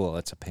 okay, cool,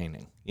 it's a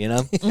painting, you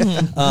know?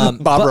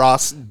 Bob but-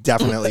 Ross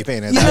definitely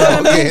painted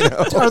that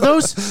volcano. Are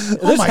those?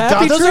 Oh my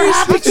happy God, those are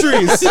happy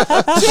trees.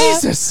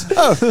 Jesus.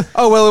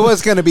 Oh, well, it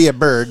was going to be a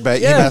bird,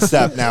 but Yeah. he messed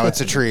up. Now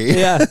it's a tree.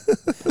 Yeah.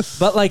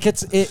 But like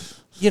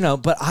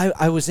but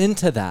I was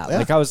into that. Yeah.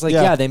 Like I was like,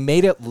 Yeah. yeah, they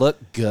made it look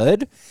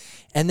good.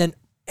 And then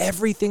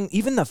everything,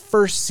 even the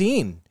first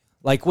scene,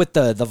 like with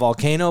the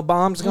volcano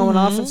bombs going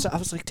off and stuff, I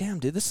was like, damn,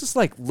 dude, this is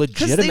like Because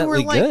legitimately they were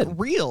like good.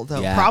 real,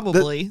 though, Yeah.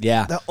 probably.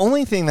 Yeah. The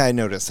only thing that I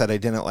noticed that I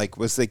didn't like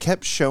was they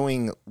kept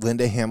showing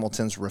Linda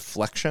Hamilton's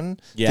reflection.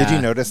 Yeah. Did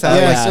you notice that?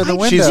 Yes, Like, in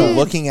the she's window.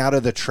 looking out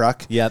of the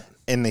truck. Yep.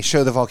 And they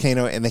show the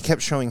volcano, and they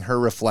kept showing her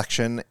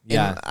reflection.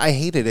 Yeah. And I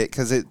hated it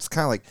because it's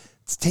kind of like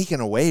it's taken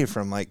away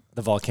from like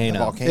The volcano.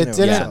 the volcano. It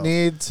didn't itself.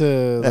 need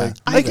to Yeah. like.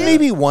 Like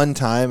maybe one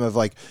time of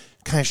like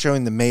kind of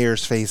showing the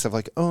mayor's face of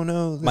like, oh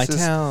no, My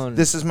town.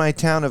 This is my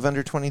town of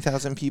under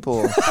 20,000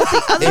 people.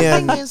 Other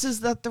And- thing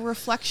is that the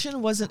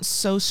reflection wasn't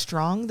so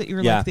strong that you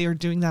were Yeah. like they were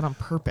doing that on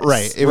purpose.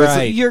 Right. It was.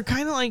 Right. You're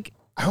kind of like,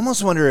 I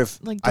almost wonder if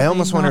Like, I do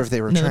almost they wonder not if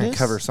they were trying to notice?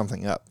 cover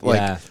something up. Like,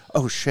 Yeah.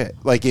 oh shit!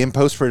 Like in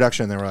post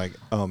production, they were like,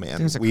 oh man,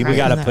 There's a we crack We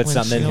got to in that put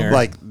something in windshield. here.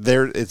 like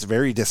there. It's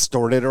very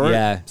distorted, or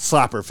Yeah.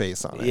 slap her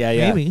face on it. yeah,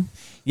 yeah. maybe.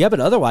 Yeah, but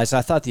otherwise,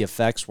 I thought the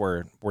effects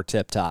were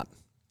tip top.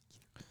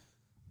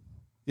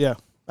 Yeah,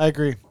 I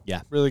agree.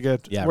 Yeah. Really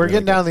good. Yeah, we're really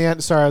getting down good. to the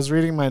end. Sorry, I was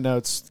reading my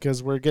notes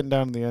because we're getting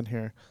down to the end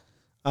here.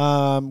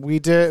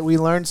 We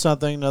learned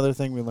something. Another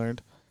thing we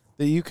learned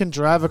that you can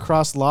drive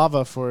across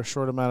lava for a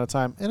short amount of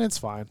time, and it's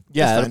fine.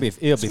 Yeah, It's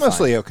it'll It's be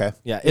mostly fine. okay.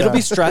 Yeah, it'll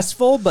be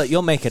stressful, but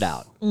you'll make it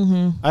out.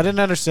 I didn't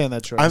understand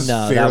that choice. I'm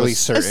No, that fairly was-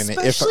 certain if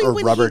Especially a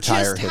when rubber he just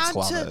tire hits had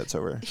lava, to- it's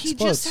over. He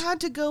Explodes. just had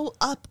to go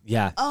up.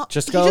 Yeah,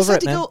 just he go just over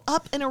had it, to man. go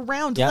up and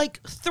around Yep. like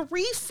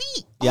 3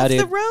 feet Yeah, off the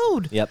dude.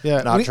 road. Yep.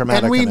 Yeah, Not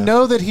dramatic and we enough.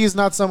 know that he's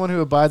not someone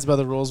who abides by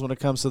the rules when it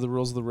comes to the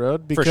rules of the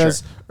road For because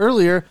sure.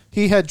 earlier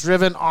he had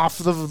driven off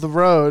the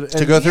road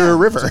To go through a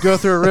river. To go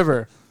through a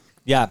river.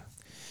 Yeah.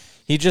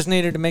 He just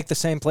needed to make the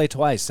same play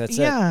twice. That's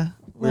it. Yeah,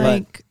 But,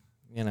 like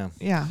you know,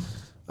 yeah.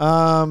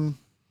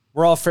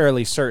 we're all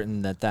fairly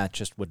certain that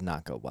just would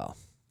not go well.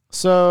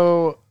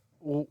 So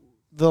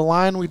the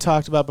line we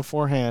talked about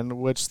beforehand,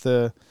 which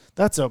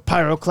that's a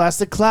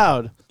pyroclastic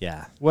cloud.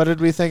 Yeah. What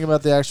did we think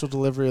about the actual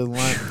delivery of the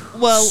line?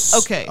 Well,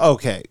 okay.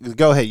 Okay,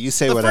 go ahead. You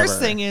say The whatever. first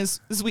thing is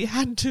we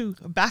had to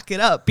back it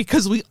up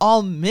because we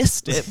all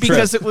missed it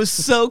because it was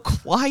so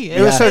quiet.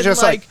 It was so And,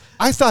 just like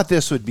I thought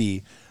this would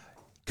be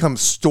come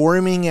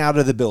storming out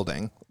of the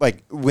building,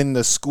 like when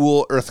the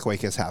school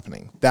earthquake is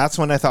happening. That's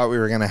when I thought we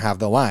were going to have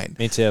the line.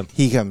 Me too.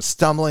 He comes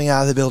stumbling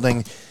out of the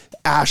building,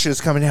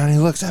 ashes coming down. And he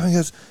looks up and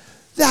goes,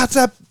 "That's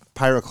a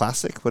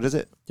pyroclastic. What is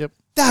it? Yep.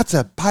 That's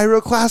a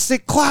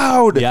pyroclastic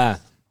cloud." Yeah.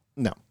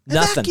 No.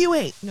 Nothing.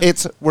 evacuate. No.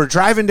 It's we're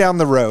driving down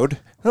the road.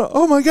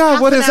 Oh my God!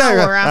 Half What an is that?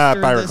 hour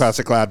after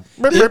Pyroclastic cloud.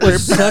 It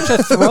was such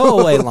a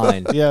throwaway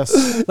line.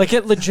 Yes. Like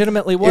it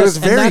legitimately was. was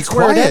very and that's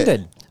where it quiet.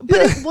 ended. But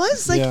it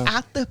was like Yeah.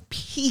 at the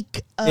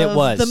peak of It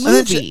was. the And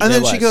movie. And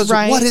then It she was. goes,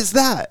 Right. "What is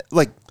that?"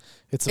 Like,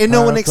 It's a and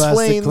no one pyroclastic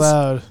explains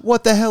cloud.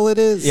 what the hell it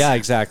is. Yeah,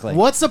 exactly.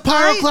 What's a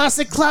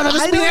pyroclastic cloud? That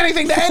doesn't I mean don't-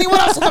 anything to anyone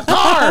else in the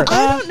car.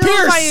 I don't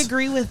know if I Pierce.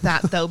 agree with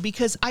that though,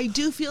 because I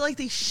do feel like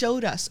they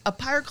showed us a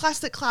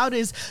pyroclastic cloud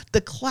is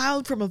the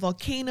cloud from a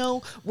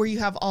volcano where you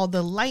have all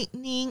the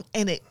lightning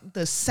and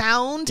the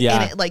sound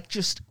Yeah. and it like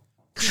just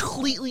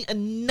completely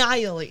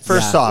annihilates.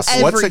 First Yeah.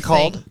 off, what's it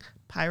called? everything.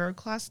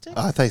 Pyroclastic.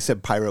 I thought you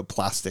said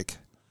pyroplastic.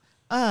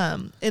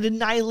 It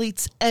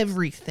annihilates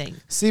everything.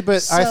 See, but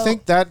I So-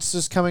 think that's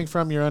just coming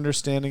from your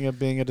understanding of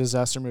being a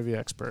disaster movie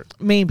expert.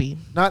 Maybe.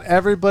 Not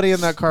everybody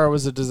in that car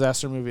was a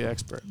disaster movie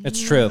expert. It's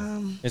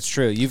true. It's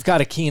true. You've got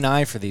a keen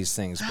eye for these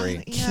things,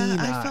 Bree. Yeah,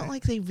 I eye. felt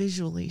like they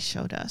visually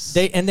showed us.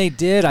 They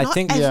did. I Not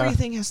think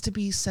everything has to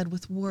be said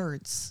with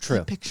words. True.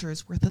 A picture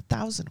is worth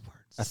 1,000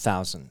 words.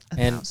 1,000. A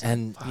And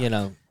 1,000. you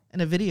know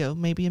And a video,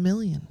 maybe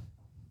 1,000,000.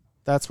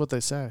 That's what they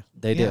say.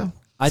 they Yeah. do.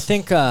 I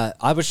think I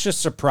was just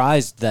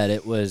surprised that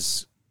it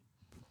was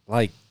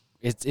like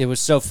it was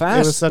so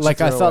fast. was such a like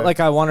I felt throwaway. like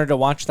I wanted to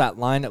watch that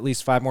line at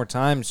least 5 more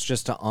times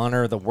just to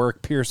honor the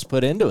work Pierce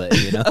put into it.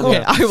 You know.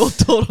 Okay, I will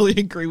totally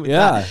agree with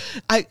Yeah. that.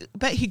 I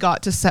bet he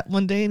got to set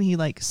one day and he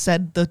like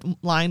said the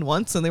line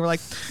once and they were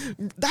like,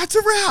 "That's a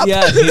wrap."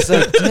 Yeah, he's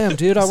like, "Damn,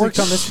 dude, I worked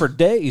on this for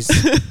days."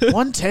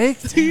 One take.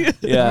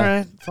 Yeah. All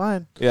right,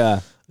 fine.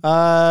 Yeah.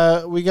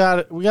 We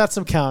got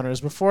some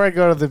counters before I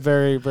go to the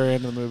very very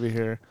end of the movie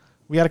here.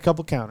 We got a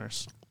couple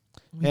counters,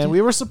 and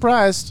we were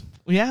surprised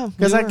Yeah,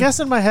 because we I were.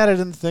 guess in my head I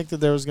didn't think that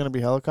there was going to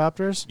be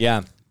helicopters,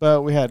 Yeah.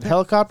 but we had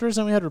helicopters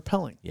and we had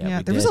repelling. Yeah,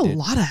 we there was did, a dude.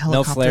 lot of No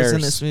helicopters flares.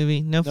 in this movie.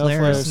 No flares,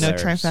 flares. no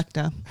Flares.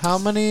 trifecta. How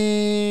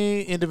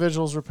many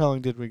individuals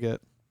repelling did we get?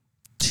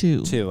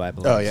 2. 2, I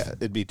believe. Oh yeah,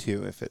 it'd be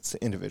 2 if it's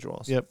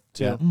individuals. Yep,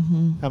 2. Yeah.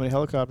 Mm-hmm. How many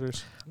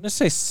helicopters? I'm gonna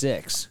say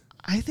 6.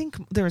 I think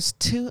there was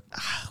 2.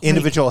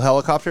 Individual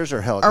helicopters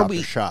or helicopter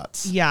we-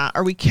 shots? Yeah,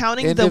 are we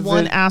counting the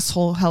one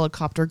asshole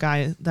helicopter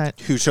guy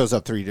that? Who shows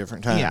up 3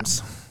 different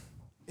times?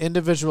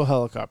 Individual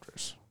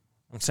helicopters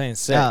I'm saying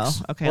 6. Oh,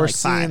 okay, or like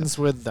 5 scenes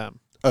with them.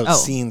 Oh,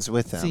 scenes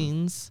with them.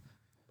 scenes.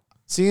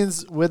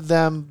 Scenes with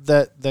them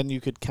that then you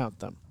could count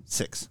them.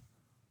 6.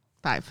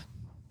 5.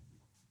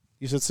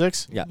 You said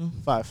 6? Yeah.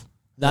 5.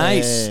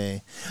 Nice.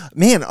 Hey.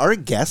 Man, our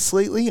guests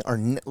lately are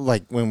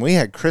like when we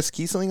had Chris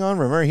Kiesling on.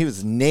 Remember, he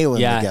was nailing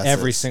the Yeah, guesses.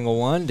 every single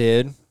one,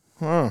 dude.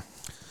 Huh.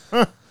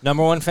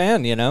 Number 1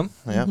 fan, you know?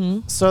 Yeah.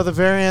 So the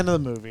very end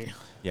of the movie,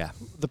 Yeah.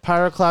 the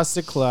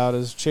pyroclastic cloud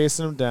is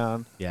chasing him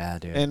down, Yeah,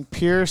 dude. and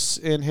Pierce,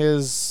 in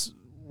his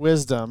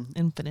wisdom,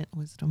 Infinite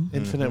wisdom.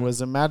 infinite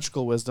wisdom,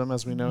 magical wisdom,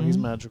 as we know he's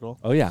magical.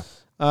 Oh, yeah.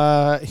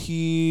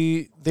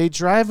 They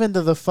drive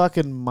into the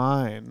fucking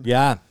mine,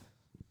 Yeah.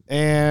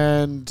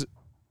 and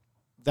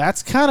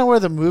that's kind of where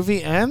the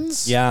movie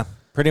ends. Yeah.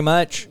 Pretty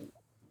much.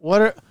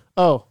 What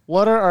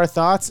are our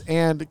thoughts?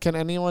 And can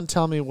anyone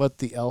tell me what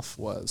the elf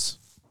was?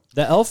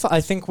 The elf,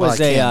 I think, was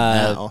Well,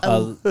 I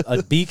can't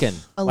a beacon.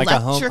 Like a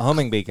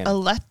homing beacon.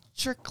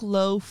 Electric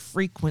low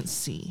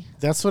frequency.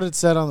 That's what it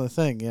said on the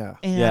thing. Yeah.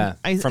 And Yeah,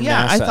 I from I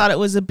NASA. thought it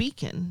was a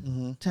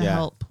beacon to Yeah.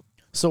 help.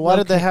 So why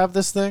did they Locate. have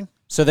this thing?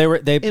 So they was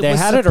had it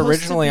supposed to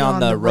originally be on on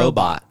the the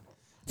robot.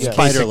 Yeah. In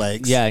Spider case it-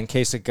 legs. Yeah, in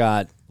case it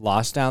got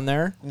lost down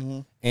there.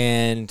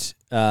 And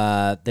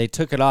they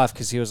took it off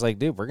because he was like,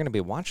 dude, we're going to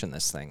be watching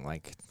this thing.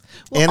 Like,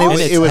 Well, And also-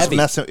 it it's was heavy.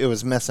 messing. It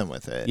was messing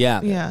with it. yeah.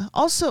 Yeah.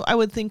 Also, I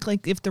would think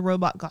like if the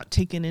robot got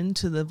taken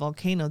into the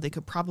volcano, they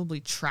could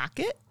probably track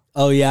it.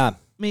 Oh, yeah.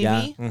 maybe.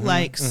 Yeah. Mhm,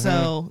 Like,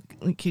 so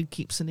we could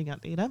keep sending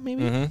out data,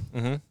 maybe.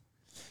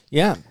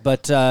 Yeah,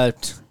 but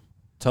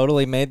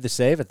totally made the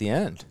save at the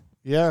end.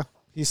 Yeah.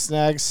 He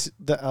snags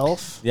the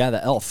elf. Yeah,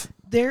 the elf.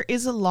 There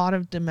is a lot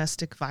of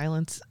domestic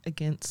violence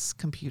against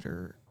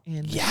computer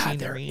and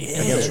machinery.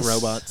 Against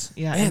robots.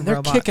 Yeah, Man, and they're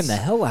robots. kicking the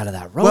hell out of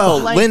that robot. Well,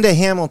 Like- Linda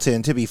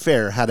Hamilton, to be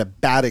fair, had a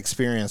bad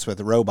experience with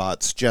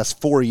robots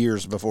just 4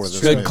 years before this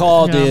Good movie.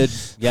 call, Yeah. dude.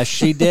 Yes,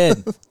 she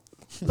did.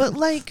 But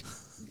like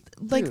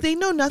they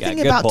know nothing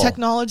good about pull.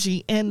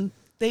 technology, and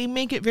they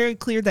make it very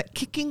clear that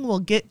kicking will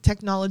get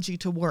technology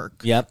to work.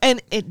 Yep.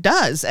 And it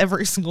does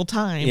every single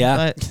time.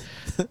 Yeah.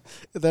 But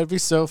That'd be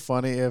so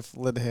funny if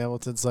Linda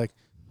Hamilton's like,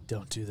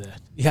 don't do that.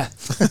 Yeah.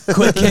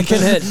 Quit kicking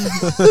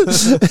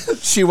it.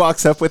 She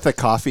walks up with a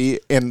coffee,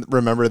 and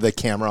remember the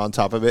camera on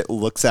top of it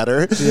looks at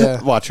her. Yeah.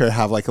 Watch her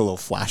have like a little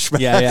flashback.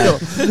 Yeah.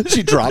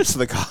 She drops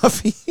the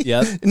coffee.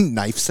 Yep. And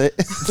knifes it.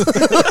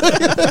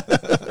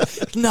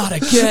 Not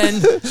again.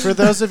 For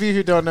those of you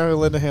who don't know who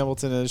Linda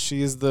Hamilton is,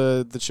 she's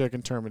the chick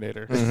in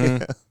Terminator.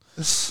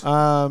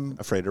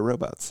 Afraid of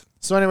robots.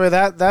 So anyway,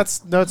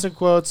 that's notes and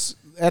quotes.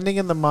 Ending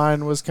in the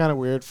mine was kind of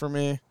weird for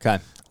me.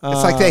 Okay.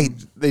 It's like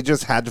they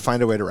just had to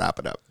find a way to wrap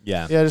it up.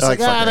 Yeah. Yeah, just Like,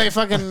 like, fuck it. they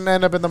fucking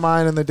end up in the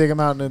mine and they dig them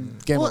out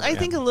and game well, over. I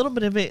think a little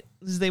bit of it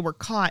is they were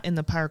caught in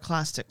the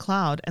pyroclastic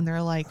cloud, and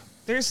they're like,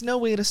 "There's no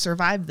way to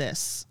survive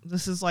this.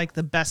 This is like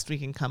the best we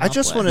can come I up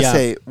just with." want to Yeah.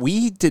 say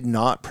we did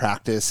not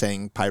practice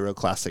saying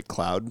pyroclastic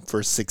cloud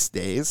for 6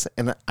 days,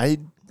 and I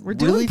We're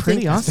doing really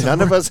pretty think awesome.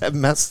 none of us have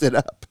messed it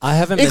up. I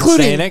haven't been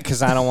Including- saying it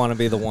because I don't want to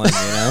be the one,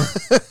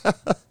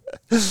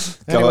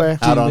 Anyway,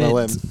 Go out on do a it.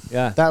 limb.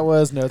 Yeah. that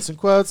was notes and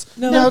quotes.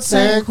 Notes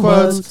and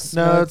quotes.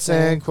 Notes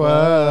and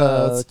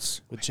quotes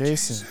with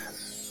Jason.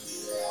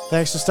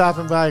 Thanks for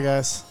stopping by,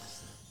 guys.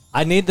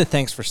 I need the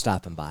thanks for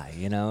stopping by.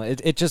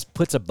 It just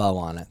puts a bow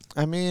on it.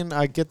 I mean,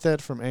 I get that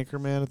from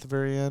Anchorman at the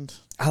very end.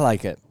 I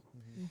like it.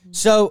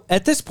 So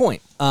at this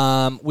point,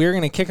 we're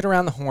going to kick it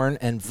around the horn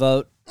and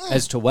vote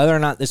as to whether or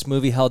not this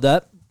movie held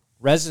up.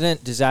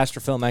 Resident disaster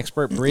film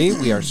expert Bree,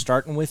 we are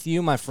starting with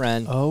you, my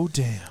friend. Oh,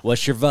 damn.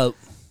 What's your vote?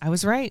 I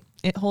was right.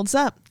 It holds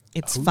up.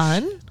 It's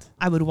fun.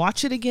 I would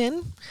watch it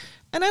again,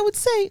 and I would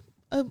say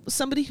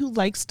somebody who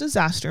likes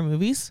disaster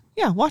movies,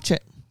 yeah, watch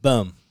it.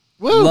 Boom.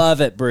 Woo. Love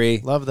it, Bree.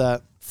 Love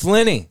that.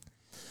 Flinny.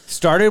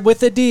 Started with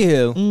the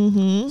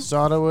Dehu.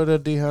 Sada would a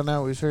D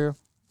now. We sure.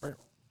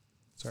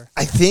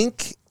 I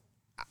think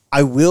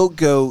I will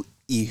go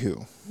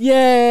Ihu.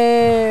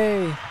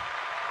 Yay.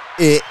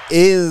 It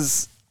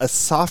is a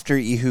softer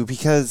Ihu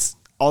because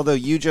although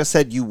you just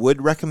said you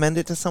would recommend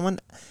it to someone,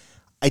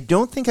 I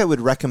don't think I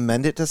would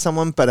recommend it to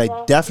someone, but I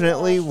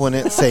definitely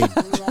wouldn't say.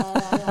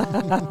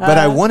 But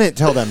I wouldn't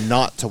tell them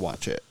not to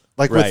watch it.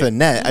 Like Right. with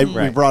Annette, we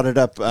Right. brought it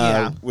up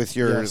Yeah. with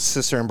your Yes.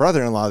 sister and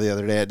brother-in-law the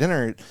other day at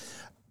dinner.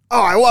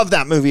 Oh, I love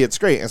that movie. It's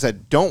great. I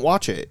said, don't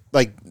watch it.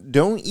 Like,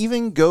 don't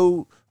even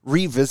go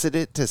revisit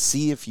it to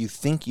see if you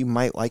think you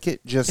might like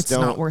it. Just It's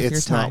don't. not worth your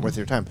it's not time. worth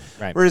your time.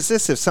 Right. Whereas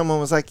this, if someone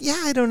was like, yeah,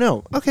 I don't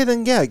know. Okay,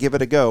 then yeah, give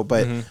it a go.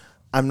 But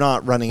I'm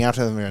not running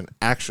after them. And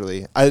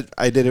actually,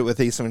 I did it with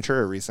Ace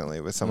Ventura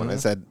recently with someone. I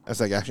was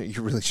like, actually,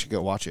 you really should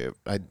go watch it.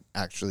 I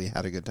actually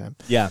had a good time.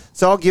 Yeah.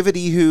 So I'll give it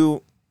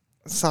Ihu,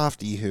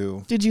 soft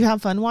Ihu. Did you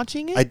have fun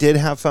watching it? I did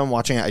have fun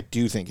watching it. I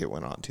do think it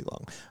went on too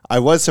long. I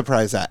was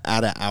surprised that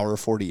at an hour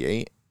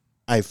 48,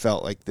 I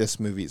felt like this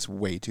movie's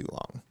way too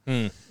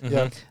long.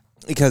 Yeah.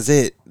 Because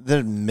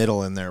the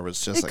middle in there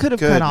was just It like, could have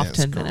cut off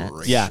goodness 10 minutes.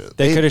 gracious. Yeah.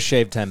 They could have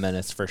shaved 10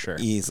 minutes for sure.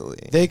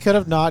 easily. They could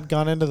have not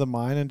gone into the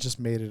mine and just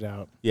made it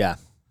out. Yeah.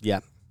 Yeah.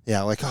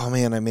 Yeah, like, oh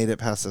man, I made it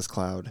past this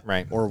cloud.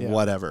 Right. Or Yeah.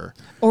 whatever.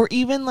 Or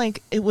even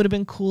like it would have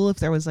been cool if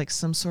there was like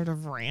some sort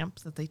of ramp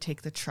that they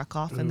take the truck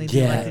off and they do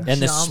Yeah. like a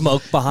And the jump.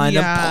 smoke behind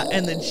them. Yeah,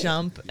 and the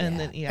jump and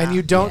then And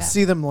you don't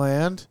see them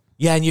land.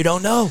 Yeah, and you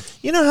don't know.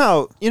 You know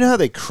how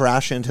they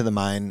crash into the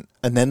mine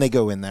and then they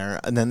go in there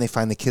and then they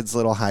find the kid's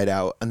little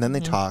hideout and then they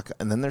talk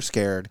and then they're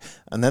scared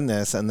and then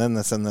this and then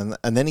this and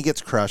then he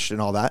gets crushed and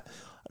all that.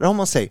 I'd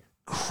almost say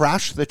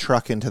crash the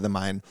truck into the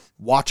mine,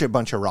 watch a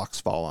bunch of rocks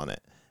fall on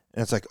it.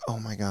 And it's like, oh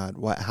my God,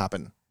 what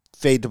happened?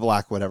 Fade to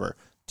black, whatever.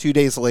 2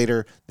 days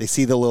later, they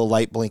see the little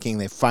light blinking.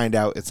 They find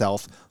out it's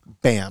Elf.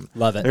 Bam.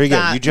 Love it. There you go.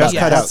 That- You just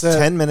yes. cut out That's it.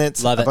 10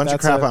 minutes, Love a it. bunch of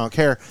That's crap. it. I don't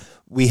care.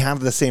 We have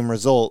the same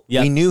result.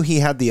 Yep. We knew he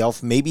had the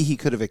Elf. Maybe he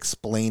could have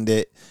explained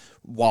it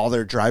while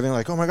they're driving.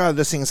 Like, oh my God,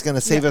 this thing's going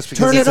to save us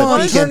because Turn it's it a on.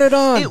 beacon. Turn it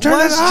on. It Turn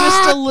was it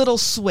just on. a little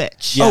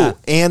switch. Yeah. Oh,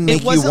 and make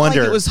It wasn't you wonder.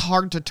 like it was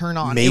hard to turn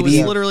on. Maybe- it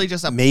was literally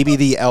just a Maybe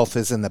the Elf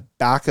is in the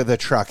back of the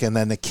truck, and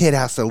then the kid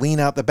has to lean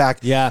out the back.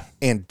 Yeah.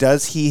 And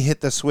does he hit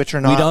the switch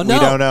or not? We don't know. We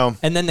don't know.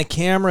 And then the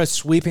camera is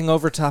sweeping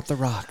over top the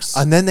rocks.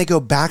 And then they go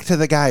back to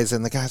the guys,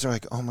 and the guys are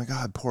like, oh my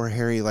God, poor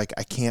Harry. Like,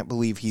 I can't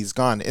believe he's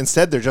gone.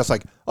 Instead, they're just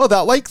like, oh,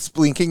 that light's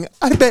blinking.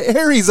 I bet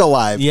Harry's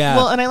alive. yeah.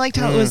 Well, and I liked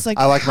how it was like,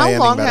 I like my how ending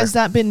long better. has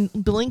that been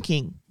blinking?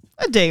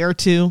 A day or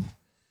two.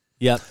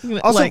 yep.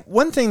 Also, Like-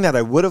 one thing that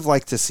I would have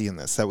liked to see in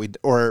this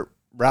or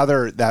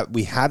rather that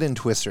we had in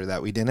Twister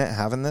that we didn't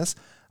have in this,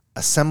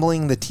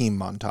 assembling the team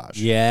montage.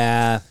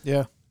 Yeah.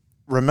 Yeah.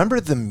 Remember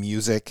the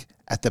music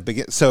at the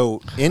beginning.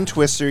 So in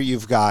Twister,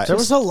 you've got There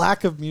was a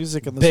lack of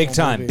music in this Big whole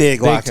time. movie.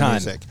 big lack time.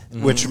 of music,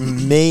 which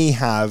may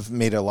have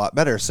made it a lot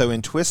better. So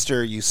in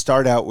Twister, you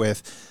start out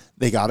with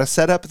they got to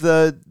set up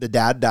the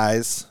dad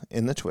dies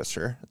in the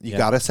Twister. You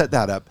got to set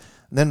that up.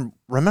 And then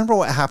remember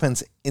what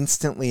happens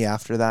instantly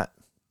after that?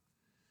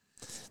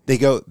 They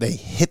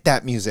hit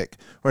that music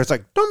where it's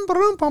like dum,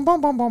 ba-dum, bum,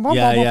 bum, bum, bum, bum,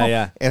 Yeah, bum, yeah, bum.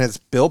 yeah. And it's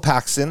Bill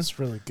Paxton. It's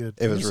really good.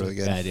 It was music. really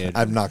good. Yeah, dude.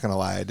 I'm not gonna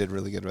lie, I did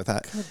really good with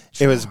that.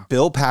 It was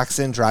Bill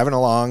Paxton driving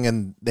along,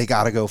 and they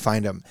got to go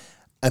find him,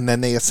 and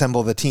then they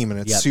assemble the team, and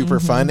it's super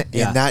fun, and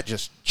Yeah. that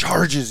just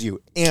charges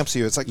you, amps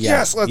you. It's like Yeah.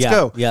 yes, let's Yeah.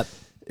 go. Yep.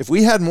 If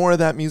we had more of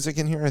that music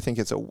in here, I think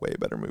it's a way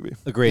better movie.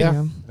 Agreed.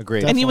 Yeah.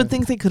 Agreed. And you would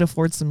Definitely. think they could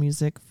afford some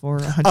music for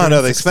Oh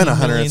no, they spent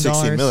 $160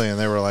 $160 million.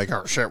 They were like,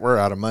 oh shit, we're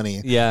out of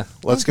money. Yeah.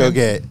 Let's go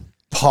get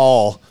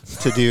Paul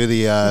to do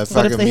the But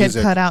fucking if they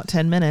music. had cut out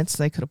 10 minutes,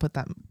 they could have put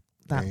that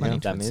There you money go.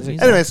 towards That the music.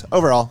 music. Anyways,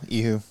 overall,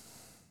 Ehu.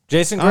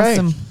 Jason Gray.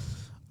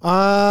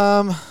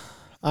 Awesome.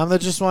 I'm the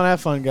just want to have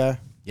fun guy.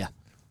 Yeah.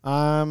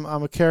 I'm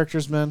a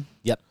characters man.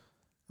 Yep.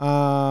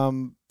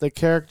 The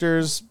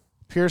characters,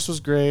 Pierce was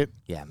great.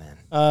 Yeah, man.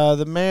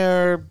 The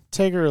mayor,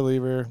 take her or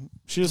leave her.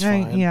 She was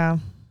fine. Yeah.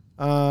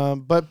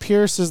 But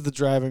Pierce is the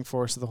driving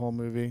force of the whole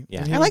movie. Yeah.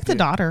 And he I was like the cute.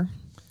 daughter,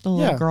 the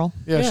little girl.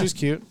 Yeah, Yeah. she's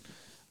cute.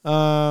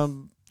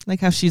 Like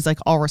how she's like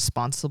all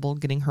responsible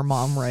getting her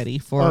mom ready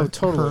for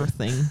totally. her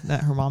thing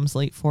that her mom's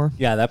late for.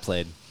 Yeah, that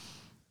played.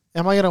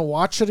 Am I going to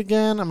watch it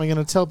again? Am I going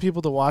to tell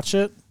people to watch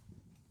it?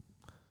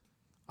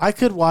 I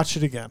could watch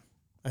it again,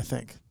 I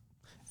think.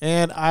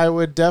 And I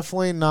would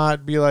definitely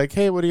not be like,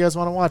 hey, what do you guys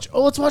want to watch?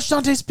 Oh, let's watch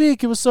Dante's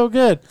Peak. It was so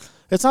good.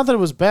 It's not that it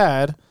was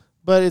bad,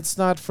 but it's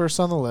not first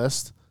on the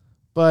list.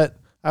 But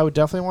I would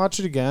definitely watch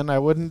it again. I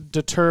wouldn't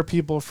deter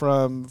people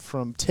from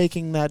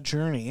taking that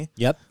journey.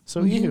 Yep.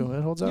 So, Ehu,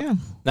 it holds up. Yeah.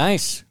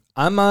 Nice.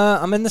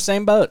 I'm in the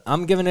same boat.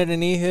 I'm giving it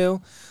an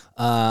Ehu.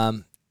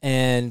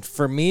 And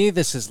for me,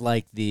 this is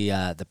like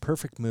the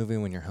perfect movie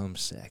when you're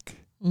homesick.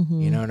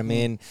 Mm-hmm. You know what I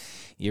mean?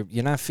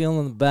 You're not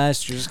feeling the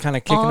best. You're just kind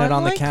of kicking it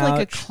on the couch.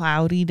 Like a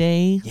cloudy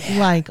day,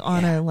 like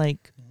on a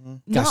like Got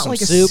not some like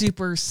soup. a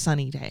super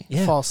sunny day.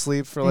 Yeah. Fall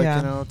asleep for 10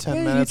 Yeah,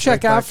 minutes. you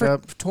check wake out back for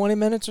up. 20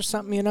 minutes or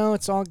something,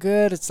 it's all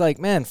good. It's like,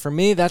 man, for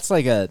me, that's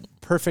like a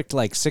perfect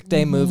like sick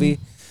day movie.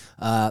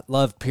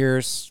 Love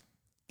Pierce.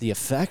 The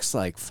effects,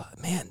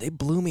 man, they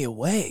blew me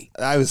away.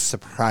 I was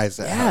surprised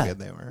at how good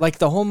they were. Like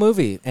the whole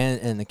movie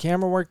and the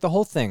camera work, the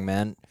whole thing,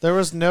 man. There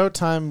was no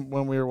time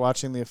when we were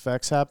watching the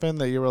effects happen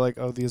that you were like,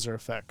 oh, these are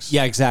effects.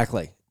 Yeah,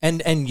 exactly.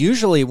 And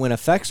usually when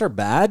effects are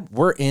bad,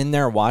 we're in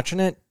there watching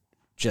it,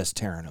 just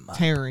tearing them up.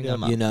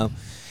 them up.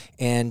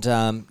 And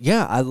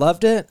I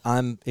loved it.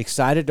 I'm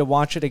excited to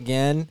watch it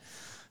again.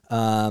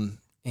 Eho,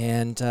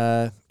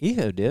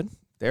 dude.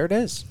 There it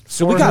is.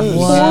 So we got who's?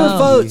 4 Wow.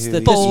 votes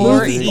that this Four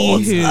movie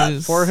holds up.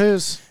 Ehus. For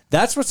who's?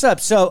 That's what's up.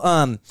 So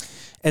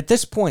at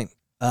this point,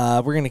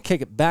 we're going to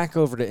kick it back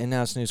over to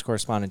in-house news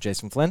correspondent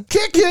Jason Flynn.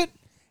 Kick it!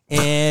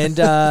 And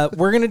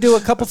we're going to do a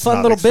couple fun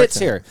not little bits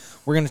expecting. here.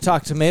 We're going to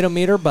talk tomato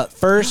meter, but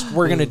first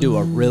we're going to do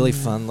a really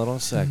fun little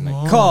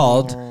segment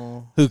called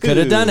Who Could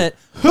Have Done It?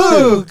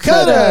 Who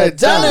could have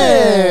done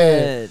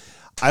it?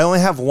 I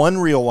only have one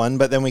real one,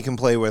 but then we can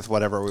play with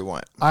whatever we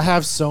want. I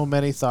have so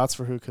many thoughts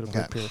for who could have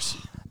played Okay. Pierce.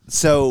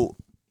 So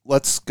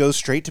let's go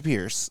straight to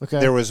Pierce. Okay.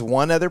 There was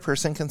one other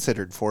person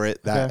considered for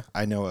it that Okay.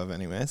 I know of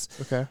anyways.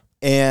 Okay.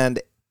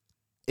 And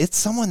it's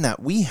someone that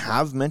we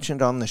have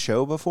mentioned on the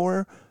show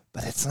before,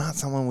 but it's not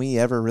someone we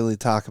ever really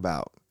talk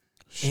about.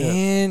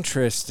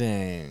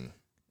 Interesting.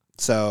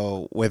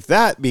 So with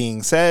that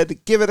being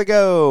said, give it a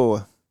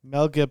go.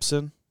 Mel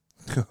Gibson.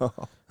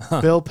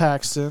 Bill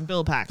Paxton.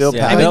 Bill Paxton. Bill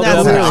Yeah, I mean, Bill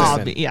that's Paxton.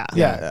 obvious. Yeah.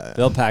 Yeah.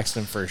 Bill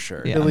Paxton for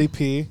sure. Yeah. Billy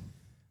P.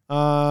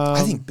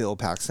 I think Bill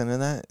Paxton in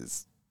that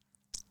is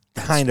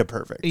kind of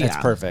perfect. Yeah.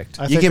 That's perfect.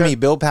 I You think give I- me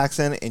Bill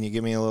Paxton and you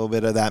give me a little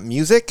bit of that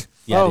music.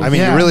 Yeah, Oh, dude. I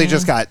mean, yeah. you really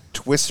just got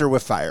Twister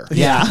with fire.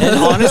 Yeah. And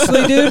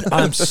honestly, dude,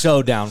 I'm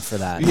so down for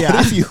that. Yeah.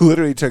 What if you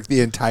literally took the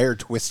entire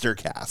Twister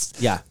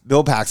cast? Yeah.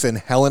 Bill Paxton,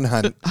 Helen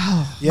Hunt.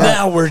 Yeah.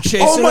 Now we're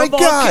chasing Oh my a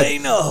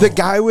volcano. God! The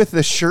guy with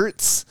the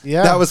shirts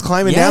Yeah. that was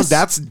climbing Yes. down,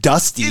 that's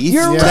Dusty.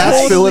 You're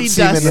That's totally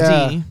Philip Seymour.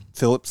 Dusty. Yeah.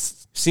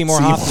 Phillips. Seymour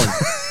Seymour.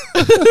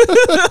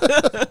 Hoffman.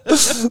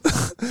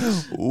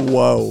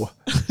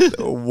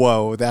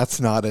 Whoa. That's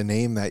not a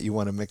name that you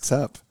want to mix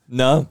up.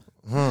 No.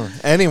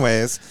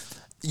 Anyways,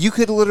 you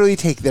could literally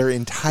take their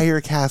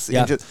entire cast Yeah.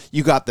 and just,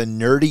 you got the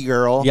nerdy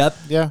girl. Yep.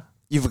 Yeah.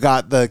 You've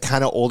got the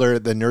kind of older,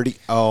 the nerdy.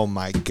 Oh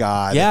my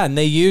God. Yeah, and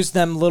they used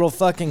them little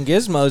fucking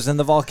gizmos in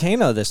the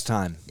volcano this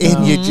time.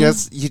 And you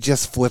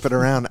just flip it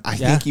around. I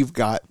Yeah. think you've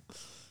got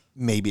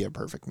maybe a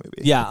perfect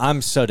movie. Yeah,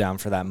 I'm so down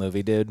for that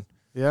movie, dude.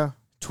 Yeah.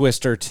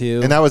 Twister 2.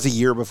 And that was a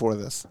year before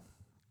this.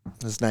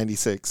 It was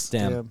 96.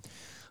 Damn. Yeah.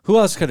 Who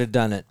else could have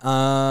done it?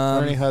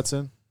 Ernie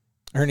Hudson.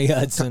 Ernie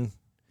Hudson.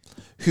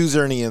 Who's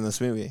Ernie in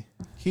this movie?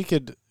 He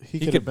could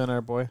could- have been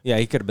our boy. Yeah,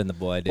 he could have been the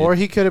boy, dude. Or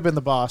he could have been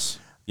the boss.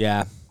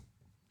 yeah.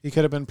 He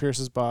could have been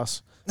Pierce's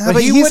boss. No,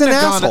 but he's wouldn't an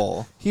have gone-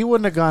 asshole. He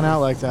wouldn't have gone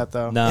out like that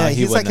though. No, Yeah, he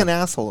he's like wouldn't an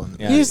have. asshole. In the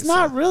Yeah. movie, He's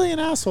not so. really an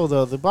asshole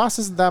though. The boss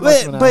isn't that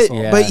much of an But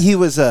asshole. Yeah. he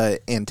was a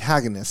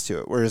antagonist to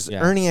it, whereas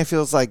Yeah. Ernie, I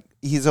feels like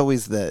he's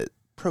always the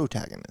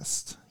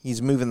protagonist.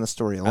 He's moving the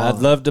story along.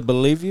 I'd love to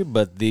believe you,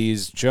 but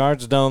these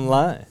charts don't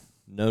lie.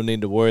 No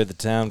need to worry the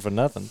town for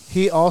nothing.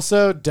 He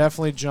also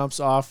definitely jumps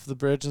off the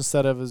bridge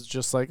instead of is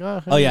just like,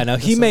 oh, Oh yeah, no,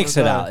 he makes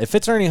it out. out. If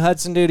it's Ernie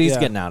Hudson, dude, he's Yeah.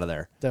 getting out of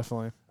there.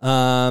 Definitely.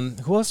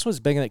 Who else was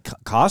big in it?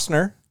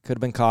 Costner could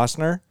have been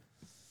Costner.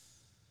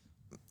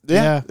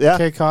 yeah.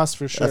 K Cost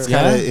for sure. That's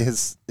Yeah. kind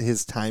of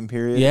his time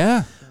period.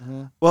 Yeah.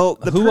 Well,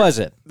 Who was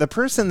it? The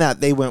person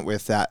that they went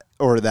with that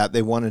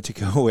they wanted to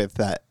go with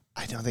that,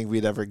 I don't think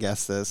we'd ever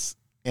guess this,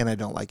 and I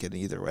don't like it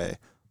either way.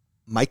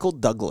 Michael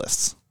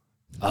Douglas.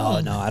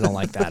 Oh no, I don't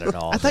like that at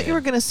all. I thought you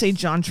were going to say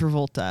John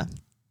Travolta.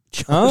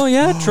 Oh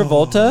yeah,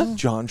 Travolta.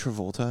 John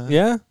Travolta.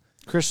 Yeah,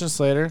 Christian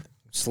Slater.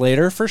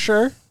 Slater for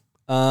sure.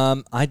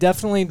 I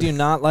definitely do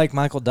not like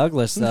Michael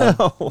Douglas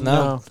though.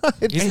 No.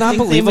 He's not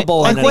think they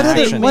believable ma- in like, an what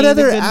other- action. What Made a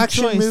other good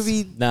action choice.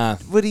 movie Nah,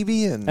 would he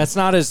be in? that's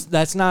not his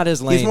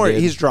lane. he's more. dude.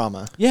 He's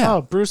drama. yeah.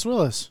 Oh, Bruce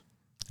Willis.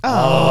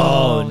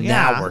 Oh,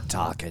 yeah. now we're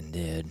talking,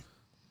 dude.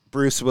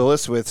 Bruce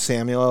Willis with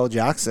Samuel L.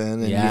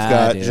 Jackson, and Yeah, you've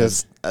got dude.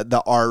 just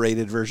the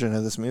R-rated version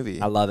of this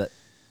movie. I love it.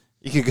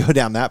 You could go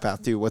down that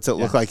path too. What's it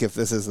look Yeah. like if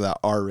this is the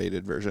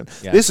R-rated version?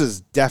 Yeah. This is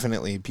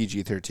definitely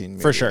PG-13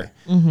 movie. For sure.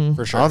 Mm-hmm.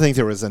 For I sure. don't think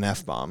there was an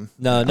F-bomb.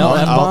 No I don't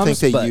F-bombs,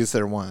 think but they used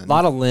their one. a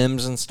lot of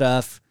limbs and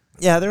stuff.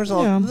 Yeah, there was a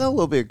Yeah.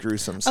 little bit of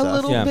gruesome A stuff.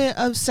 little Yeah. bit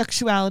of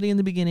sexuality in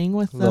the beginning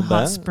with the Little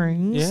hot bit.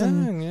 springs. Yeah,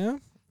 And yeah.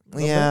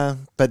 Yeah,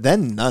 but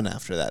then none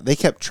after that. They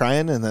kept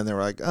trying, and then they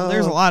were like, "Oh,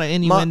 there's a lot of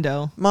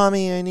innuendo.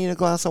 Mommy, I need a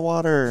glass of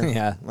water."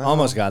 Yeah, Well,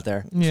 almost got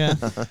there. Yeah.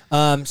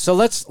 So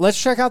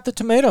let's check out the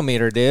tomato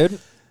meter, dude.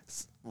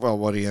 Well,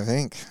 what do you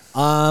think?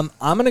 I'm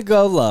gonna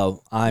go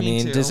low. I Me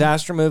mean, too.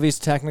 disaster movies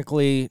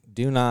technically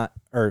do not,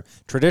 or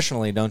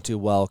traditionally don't do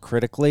well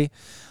critically.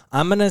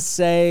 I'm gonna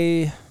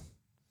say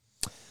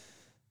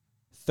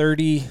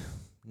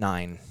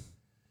 39,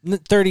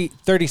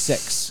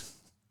 36.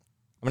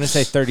 I'm gonna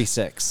say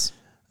 36.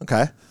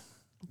 Okay.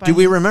 Do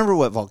we remember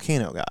what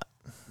Volcano got?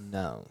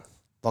 No,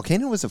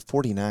 Volcano was a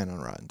 49 on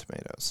Rotten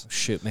Tomatoes.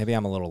 shoot, maybe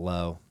I'm a little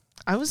low.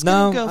 I was No,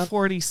 going to go I'm-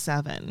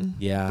 47.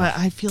 Yeah. But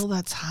I feel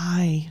that's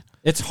high.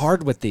 It's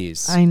hard with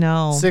these. I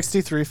know.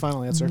 63,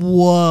 final answer.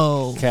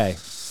 Whoa. Okay,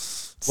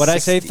 what I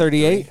say?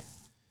 38.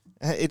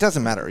 It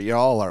doesn't matter. You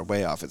all are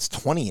way off. It's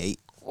 28.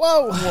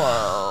 Whoa.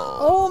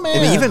 Oh, man.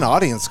 And even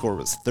audience score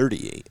was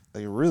 38.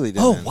 They really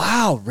didn't. Oh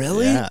wow,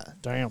 really? Yeah.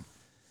 Damn.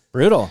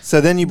 Brutal. So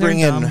then you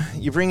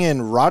They're bring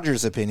in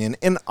Roger's opinion,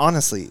 and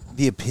honestly,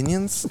 the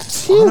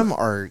opinions on them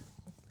are,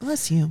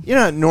 Bless you.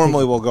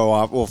 normally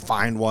we'll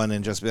find one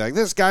and just be like,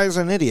 this guy's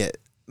an idiot.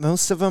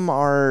 Most of them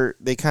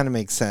they kind of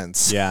make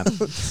sense. Yeah,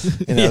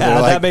 You know, yeah,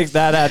 they're like,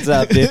 that adds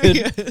up,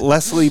 dude.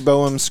 Leslie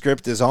Boehm's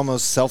script is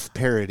almost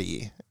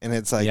self-parody, and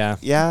it's like, Yeah.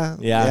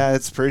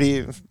 it's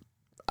pretty.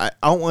 I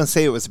don't want to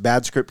say it was a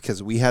bad script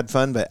because we had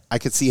fun, but I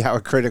could see how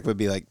a critic would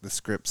be like, the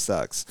script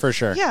sucks. For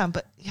sure. Yeah,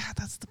 but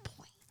that's the point.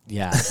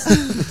 Yeah.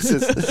 This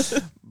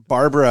is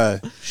Barbara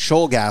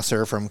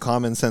Scholgasser from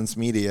Common Sense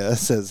Media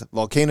says,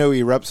 volcano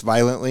erupts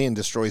violently and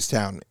destroys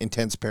town.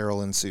 Intense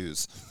peril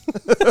ensues.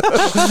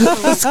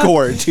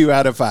 Score 2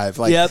 out of 5.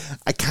 Like, Yep.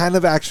 I kind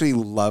of actually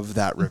love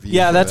that review.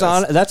 Yeah, for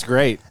this. that's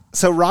great.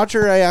 So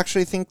Roger, I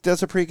actually think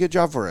does a pretty good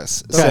job for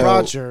us. So So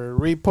Roger,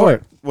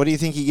 report. what do you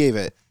think he gave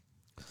it?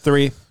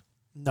 3.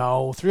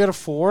 No, 3 out of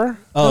 4?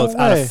 Oh, No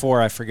out way. of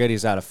 4. I forget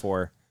he's out of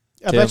 4.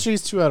 I bet you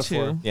he's 2 out of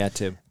 4. 2. Yeah,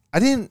 2. I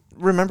didn't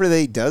remember that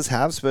he does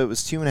halves, but it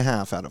was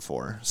 2.5 out of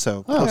 4.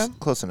 So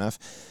close enough.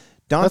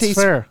 That's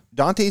fair.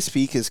 Dante's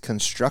Peak is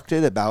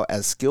constructed about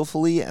as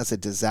skillfully as a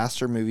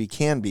disaster movie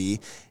can be,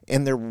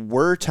 and there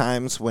were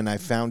times when I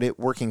found it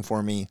working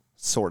for me,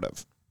 sort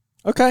of.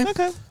 Okay.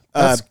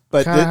 That's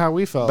but kind of how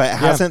we felt. But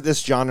hasn't this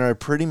genre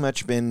pretty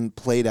much been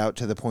played out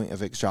to the point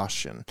of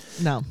exhaustion?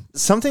 No.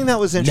 Something that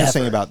was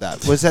interesting Never. about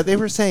that was that they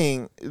were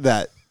saying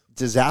that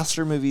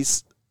disaster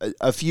movies,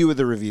 a few of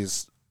the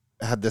reviews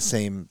had the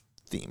same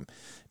theme.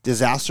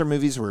 Disaster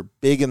movies were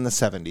big in the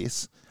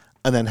 70s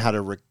and then had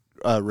a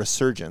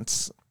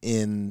resurgence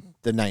in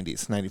the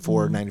 90s,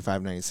 94,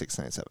 95, 96,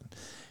 97.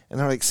 And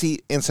they're like,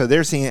 see, and so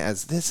they're seeing it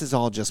as this is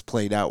all just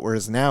played out.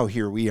 Whereas now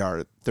here we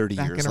are 30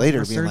 Back years in a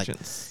later being like,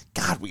 resurgence.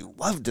 God, we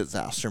love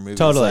disaster movies.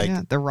 Totally. Like,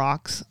 Yeah, The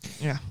Rocks.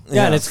 Yeah.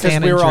 Yeah, and it's because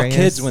San we were all Andreas.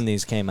 kids when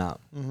these came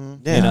out.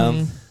 yeah. You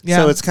know? Yeah.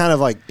 So it's kind of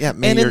like, yeah,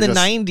 maybe and in you're the just,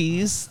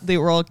 90s, they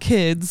were all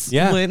kids.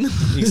 Yeah. When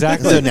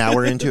Exactly. So now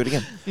we're into it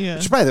again. Yeah.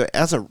 Which, by the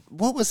way,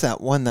 what was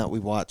that one that we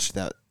watched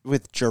that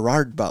with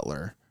Gerard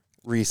Butler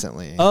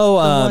recently? Oh,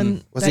 the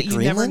one was that it you never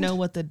Greenland? know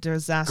what the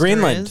disaster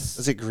Greenland. is.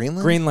 Was it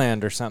Greenland?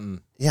 Greenland or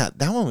something. Yeah,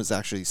 that one was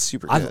actually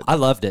super good. I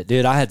loved it,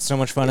 dude. I had so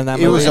much fun in that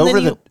it movie. was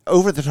And then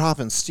over the top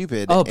and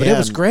stupid. Oh, but it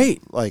was and,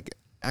 great. Like,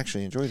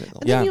 actually enjoyed it.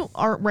 And Yeah. then you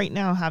are right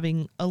now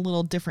having a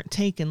little different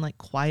take in like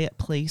Quiet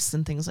Place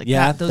and things like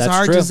Yeah, that. Those that's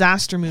are true.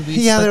 disaster movies.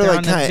 Yeah, but they're like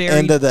on a kind of very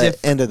end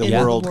of the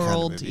different world kind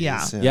of movies.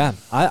 Yeah. Yeah,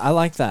 I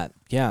like that.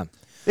 Yeah.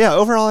 Yeah,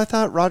 overall, I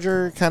thought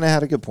Roger kind of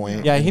had a good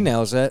point. Yeah, he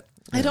nails it.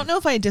 I don't know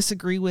if I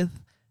disagree with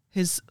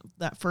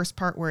that first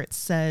part where it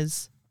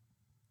says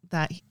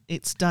that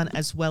it's done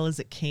as well as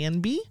it can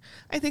be.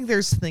 I think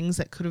there's things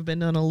that could have been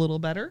done a little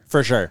better.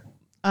 For sure.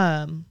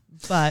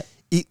 But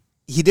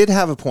he did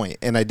have a point,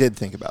 and I did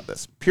think about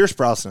this. Pierce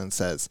Brosnan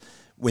says,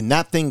 when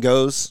that thing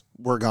goes,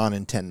 we're gone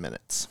in 10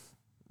 minutes,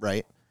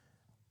 right?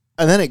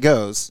 And then it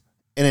goes,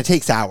 and it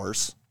takes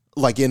hours.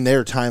 Like in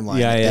their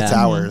timeline, it's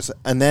hours.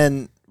 And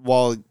then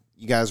while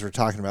you guys were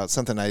talking about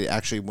something, I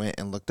actually went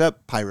and looked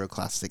up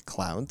pyroclastic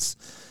clouds.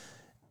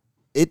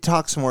 It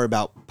talks more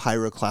about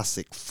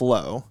pyroclastic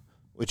flow,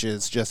 which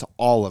is just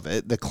all of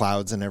it, the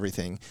clouds and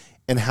everything,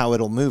 and how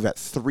it'll move at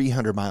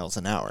 300 miles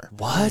an hour.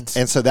 What?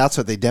 And so that's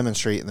what they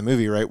demonstrate in the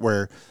movie, right?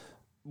 Where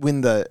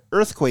when the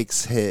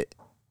earthquakes hit,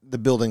 the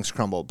buildings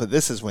crumble. But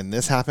this is when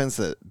this happens,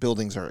 the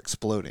buildings are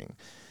exploding.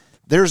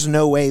 There's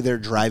no way they're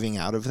driving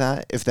out of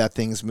that if that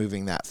thing's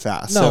moving that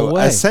fast. No so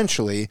way.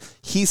 essentially,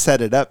 he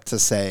set it up to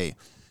say,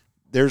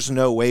 there's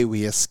no way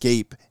we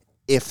escape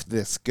if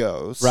this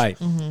goes. Right.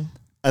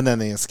 And then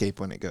they escape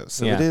when it goes.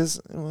 So it is,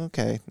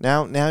 okay.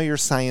 Now your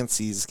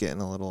science-y's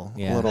getting a little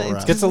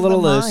rough. Gets a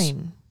little loose.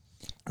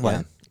 What?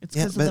 Yeah. it's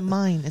because of the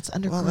mine. It's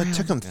underground. Well, it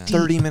took them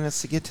 30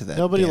 minutes to get to that.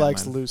 Nobody damn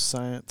likes mine. loose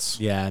science.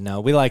 Yeah,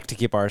 no, we like to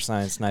keep our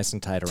science nice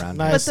and tight around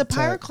Nice. here. But the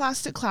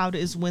pyroclastic cloud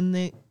is when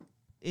it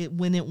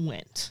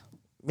went.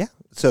 Yeah.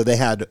 So they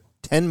had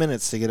 10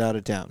 minutes to get out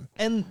of town.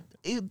 And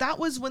that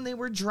was when they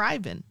were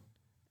driving.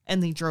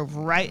 And they drove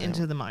right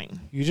into the mine.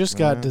 You just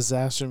got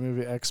disaster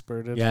movie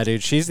experted. Yeah,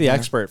 dude, she's the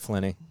expert,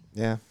 Flinny.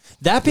 Yeah.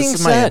 That being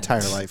This is said, my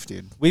entire life,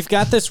 dude. we've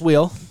got this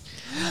wheel,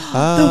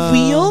 The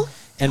wheel?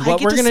 and I what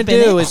get we're to gonna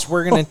spin do it? is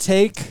we're gonna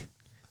take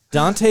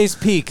Dante's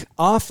Peak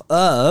off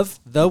of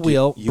the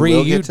wheel. you Bree,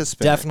 will get you to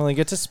spin it. definitely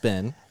get to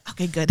spin.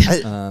 Okay, good.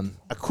 A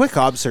quick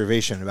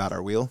observation about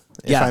our wheel,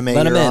 if Yeah, I may,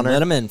 let him Your in. Honor.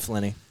 Let him in,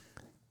 Flinny.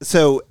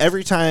 So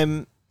every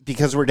time,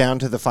 because we're down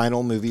to the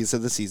final movies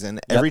of the season,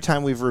 every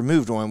time we've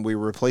removed one, we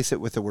replace it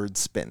with the word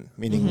spin,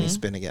 meaning we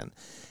spin again.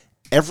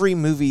 Every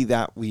movie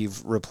that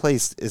we've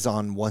replaced is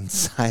on one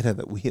side of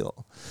the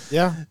wheel.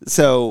 Yeah.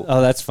 So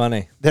Oh, that's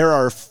funny. there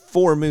are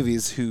 4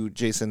 movies who,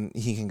 Jason,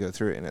 he can go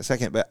through it in a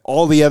second, but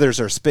all the others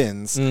are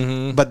spins,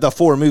 but the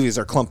 4 movies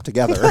are clumped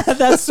together.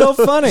 That's so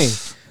funny.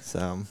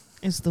 So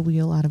Is the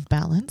wheel out of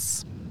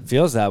balance?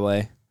 Feels that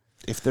way.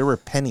 if there were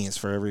pennies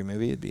for every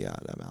movie, it'd be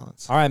out of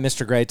balance. All right,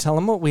 Mr. Gray, tell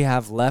him what we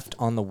have left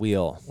on the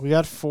wheel. We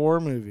got 4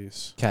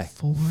 movies. Okay.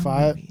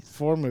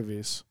 4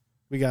 movies.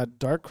 We got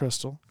Dark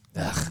Crystal,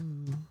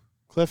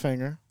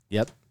 Cliffhanger,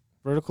 Yep.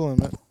 Vertical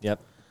Limit, Yep.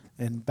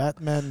 and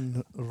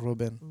Batman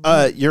Robin.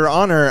 Your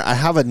Honor, I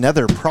have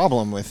another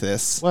problem with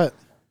this. What?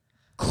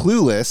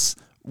 Clueless,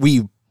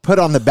 we put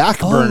on the back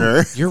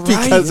burner you're right.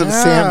 because of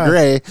Yeah. Sam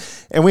Gray,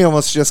 and we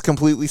almost just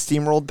completely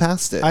steamrolled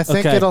past it. I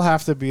think Okay. it'll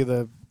have to be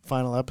the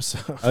final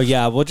episode. Oh,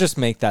 yeah, we'll just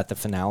make that the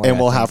finale. and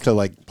I we'll think. have to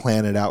like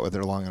plan it out with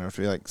her long enough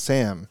to be like,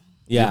 Sam,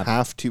 Yeah. you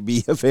have to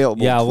be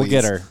available. Yeah, we'll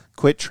get please. her.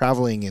 Quit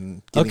traveling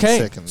and getting Okay,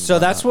 sick. And so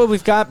that's what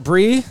we've got,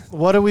 Bree.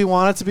 What do we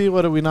want it to be?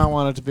 What do we not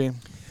want it to be?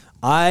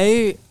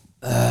 I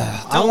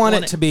want want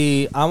it it. to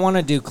be. I want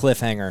to do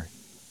Cliffhanger.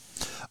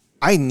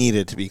 I need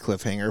it to be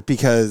Cliffhanger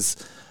because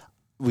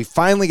we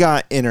finally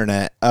got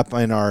internet up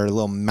in our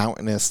little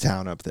mountainous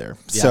town up there.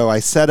 Yeah. So I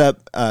set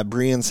up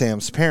Bree and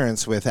Sam's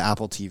parents with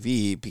Apple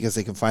TV because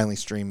they can finally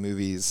stream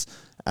movies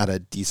at a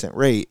decent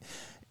rate.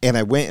 And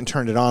I went and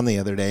turned it on the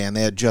other day, and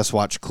they had just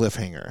watched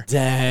Cliffhanger.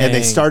 Dang. And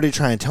they started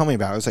trying to tell me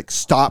about it. I was like,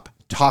 stop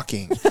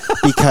talking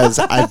because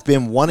I've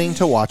been wanting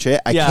to watch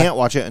it. I Yeah. can't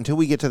watch it until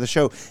we get to the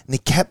show. And they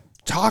kept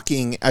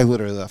talking. I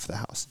literally left the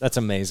house. That's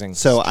amazing.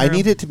 So I true.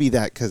 need it to be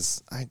that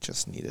because I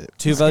just need it.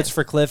 2 votes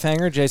for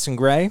Cliffhanger. Jason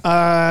Gray.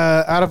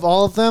 Out of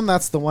all of them,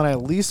 that's the one I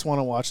least want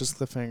to watch is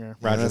Cliffhanger.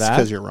 Roger that's that.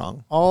 because you're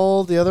wrong.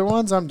 All the other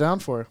ones, I'm down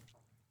for.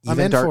 I'm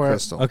Even in Dark for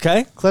Crystal.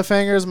 Okay. it.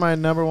 Cliffhanger is my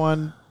number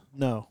one.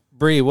 No.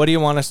 Bree, what do you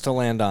want us to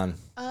land on?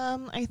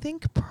 I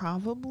think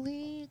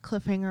probably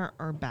Cliffhanger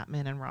or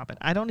Batman and Robin.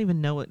 I don't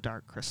even know what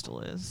Dark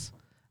Crystal is.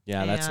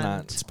 Yeah, that's And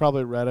not. It's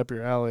probably right up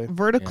your alley.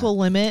 Vertical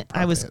Limit.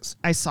 Probably is.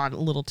 I saw it a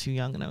little too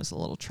young and I was a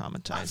little I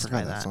traumatized forgot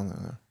by that's that. on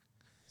there.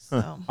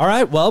 So. All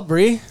right. Well,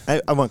 Bree,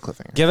 I want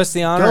Cliffhanger. give us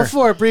the honor. Go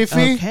for it,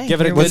 Briefy. Okay,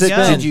 Give it a here good we Was it?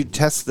 go. Did you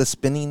test the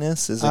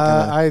spinniness? Is it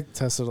gonna? I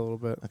tested a little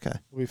bit. Okay.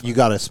 We You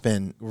got to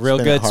spin. Real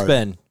spin good it hard.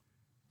 spin.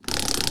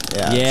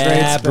 Yeah.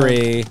 Yeah, spin.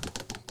 Bree.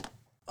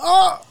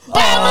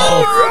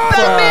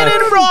 Batman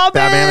and Robin.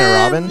 Batman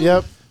and Robin.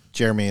 Yep.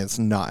 Jeremy is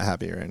not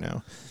happy right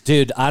now.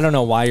 Dude, I don't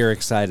know why you're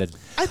excited.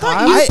 I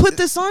thought you I- put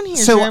this on here.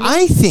 So Jeremy.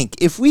 I think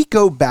if we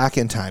go back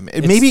in time,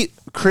 and maybe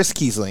Chris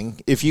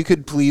Kiesling, if you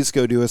could please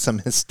go do some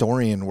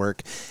historian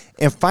work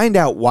and find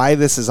out why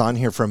this is on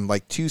here from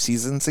like 2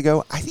 seasons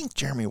ago. I think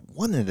Jeremy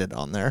wanted it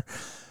on there,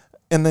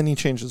 and then he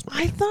changed his mind.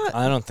 I thought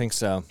I don't think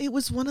so. it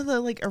was one of the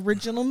like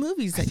original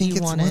movies I that think you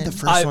it's wanted. one of the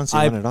first ones he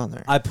wanted on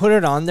there. I put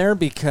it on there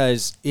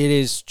because it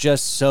is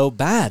just so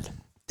bad.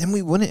 Then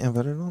we wouldn't have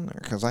put it on there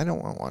because I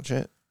don't want to watch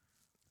it.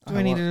 Do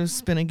I need to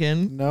spin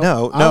again? No.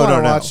 No, I no, wanna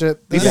no, no. watch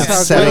it. We've This been is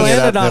how setting we it good-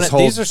 landed up on this it. whole-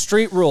 These are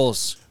street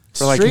rules.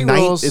 For like Street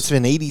rules. it's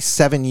been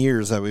 87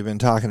 years that we've been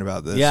talking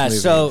about this. Yeah, movie.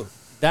 so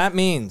that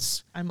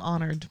means I'm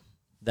honored.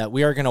 that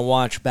we are going to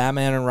watch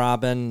Batman and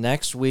Robin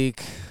next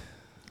week.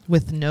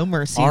 With no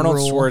mercy Arnold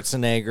rule.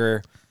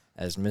 Schwarzenegger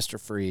as Mr.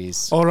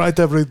 Freeze. All right,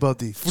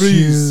 everybody,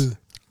 freeze.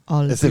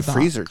 Is it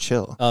freeze or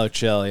chill? Oh,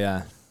 chill,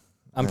 yeah.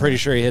 I'm pretty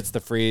sure he hits the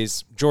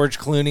freeze. George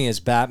Clooney is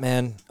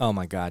Batman. Oh,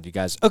 my God, you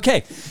guys.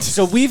 Okay,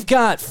 so we've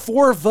got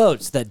 4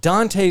 votes that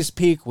Dante's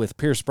Peak with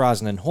Pierce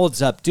Brosnan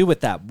holds up. Do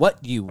with that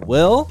what you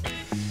will.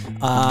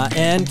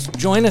 And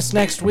join us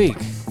next week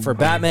for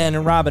Batman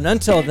and Robin.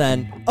 Until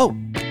then,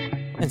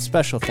 and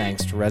special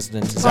thanks to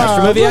resident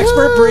disaster movie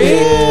expert Bree.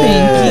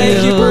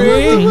 Thank you,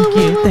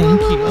 Bree.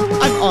 Thank you.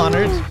 I'm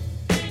honored.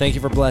 Thank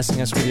you for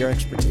blessing us with your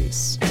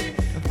expertise.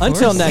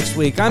 Until next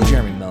week, I'm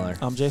Jeremy Miller.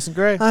 I'm Jason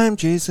Gray. I'm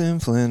Jason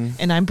Flynn.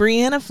 And I'm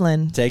Brianna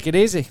Flynn. Take it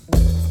easy.